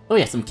 oh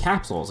yeah, some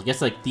capsules. I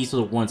guess like these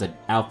were the ones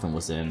that Alphen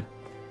was in.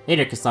 Hey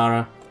there,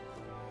 Kasara.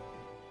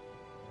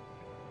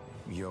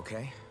 You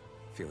okay?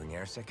 Feeling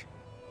airsick?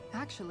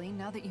 Actually,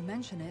 now that you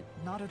mention it,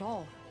 not at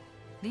all.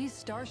 These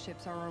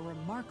starships are a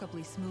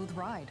remarkably smooth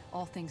ride,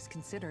 all things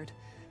considered.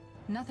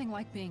 Nothing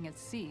like being at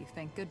sea,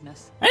 thank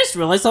goodness. I just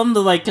realized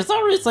something like,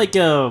 Kasara is like,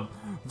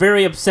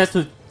 very obsessed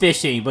with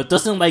fishing, but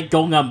doesn't like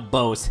going on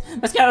boats.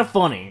 That's kind of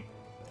funny.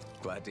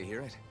 Glad to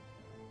hear it.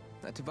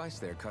 That device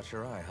there caught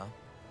your eye, huh?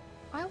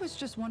 I was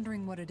just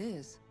wondering what it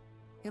is.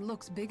 It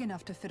looks big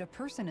enough to fit a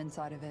person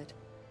inside of it.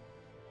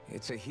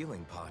 It's a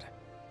healing pod.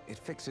 It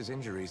fixes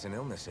injuries and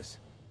illnesses.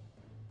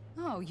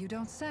 Oh, you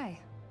don't say.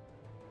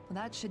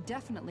 Well, that should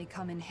definitely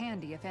come in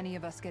handy if any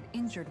of us get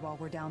injured while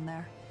we're down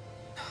there.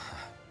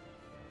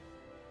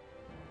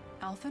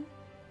 Alphen?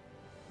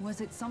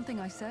 Was it something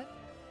I said?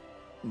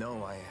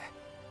 No, I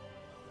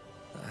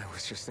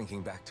was just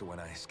thinking back to when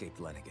I escaped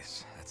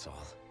Lenegis, that's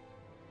all.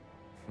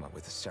 What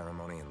with the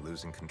ceremony and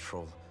losing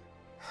control,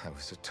 I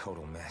was a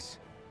total mess.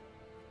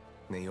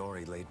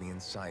 Naori laid me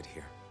inside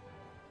here.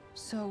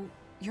 So,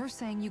 you're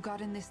saying you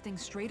got in this thing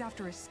straight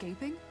after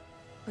escaping?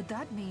 Would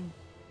that mean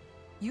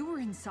you were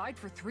inside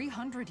for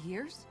 300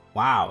 years?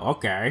 Wow,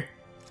 okay.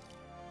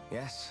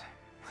 Yes,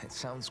 it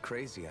sounds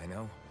crazy, I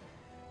know.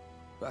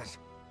 But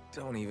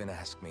don't even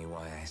ask me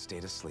why I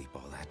stayed asleep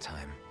all that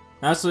time.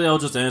 Actually, I'll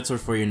just answer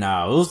for you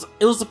now.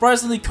 It was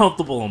surprisingly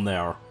comfortable in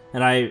there.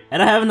 And I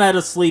haven't had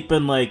to sleep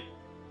in like,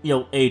 you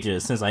know,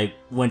 ages since I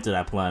went to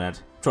that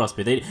planet. Trust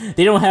me,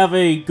 they don't have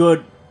a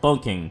good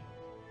bunking.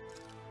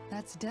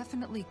 That's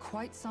definitely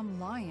quite some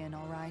lie-in,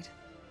 alright.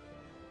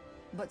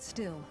 But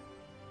still,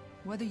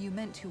 whether you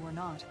meant to or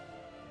not,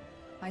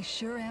 I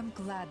sure am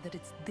glad that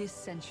it's this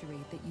century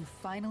that you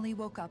finally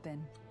woke up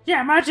in.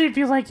 Yeah, imagine if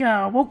you like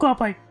woke up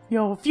like, you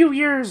know, a few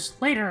years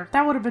later.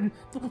 That would have been,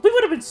 we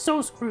would have been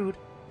so screwed.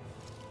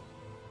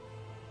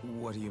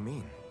 What do you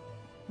mean?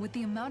 With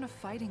the amount of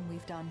fighting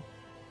we've done,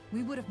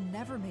 we would have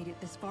never made it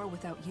this far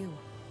without you.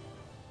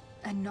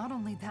 And not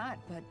only that,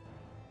 but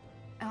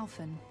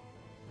Alphen,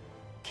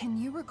 can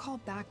you recall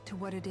back to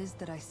what it is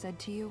that I said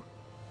to you?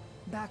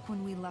 Back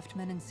when we left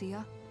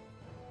Menancia?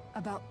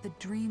 About the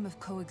dream of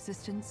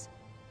coexistence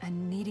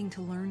and needing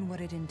to learn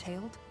what it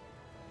entailed?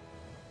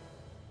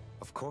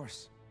 Of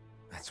course.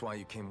 That's why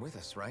you came with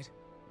us, right?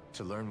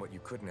 To learn what you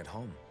couldn't at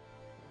home.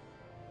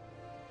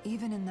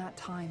 Even in that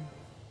time,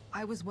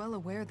 I was well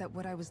aware that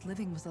what I was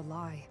living was a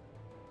lie.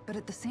 But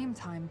at the same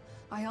time,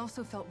 I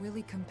also felt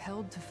really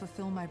compelled to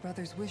fulfill my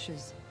brother's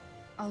wishes.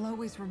 I'll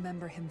always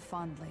remember him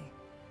fondly.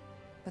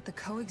 But the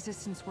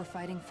coexistence we're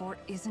fighting for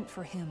isn't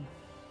for him.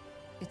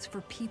 It's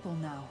for people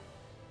now,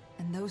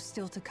 and those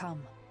still to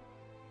come.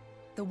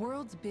 The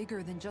world's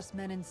bigger than just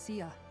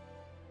Menancia.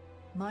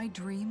 My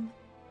dream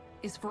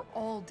is for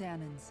all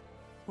Dahnans,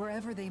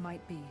 wherever they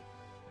might be,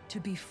 to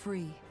be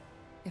free.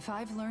 If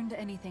I've learned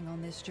anything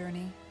on this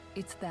journey,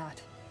 it's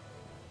that.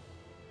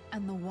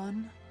 And the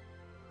one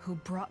who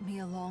brought me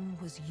along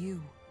was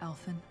you,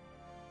 Alphen.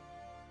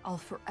 I'll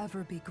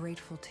forever be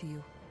grateful to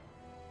you.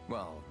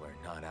 Well, we're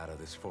not out of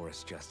this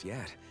forest just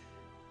yet.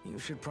 You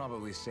should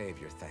probably save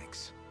your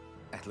thanks.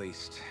 At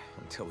least,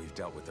 until we've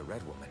dealt with the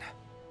Red Woman.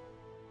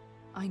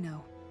 I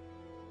know.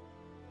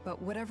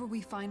 But whatever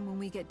we find when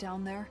we get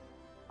down there,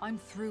 I'm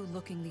through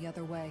looking the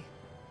other way.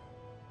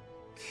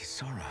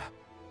 Kisara.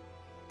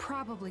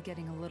 Probably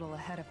getting a little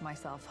ahead of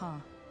myself, huh?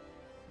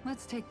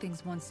 Let's take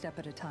things one step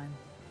at a time.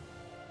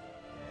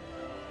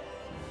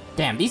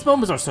 Damn, these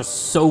moments are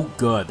so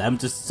good. I'm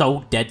just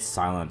so dead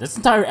silent. This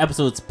entire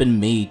episode's been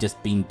me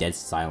just being dead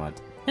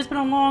silent. It's been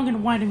a long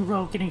and winding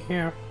road getting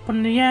here, but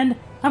in the end,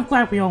 I'm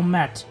glad we all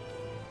met.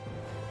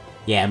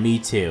 Yeah, me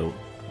too.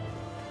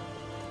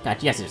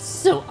 God, you guys are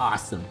so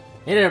awesome.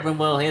 Hey there,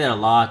 Brimwell. Hey there,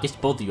 Law. Guess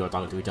both of you are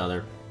talking to each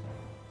other.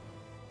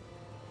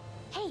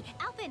 Hey,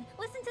 Alphen,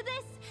 listen to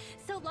this!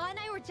 So Law and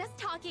I were just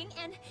talking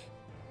and...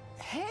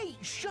 Hey,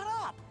 shut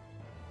up!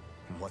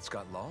 What's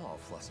got Law all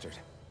flustered?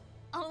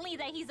 Only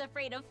that he's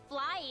afraid of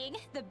flying,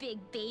 the big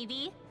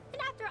baby.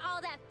 And after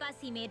all that fuss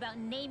he made about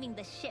naming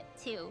the ship,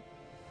 too.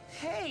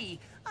 Hey,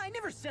 I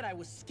never said I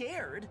was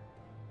scared.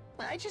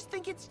 I just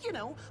think it's, you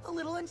know, a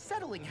little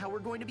unsettling how we're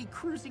going to be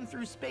cruising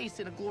through space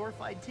in a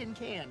glorified tin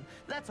can.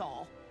 That's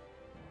all.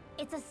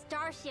 It's a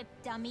starship,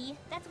 dummy.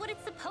 That's what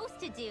it's supposed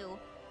to do.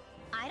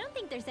 I don't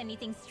think there's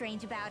anything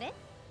strange about it.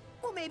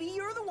 Well, maybe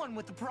you're the one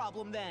with the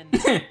problem then.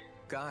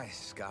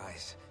 Guys.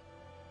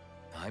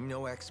 I'm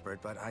no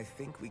expert, but I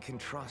think we can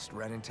trust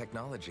Renan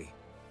technology.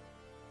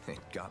 It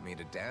got me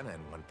to Dahna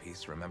in one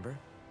piece, remember?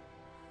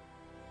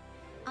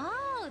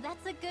 Oh,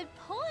 that's a good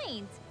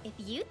point. If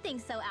you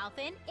think so,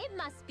 Alphen, it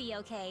must be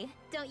okay.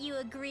 Don't you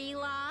agree,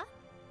 Law?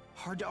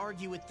 Hard to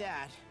argue with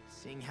that,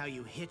 seeing how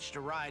you hitched a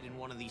ride in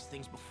one of these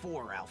things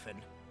before, Alphen.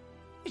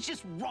 It's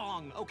just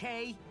wrong,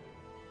 okay?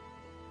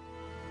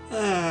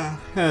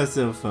 That's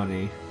so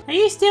funny. Are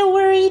you still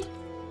worried?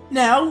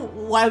 No,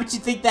 why would you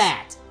think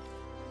that?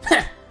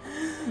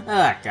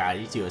 Oh god,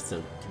 you two are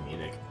so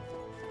comedic.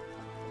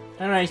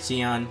 Alright,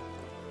 Shionne.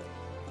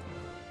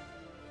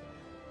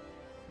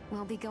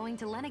 We'll be going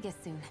to Lenegis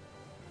soon.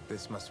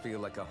 This must feel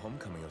like a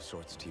homecoming of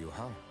sorts to you,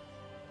 huh?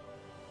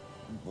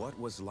 What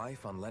was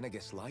life on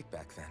Lenegis like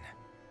back then?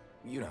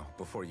 You know,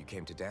 before you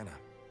came to Dahna.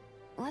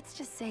 Let's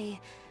just say,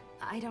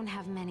 I don't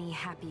have many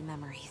happy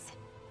memories.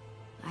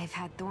 I've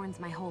had thorns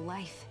my whole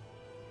life,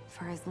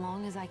 for as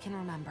long as I can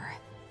remember.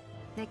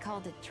 They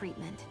called it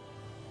treatment,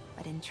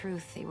 but in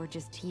truth, they were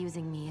just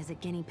using me as a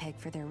guinea pig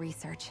for their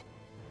research.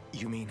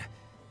 You mean,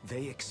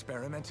 they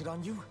experimented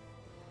on you?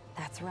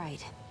 That's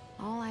right.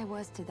 All I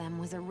was to them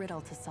was a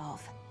riddle to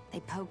solve. They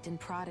poked and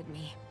prodded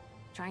me,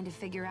 trying to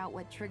figure out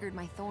what triggered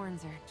my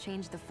thorns or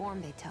changed the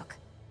form they took.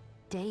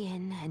 Day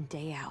in and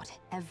day out,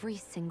 every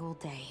single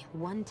day,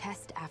 one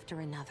test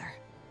after another.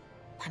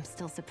 I'm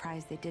still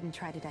surprised they didn't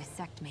try to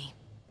dissect me.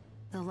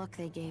 The look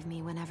they gave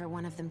me whenever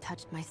one of them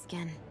touched my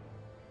skin.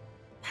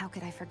 How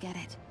could I forget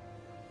it?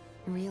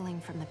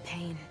 Reeling from the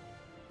pain,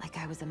 like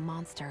I was a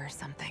monster or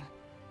something.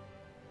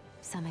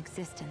 Some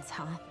existence,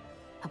 huh?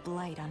 A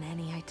blight on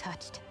any I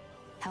touched.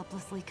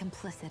 Helplessly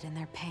complicit in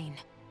their pain.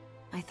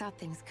 I thought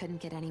things couldn't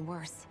get any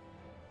worse.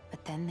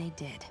 But then they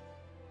did.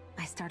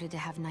 I started to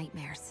have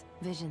nightmares,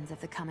 visions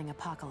of the coming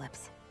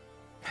apocalypse.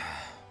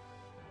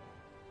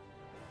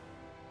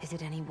 Is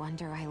it any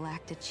wonder I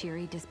lacked a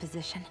cheery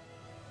disposition?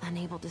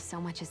 Unable to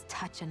so much as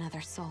touch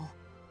another soul.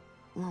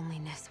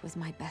 Loneliness was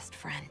my best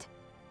friend.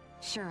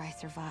 Sure, I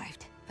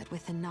survived, but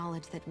with the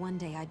knowledge that one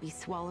day I'd be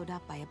swallowed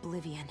up by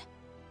oblivion.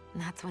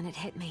 And that's when it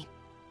hit me.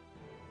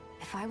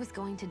 If I was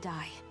going to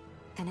die,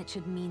 then it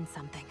should mean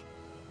something.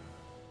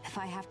 If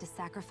I have to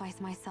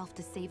sacrifice myself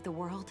to save the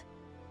world,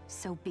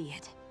 so be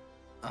it.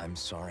 I'm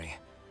sorry.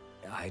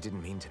 I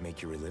didn't mean to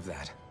make you relive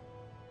that.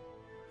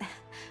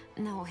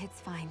 No, it's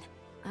fine.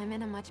 I'm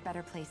in a much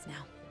better place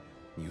now.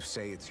 You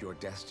say it's your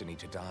destiny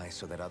to die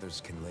so that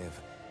others can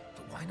live.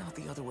 But why not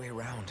the other way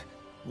around?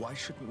 Why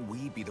shouldn't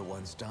we be the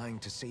ones dying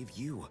to save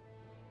you?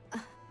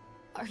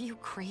 Are you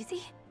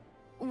crazy?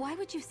 Why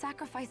would you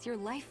sacrifice your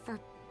life for...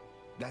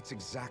 That's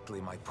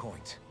exactly my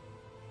point.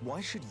 Why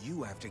should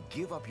you have to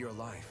give up your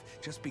life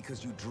just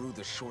because you drew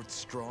the short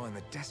straw in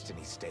the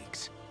destiny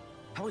stakes?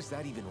 How is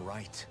that even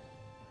right?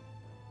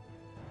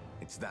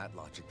 It's that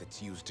logic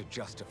that's used to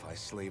justify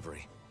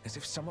slavery, as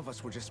if some of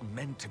us were just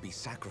meant to be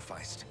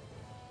sacrificed.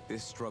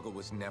 This struggle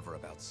was never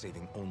about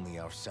saving only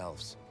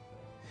ourselves.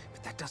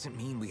 But that doesn't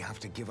mean we have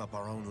to give up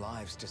our own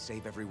lives to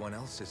save everyone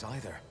else's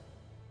either.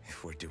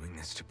 If we're doing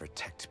this to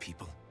protect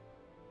people,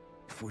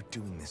 if we're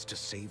doing this to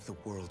save the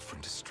world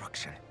from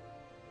destruction,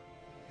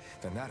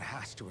 then that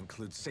has to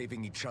include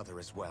saving each other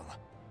as well.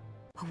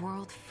 A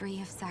world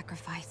free of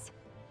sacrifice.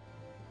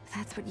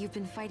 That's what you've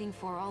been fighting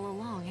for all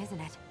along, isn't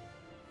it?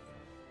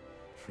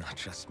 Not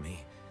just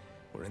me.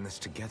 We're in this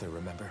together,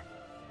 remember?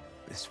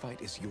 This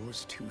fight is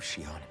yours too,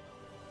 Shionne.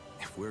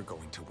 If we're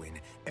going to win,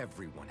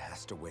 everyone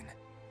has to win.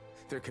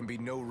 There can be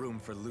no room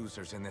for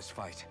losers in this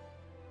fight.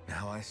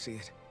 Now I see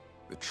it.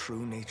 The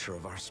true nature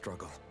of our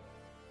struggle.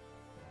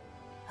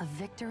 A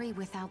victory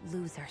without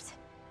losers.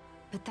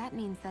 But that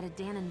means that a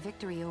Dahnan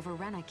victory over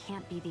Rena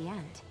can't be the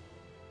end.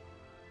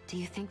 Do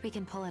you think we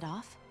can pull it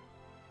off?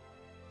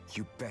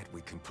 You bet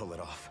we can pull it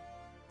off.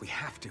 We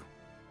have to.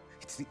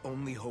 It's the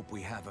only hope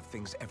we have of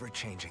things ever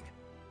changing.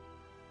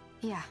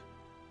 Yeah,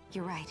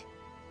 you're right.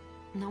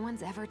 No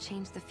one's ever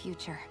changed the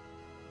future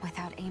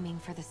without aiming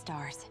for the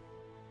stars.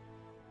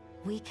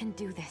 We can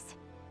do this.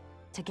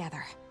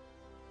 Together.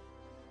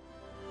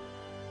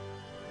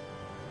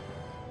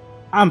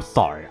 I'm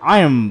sorry, I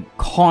am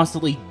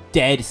constantly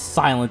dead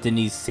silent in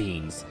these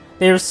scenes.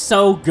 They're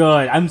so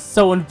good. I'm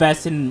so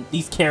invested in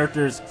these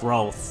characters'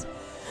 growth.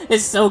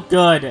 It's so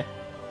good.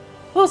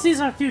 We'll seize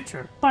our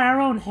future by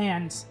our own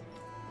hands.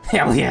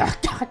 Hell yeah.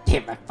 God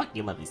damn, I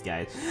fucking love these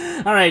guys.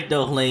 Alright,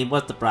 Dahnan,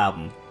 what's the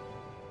problem?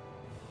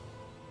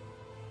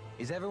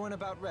 Is everyone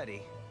about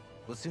ready?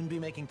 We'll soon be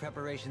making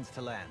preparations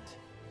to land.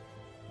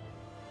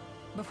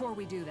 Before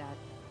we do that,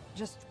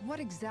 just what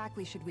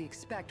exactly should we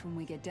expect when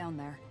we get down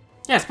there?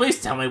 Yes,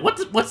 please tell me,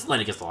 what's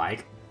Lennigus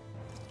like?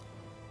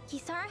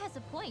 Kisara has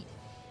a point.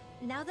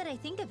 Now that I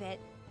think of it,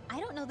 I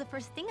don't know the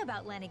first thing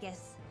about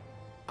Lennigus.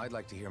 I'd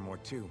like to hear more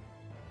too.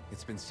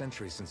 It's been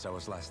centuries since I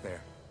was last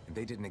there, and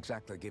they didn't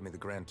exactly give me the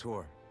grand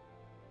tour.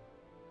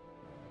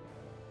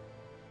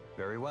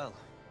 Very well.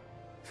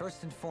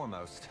 First and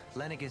foremost,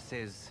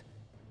 Lennigus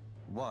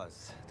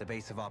was the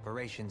base of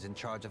operations in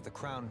charge of the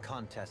crown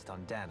contest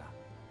on Dahna.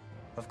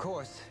 Of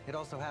course, it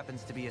also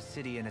happens to be a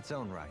city in its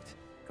own right,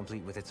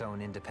 complete with its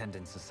own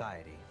independent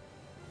society.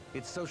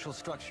 Its social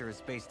structure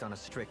is based on a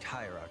strict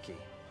hierarchy.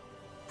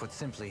 Put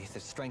simply,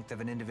 the strength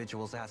of an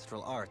individual's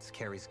astral arts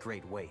carries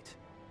great weight.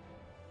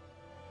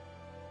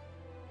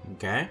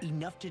 Okay.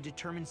 Enough to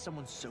determine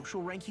someone's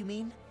social rank, you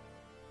mean?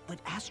 But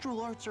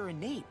astral arts are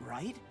innate,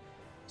 right?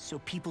 So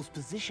people's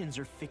positions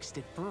are fixed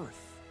at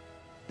birth.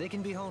 They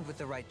can be honed with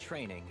the right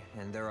training,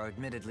 and there are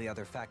admittedly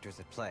other factors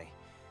at play.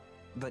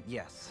 But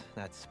yes,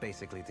 that's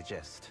basically the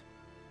gist.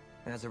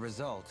 As a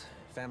result,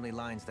 family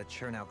lines that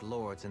churn out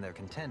lords and their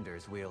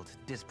contenders wield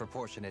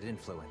disproportionate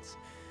influence,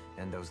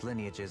 and those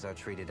lineages are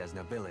treated as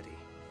nobility.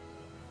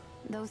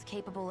 Those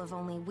capable of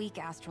only weak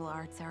astral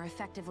arts are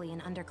effectively an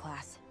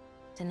underclass,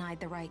 denied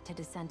the right to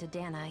descend to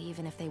Dahna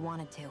even if they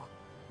wanted to.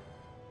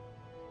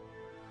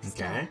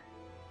 Okay.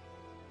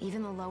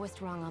 Even the lowest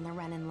rung on the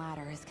Renan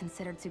ladder is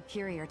considered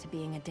superior to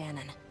being a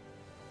Dahnan.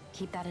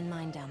 Keep that in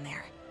mind down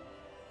there.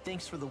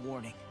 Thanks for the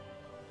warning.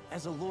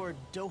 As a lord,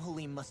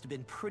 Dohalim must have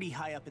been pretty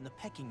high up in the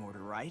pecking order,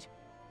 right?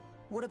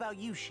 What about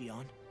you,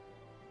 Shionne?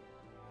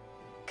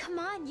 Come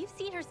on, you've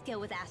seen her skill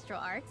with astral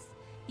arts.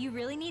 You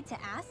really need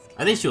to ask?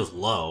 I think she was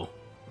low.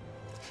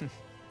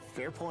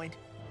 Fair point.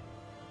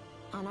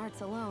 On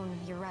arts alone,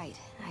 you're right.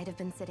 I'd have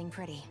been sitting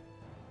pretty.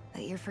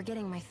 But you're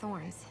forgetting my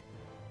thorns.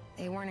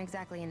 They weren't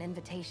exactly an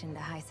invitation to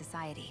high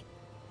society.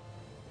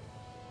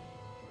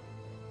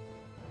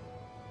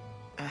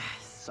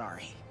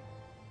 Sorry.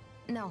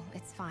 No,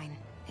 it's fine.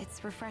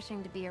 It's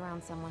refreshing to be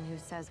around someone who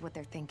says what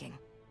they're thinking.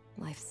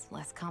 Life's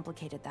less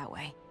complicated that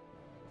way.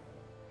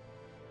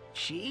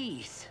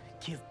 Jeez,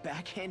 give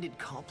backhanded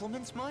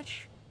compliments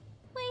much?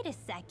 Wait a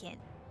second.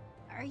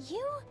 Are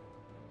you?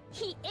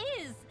 He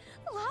is!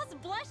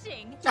 Lost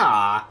blushing!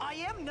 Ah. I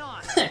am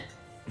not!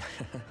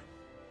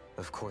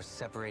 Of course,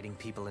 separating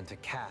people into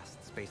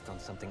castes based on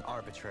something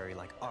arbitrary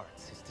like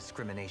arts is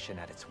discrimination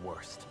at its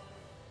worst.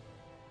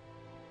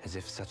 As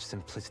if such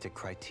simplistic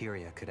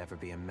criteria could ever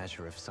be a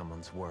measure of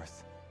someone's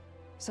worth.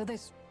 So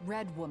this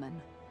red woman,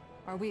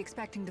 are we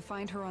expecting to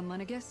find her on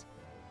Lennigus?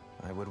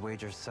 I would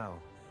wager so.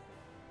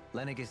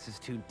 Lennigus is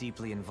too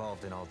deeply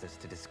involved in all this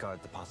to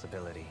discard the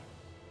possibility.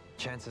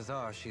 Chances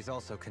are she's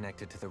also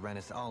connected to the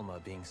Renis Alma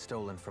being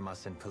stolen from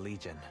us in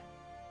Pelegion.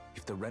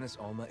 If the Renis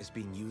Alma is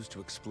being used to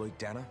exploit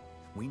Dahna,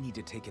 we need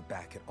to take it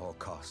back at all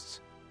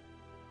costs.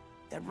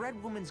 That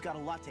red woman's got a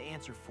lot to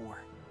answer for.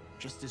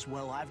 Just as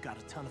well I've got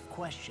a ton of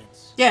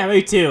questions. Yeah,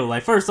 me too.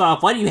 Like, first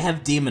off, why do you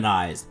have demon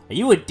eyes? Are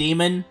you a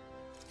demon?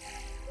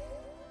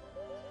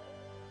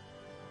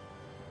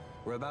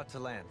 We're about to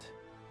land.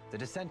 The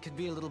descent could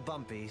be a little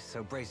bumpy,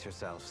 so brace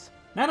yourselves.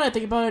 Now that I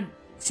think about it,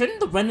 shouldn't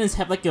the Renans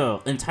have like an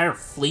entire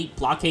fleet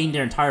blockading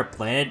their entire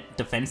planet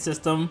defense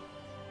system?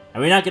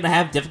 Are we not gonna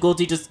have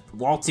difficulty just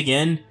waltzing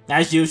in,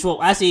 as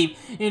usual? Actually,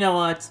 you know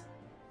what?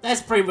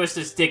 That's pretty much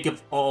the stick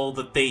of all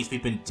the things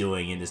we've been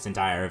doing in this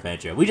entire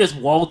adventure. We just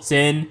waltz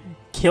in,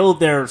 kill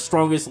their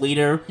strongest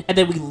leader, and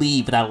then we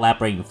leave without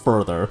elaborating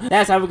further.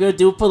 That's how we're gonna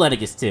do it for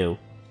Lennigus too.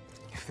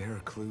 If there are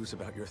clues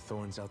about your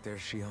thorns out there,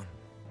 Shionne,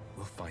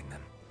 we'll find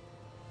them.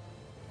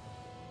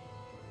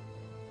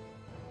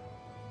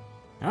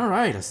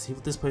 Alright, let's see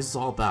what this place is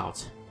all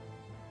about.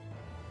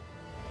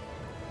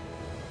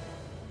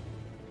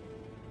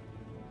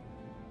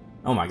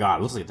 Oh my god,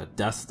 it looks like the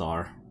Death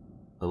Star.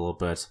 A little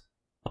bit.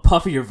 A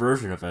puffier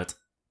version of it.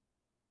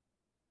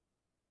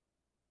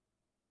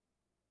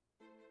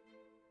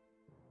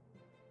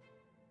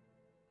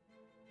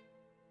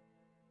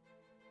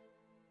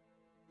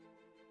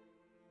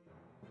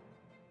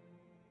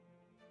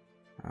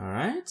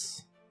 Alright.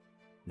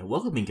 The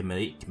welcoming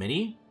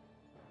committee.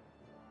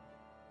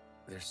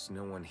 There's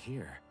no one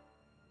here.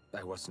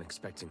 I wasn't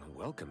expecting a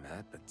welcome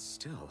mat, but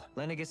still.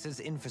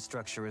 Lenegis'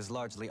 infrastructure is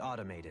largely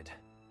automated.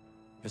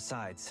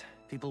 Besides,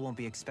 people won't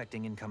be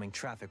expecting incoming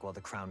traffic while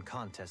the crown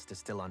contest is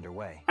still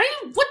underway.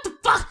 What the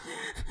fuck?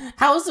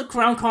 How is the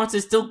crown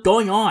contest still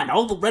going on?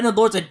 All the Renan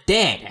lords are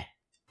dead.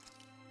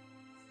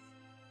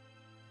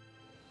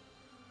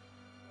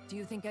 Do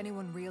you think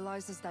anyone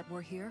realizes that we're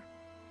here?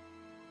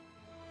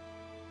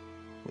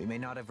 We may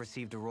not have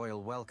received a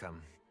royal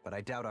welcome, but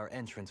I doubt our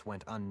entrance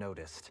went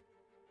unnoticed.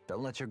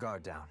 Don't let your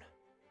guard down.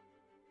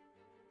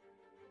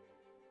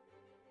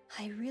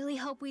 I really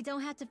hope we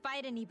don't have to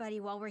fight anybody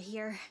while we're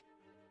here.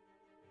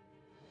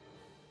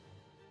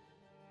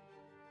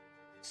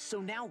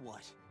 So now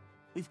what?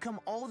 We've come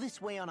all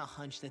this way on a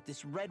hunch that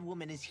this red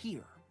woman is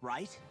here,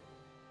 right?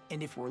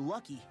 And if we're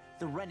lucky,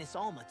 the Renis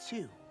Alma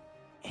too.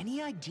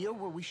 Any idea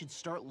where we should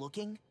start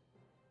looking?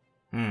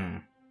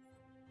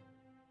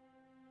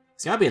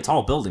 It's gotta be a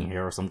tall building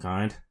here of some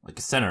kind, like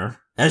a center,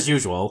 as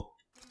usual.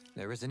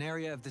 There is an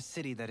area of the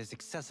city that is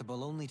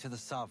accessible only to the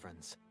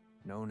sovereigns,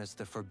 known as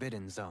the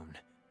Forbidden Zone.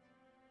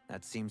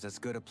 That seems as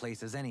good a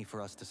place as any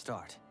for us to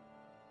start.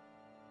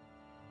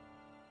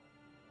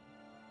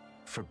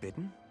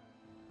 Forbidden?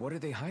 What are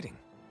they hiding?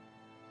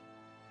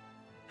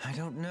 I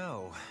don't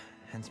know,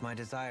 hence my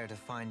desire to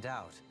find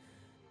out.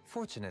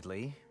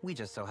 Fortunately, we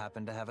just so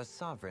happen to have a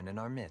sovereign in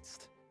our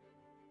midst.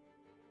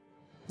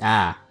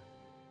 Ah.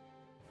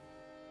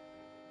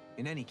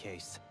 In any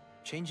case,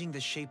 changing the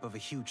shape of a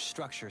huge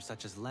structure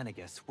such as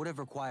Lenegis would have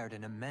required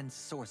an immense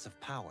source of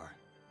power.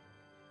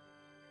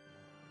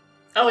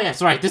 Oh yeah,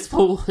 that's right. This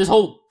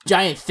whole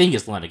giant thing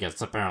is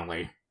Lenegis,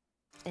 apparently.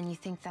 And you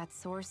think that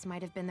source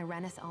might have been the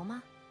Renis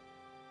Alma?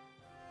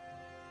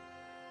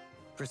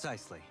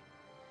 Precisely.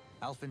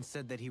 Alphen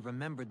said that he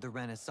remembered the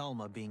Renis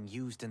Alma being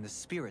used in the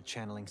spirit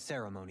channeling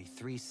ceremony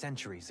 3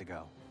 centuries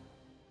ago.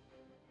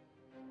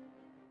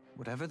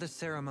 Whatever the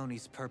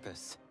ceremony's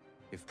purpose,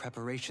 if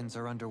preparations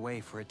are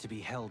underway for it to be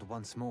held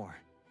once more,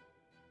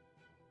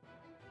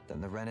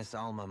 then the Renis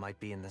Alma might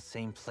be in the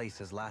same place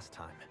as last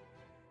time,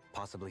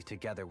 possibly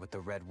together with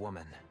the Red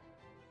Woman.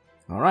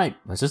 Alright,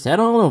 let's just head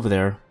on over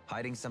there.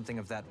 Hiding something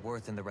of that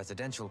worth in the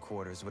residential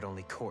quarters would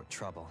only court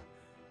trouble.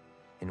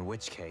 In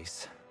which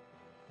case...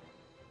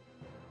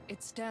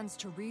 It stands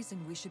to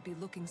reason we should be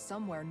looking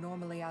somewhere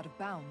normally out of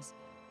bounds.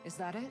 Is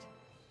that it?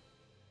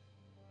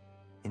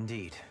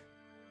 Indeed.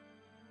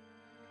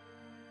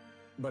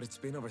 But it's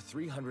been over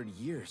 300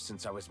 years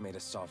since I was made a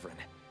sovereign.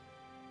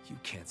 You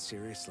can't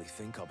seriously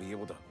think I'll be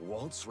able to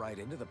waltz right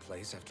into the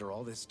place after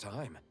all this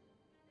time.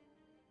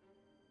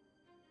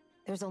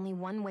 There's only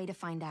one way to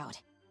find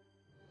out.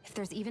 If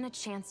there's even a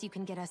chance you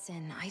can get us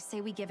in, I say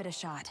we give it a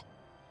shot.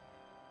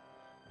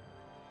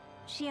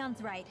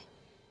 Shionne's right.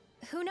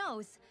 Who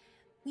knows?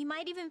 We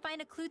might even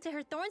find a clue to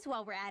her thorns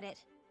while we're at it.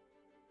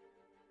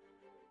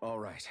 All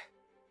right.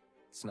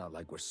 It's not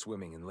like we're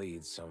swimming in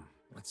leads, so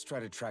let's try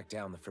to track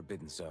down the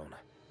Forbidden Zone.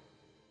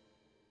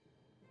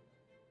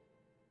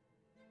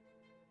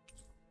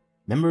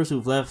 Members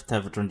who've left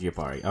have returned to your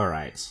party.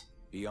 Alright.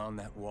 Beyond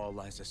that wall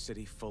lies a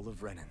city full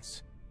of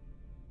Renans.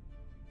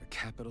 The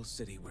capital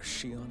city where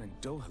Shionne and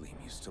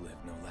Dohalim used to live,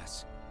 no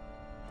less.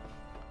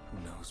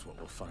 Who knows what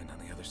we'll find on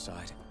the other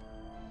side.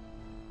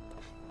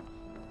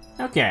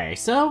 Okay,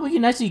 so we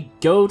can actually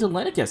go to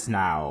Lenegis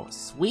now.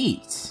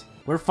 Sweet.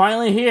 We're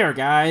finally here,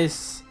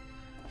 guys.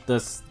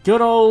 The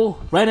good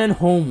old Renan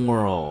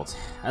homeworld.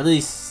 At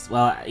least,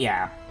 well,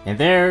 yeah. And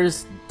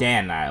there's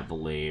Dahna, I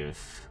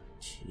believe.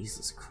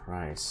 Jesus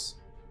Christ.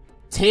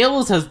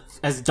 Tales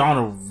has gone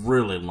a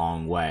really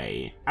long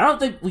way. I don't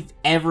think we've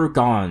ever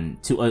gone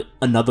to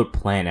another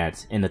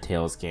planet in the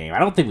Tales game. I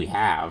don't think we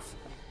have.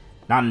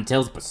 Not in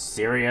Tales of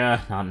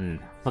Berseria, not in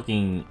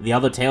fucking the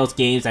other Tales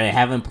games that I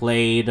haven't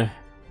played.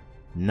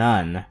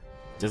 None.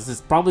 This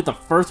is probably the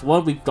first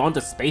one we've gone to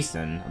space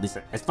in, at least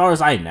as far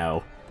as I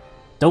know.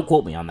 Don't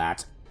quote me on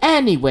that.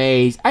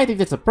 Anyways, I think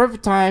that's a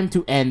perfect time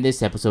to end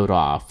this episode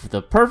off with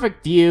a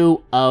perfect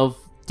view of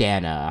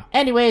Dahna.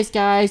 Anyways,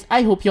 guys,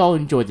 I hope y'all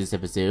enjoyed this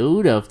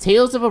episode of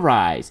Tales of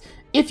Arise.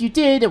 If you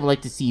did and would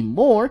like to see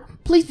more,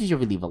 please be sure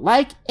to leave a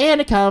like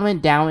and a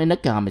comment down in the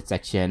comment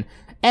section.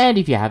 And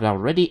if you haven't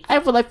already, I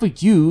would like for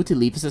you to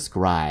leave a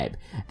subscribe.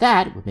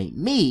 That would make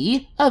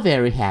me a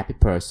very happy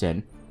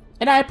person.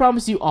 And I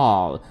promise you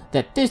all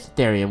that this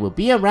Therian will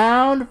be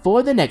around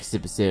for the next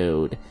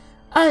episode.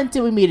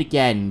 Until we meet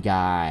again,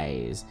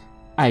 guys,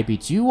 I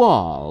bid you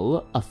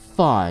all a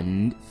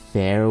fond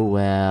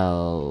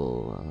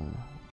farewell.